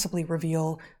possibly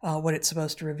reveal what it's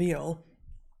supposed to reveal,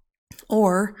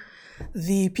 or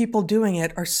the people doing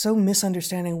it are so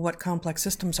misunderstanding what complex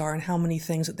systems are and how many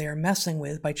things that they are messing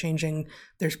with by changing.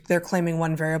 They're claiming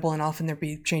one variable and often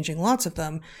they're changing lots of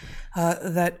them.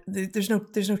 That there's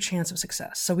no chance of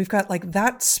success. So we've got like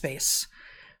that space,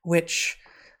 which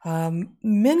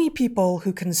many people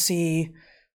who can see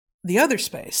the other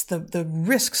space, the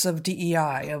risks of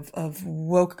DEI, of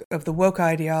the woke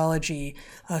ideology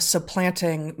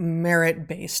supplanting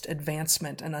merit-based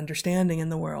advancement and understanding in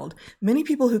the world. Many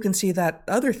people who can see that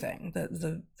other thing,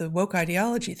 the woke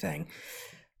ideology thing,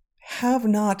 have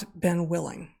not been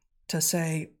willing to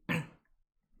say,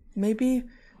 maybe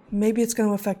it's going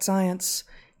to affect science,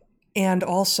 and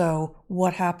also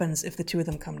what happens if the two of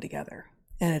them come together.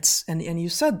 And you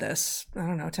said this, I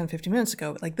don't know, 10, 15 minutes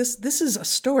ago, but like this is a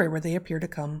story where they appear to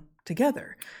come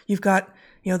together. You've got,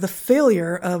 the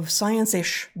failure of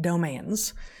science-ish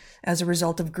domains as a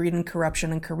result of greed and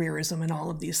corruption and careerism and all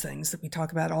of these things that we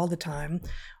talk about all the time,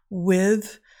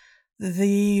 with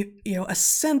the,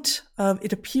 ascent of,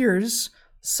 it appears,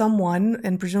 someone,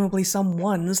 and presumably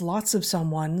someone's, lots of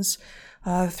someone's,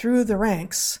 through the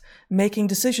ranks, making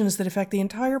decisions that affect the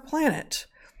entire planet,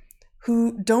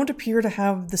 who don't appear to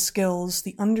have the skills,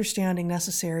 the understanding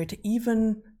necessary to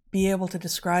even be able to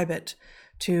describe it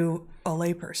to a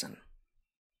layperson.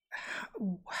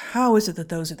 How is it that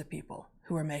those are the people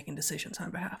who are making decisions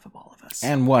on behalf of all of us?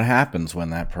 And what happens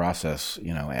when that process,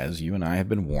 as you and I have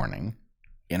been warning,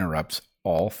 interrupts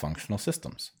all functional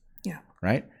systems? Yeah.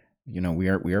 Right? We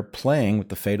are playing with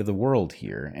the fate of the world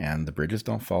here, and the bridges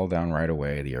don't fall down right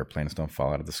away. The airplanes don't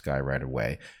fall out of the sky right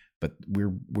away. But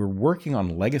we're working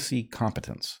on legacy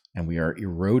competence, and we are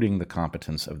eroding the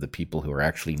competence of the people who are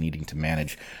actually needing to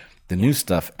manage the new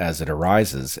stuff as it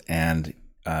arises. And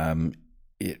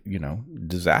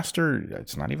disaster,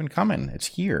 it's not even coming; it's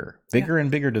here. Bigger and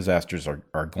bigger disasters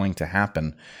are going to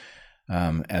happen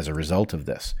as a result of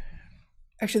this.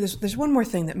 Actually, there's one more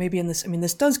thing that maybe in this. I mean,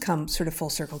 this does come sort of full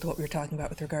circle to what we were talking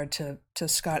about with regard to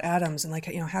Scott Adams and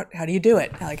how do you do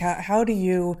it? Like how do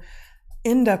you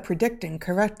end up predicting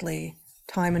correctly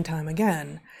time and time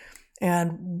again?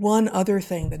 And one other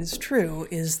thing that is true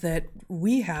is that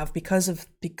we have, because of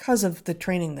the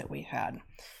training that we had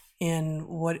in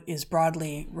what is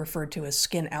broadly referred to as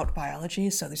skin-out biology.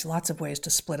 So there's lots of ways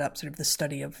to split up sort of the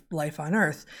study of life on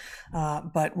Earth.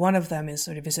 But one of them is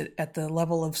is it at the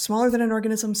level of smaller than an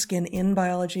organism, skin-in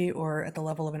biology, or at the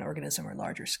level of an organism or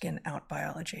larger, skin-out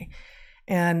biology.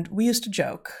 And we used to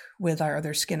joke with our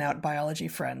other skin-out biology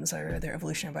friends, our other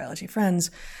evolutionary biology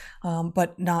friends,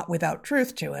 but not without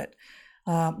truth to it,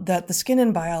 that the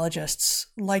skin-in biologists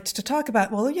liked to talk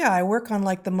about, well, yeah, I work on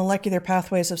like the molecular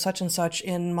pathways of such and such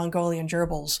in Mongolian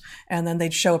gerbils, and then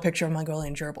they'd show a picture of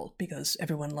Mongolian gerbil because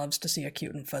everyone loves to see a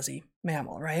cute and fuzzy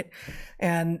mammal, right?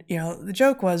 And, the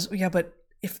joke was, yeah, but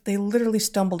if they literally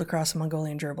stumbled across a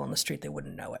Mongolian gerbil in the street, they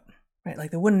wouldn't know it. Right,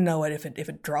 like they wouldn't know it if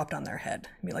it dropped on their head.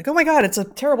 It'd be like, oh my God, it's a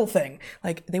terrible thing.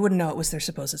 Like they wouldn't know it was their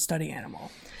supposed study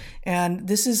animal. And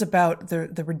this is about the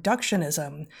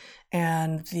reductionism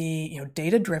and the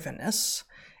data drivenness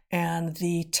and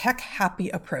the tech happy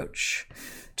approach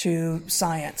to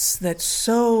science that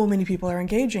so many people are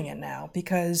engaging in now.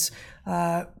 Because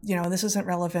this isn't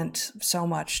relevant so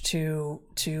much to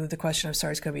the question of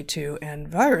SARS-CoV-2 and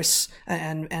virus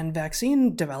and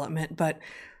vaccine development, but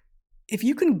if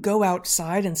you can go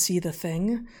outside and see the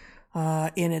thing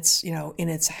in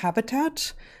its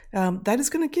habitat, that is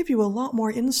going to give you a lot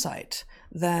more insight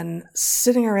than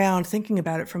sitting around thinking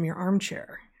about it from your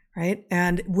armchair, right?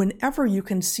 And whenever you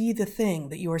can see the thing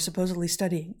that you are supposedly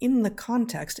studying in the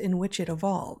context in which it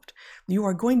evolved, you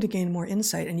are going to gain more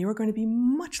insight, and you are going to be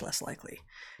much less likely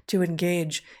to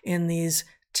engage in these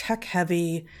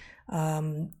tech-heavy,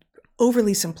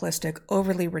 overly simplistic,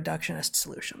 overly reductionist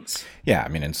solutions. Yeah, I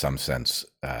mean, in some sense,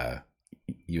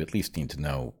 you at least need to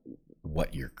know what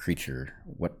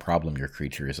problem your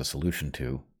creature is a solution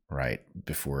to, right,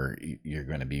 before you're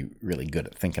going to be really good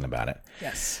at thinking about it.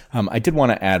 Yes. I did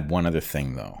want to add one other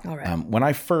thing, though. All right. When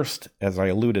I first, as I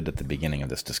alluded at the beginning of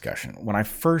this discussion, when I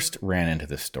first ran into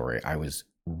this story, I was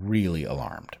really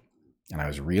alarmed. And I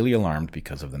was really alarmed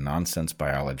because of the nonsense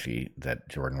biology that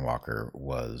Jordan Walker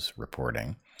was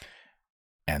reporting,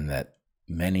 and that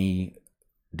many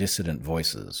dissident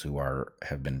voices who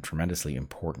have been tremendously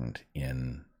important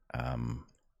in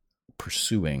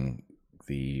pursuing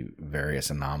the various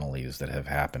anomalies that have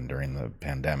happened during the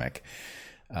pandemic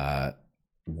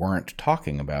weren't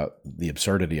talking about the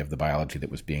absurdity of the biology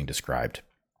that was being described.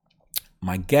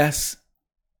 My guess,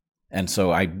 and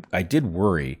so I did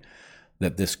worry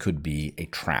that this could be a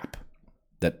trap,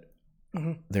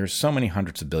 there's so many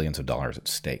hundreds of billions of dollars at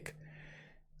stake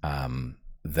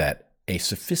that a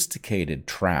sophisticated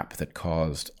trap that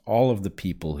caused all of the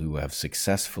people who have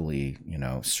successfully,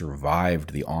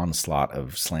 survived the onslaught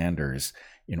of slanders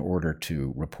in order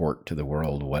to report to the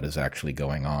world what is actually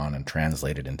going on and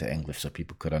translate it into English so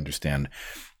people could understand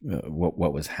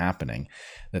what was happening,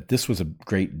 that this was a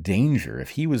great danger.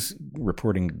 If he was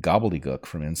reporting gobbledygook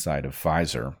from inside of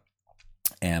Pfizer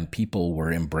and people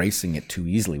were embracing it too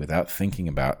easily without thinking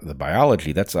about the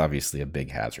biology, that's obviously a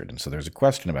big hazard. And so there's a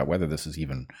question about whether this is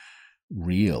even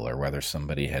real or whether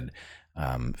somebody had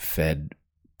fed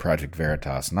Project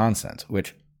Veritas nonsense,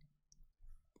 which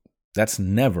that's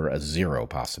never a zero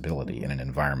possibility in an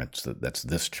environment that's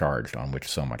this charged, on which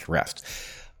so much rests.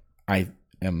 I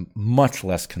am much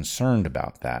less concerned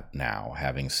about that now,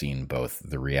 having seen both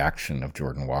the reaction of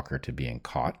Jordan Walker to being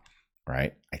caught,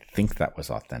 right? I think that was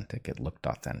authentic. It looked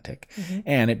authentic.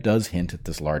 And it does hint at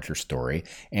this larger story.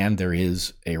 And there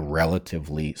is a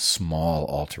relatively small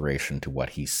alteration to what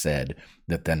he said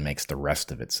that then makes the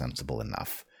rest of it sensible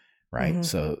enough, right?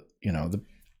 So, the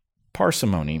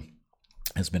parsimony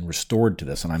has been restored to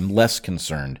this, and I'm less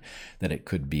concerned that it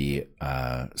could be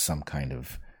some kind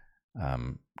of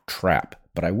trap.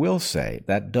 But I will say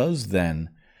that does then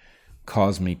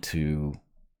cause me to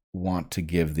want to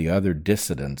give the other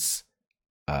dissidents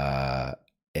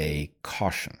a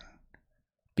caution,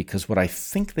 because what I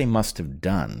think they must have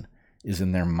done is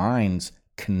in their minds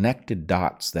connected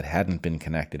dots that hadn't been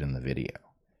connected in the video,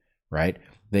 right?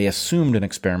 They assumed an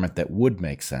experiment that would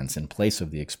make sense in place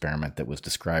of the experiment that was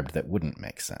described that wouldn't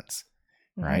make sense,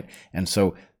 right? And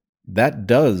so that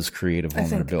does create a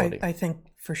vulnerability. I think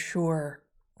for sure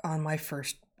on my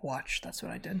first watch, that's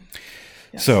what I did.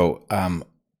 Yes. So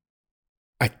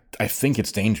I think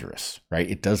it's dangerous, right?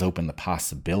 It does open the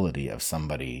possibility of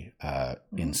somebody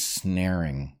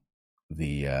ensnaring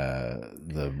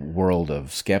the world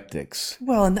of skeptics.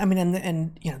 Well, and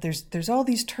there's all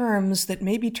these terms that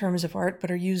may be terms of art,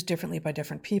 but are used differently by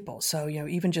different people. So,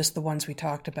 even just the ones we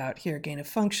talked about here, gain of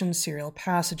function, serial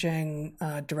passaging,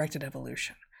 directed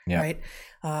evolution, right?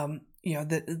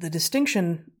 The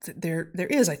distinction there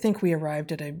is, I think we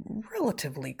arrived at a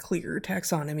relatively clear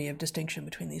taxonomy of distinction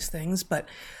between these things, but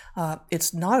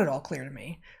it's not at all clear to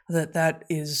me that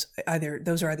is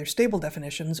those are either stable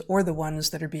definitions or the ones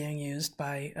that are being used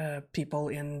by people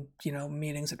in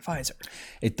meetings at Pfizer.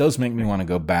 It does make me want to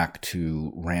go back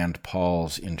to Rand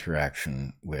Paul's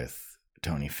interaction with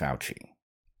Tony Fauci,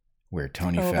 where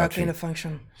Tony Fauci, about gain of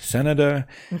function, Senator,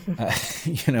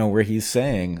 where he's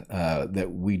saying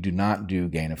that we do not do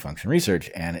gain of function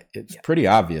research, and it's pretty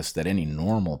obvious that any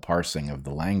normal parsing of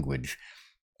the language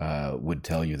would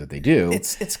tell you that they do.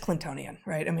 It's Clintonian,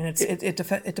 right? I mean,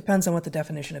 it depends on what the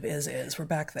definition of is. We're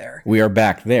back there. We are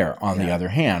back there. On the other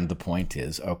hand, the point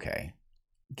is, okay,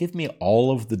 give me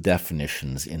all of the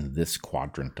definitions in this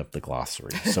quadrant of the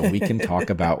glossary so we can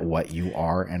talk about what you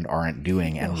are and aren't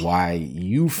doing and why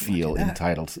you feel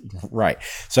entitled. Right.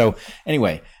 So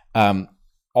anyway,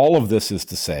 all of this is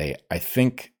to say, I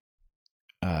think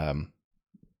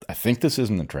this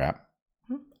isn't a trap.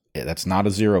 That's not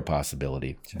a zero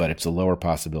possibility, but it's a lower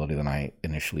possibility than I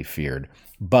initially feared.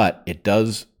 But it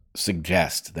does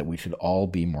suggest that we should all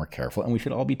be more careful and we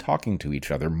should all be talking to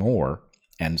each other more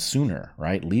and sooner,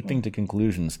 right? Leaping to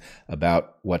conclusions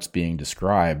about what's being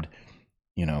described,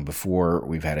 before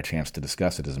we've had a chance to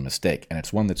discuss it is a mistake. And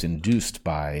it's one that's induced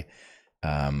by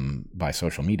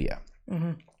social media.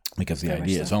 Because the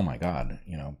idea is, oh my God,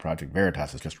 Project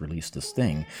Veritas has just released this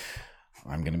thing.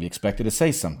 I'm going to be expected to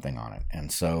say something on it.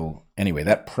 And so anyway,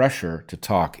 that pressure to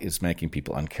talk is making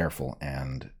people uncareful.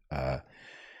 And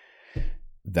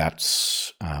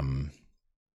that's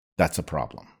a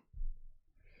problem.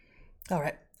 All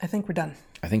right. I think we're done.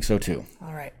 I think so too.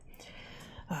 All right.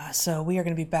 So we are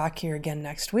going to be back here again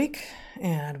next week,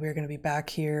 and we're going to be back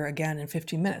here again in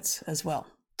 15 minutes as well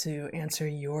to answer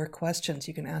your questions.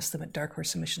 You can ask them at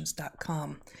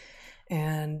darkhorsesubmissions.com.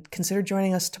 And consider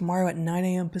joining us tomorrow at 9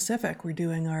 a.m. Pacific. We're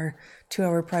doing our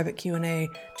 2-hour private Q&A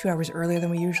 2 hours earlier than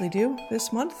we usually do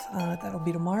this month. That'll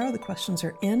be tomorrow. The questions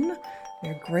are in.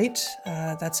 They're great.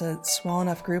 That's a small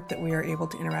enough group that we are able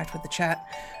to interact with the chat.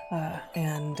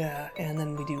 And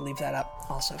then we do leave that up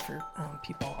also for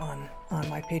people on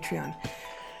my Patreon.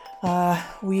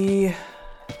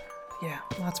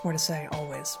 Lots more to say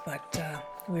always, but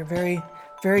we're very,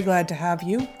 very glad to have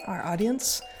you, our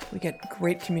audience. We get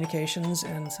great communications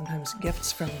and sometimes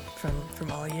gifts from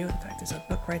all of you. In fact, there's a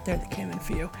book right there that came in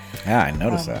for you. Yeah, I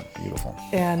noticed that. Beautiful.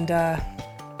 And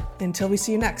until we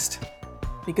see you next,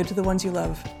 be good to the ones you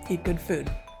love, eat good food,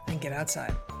 and get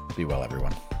outside. Be well,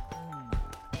 everyone.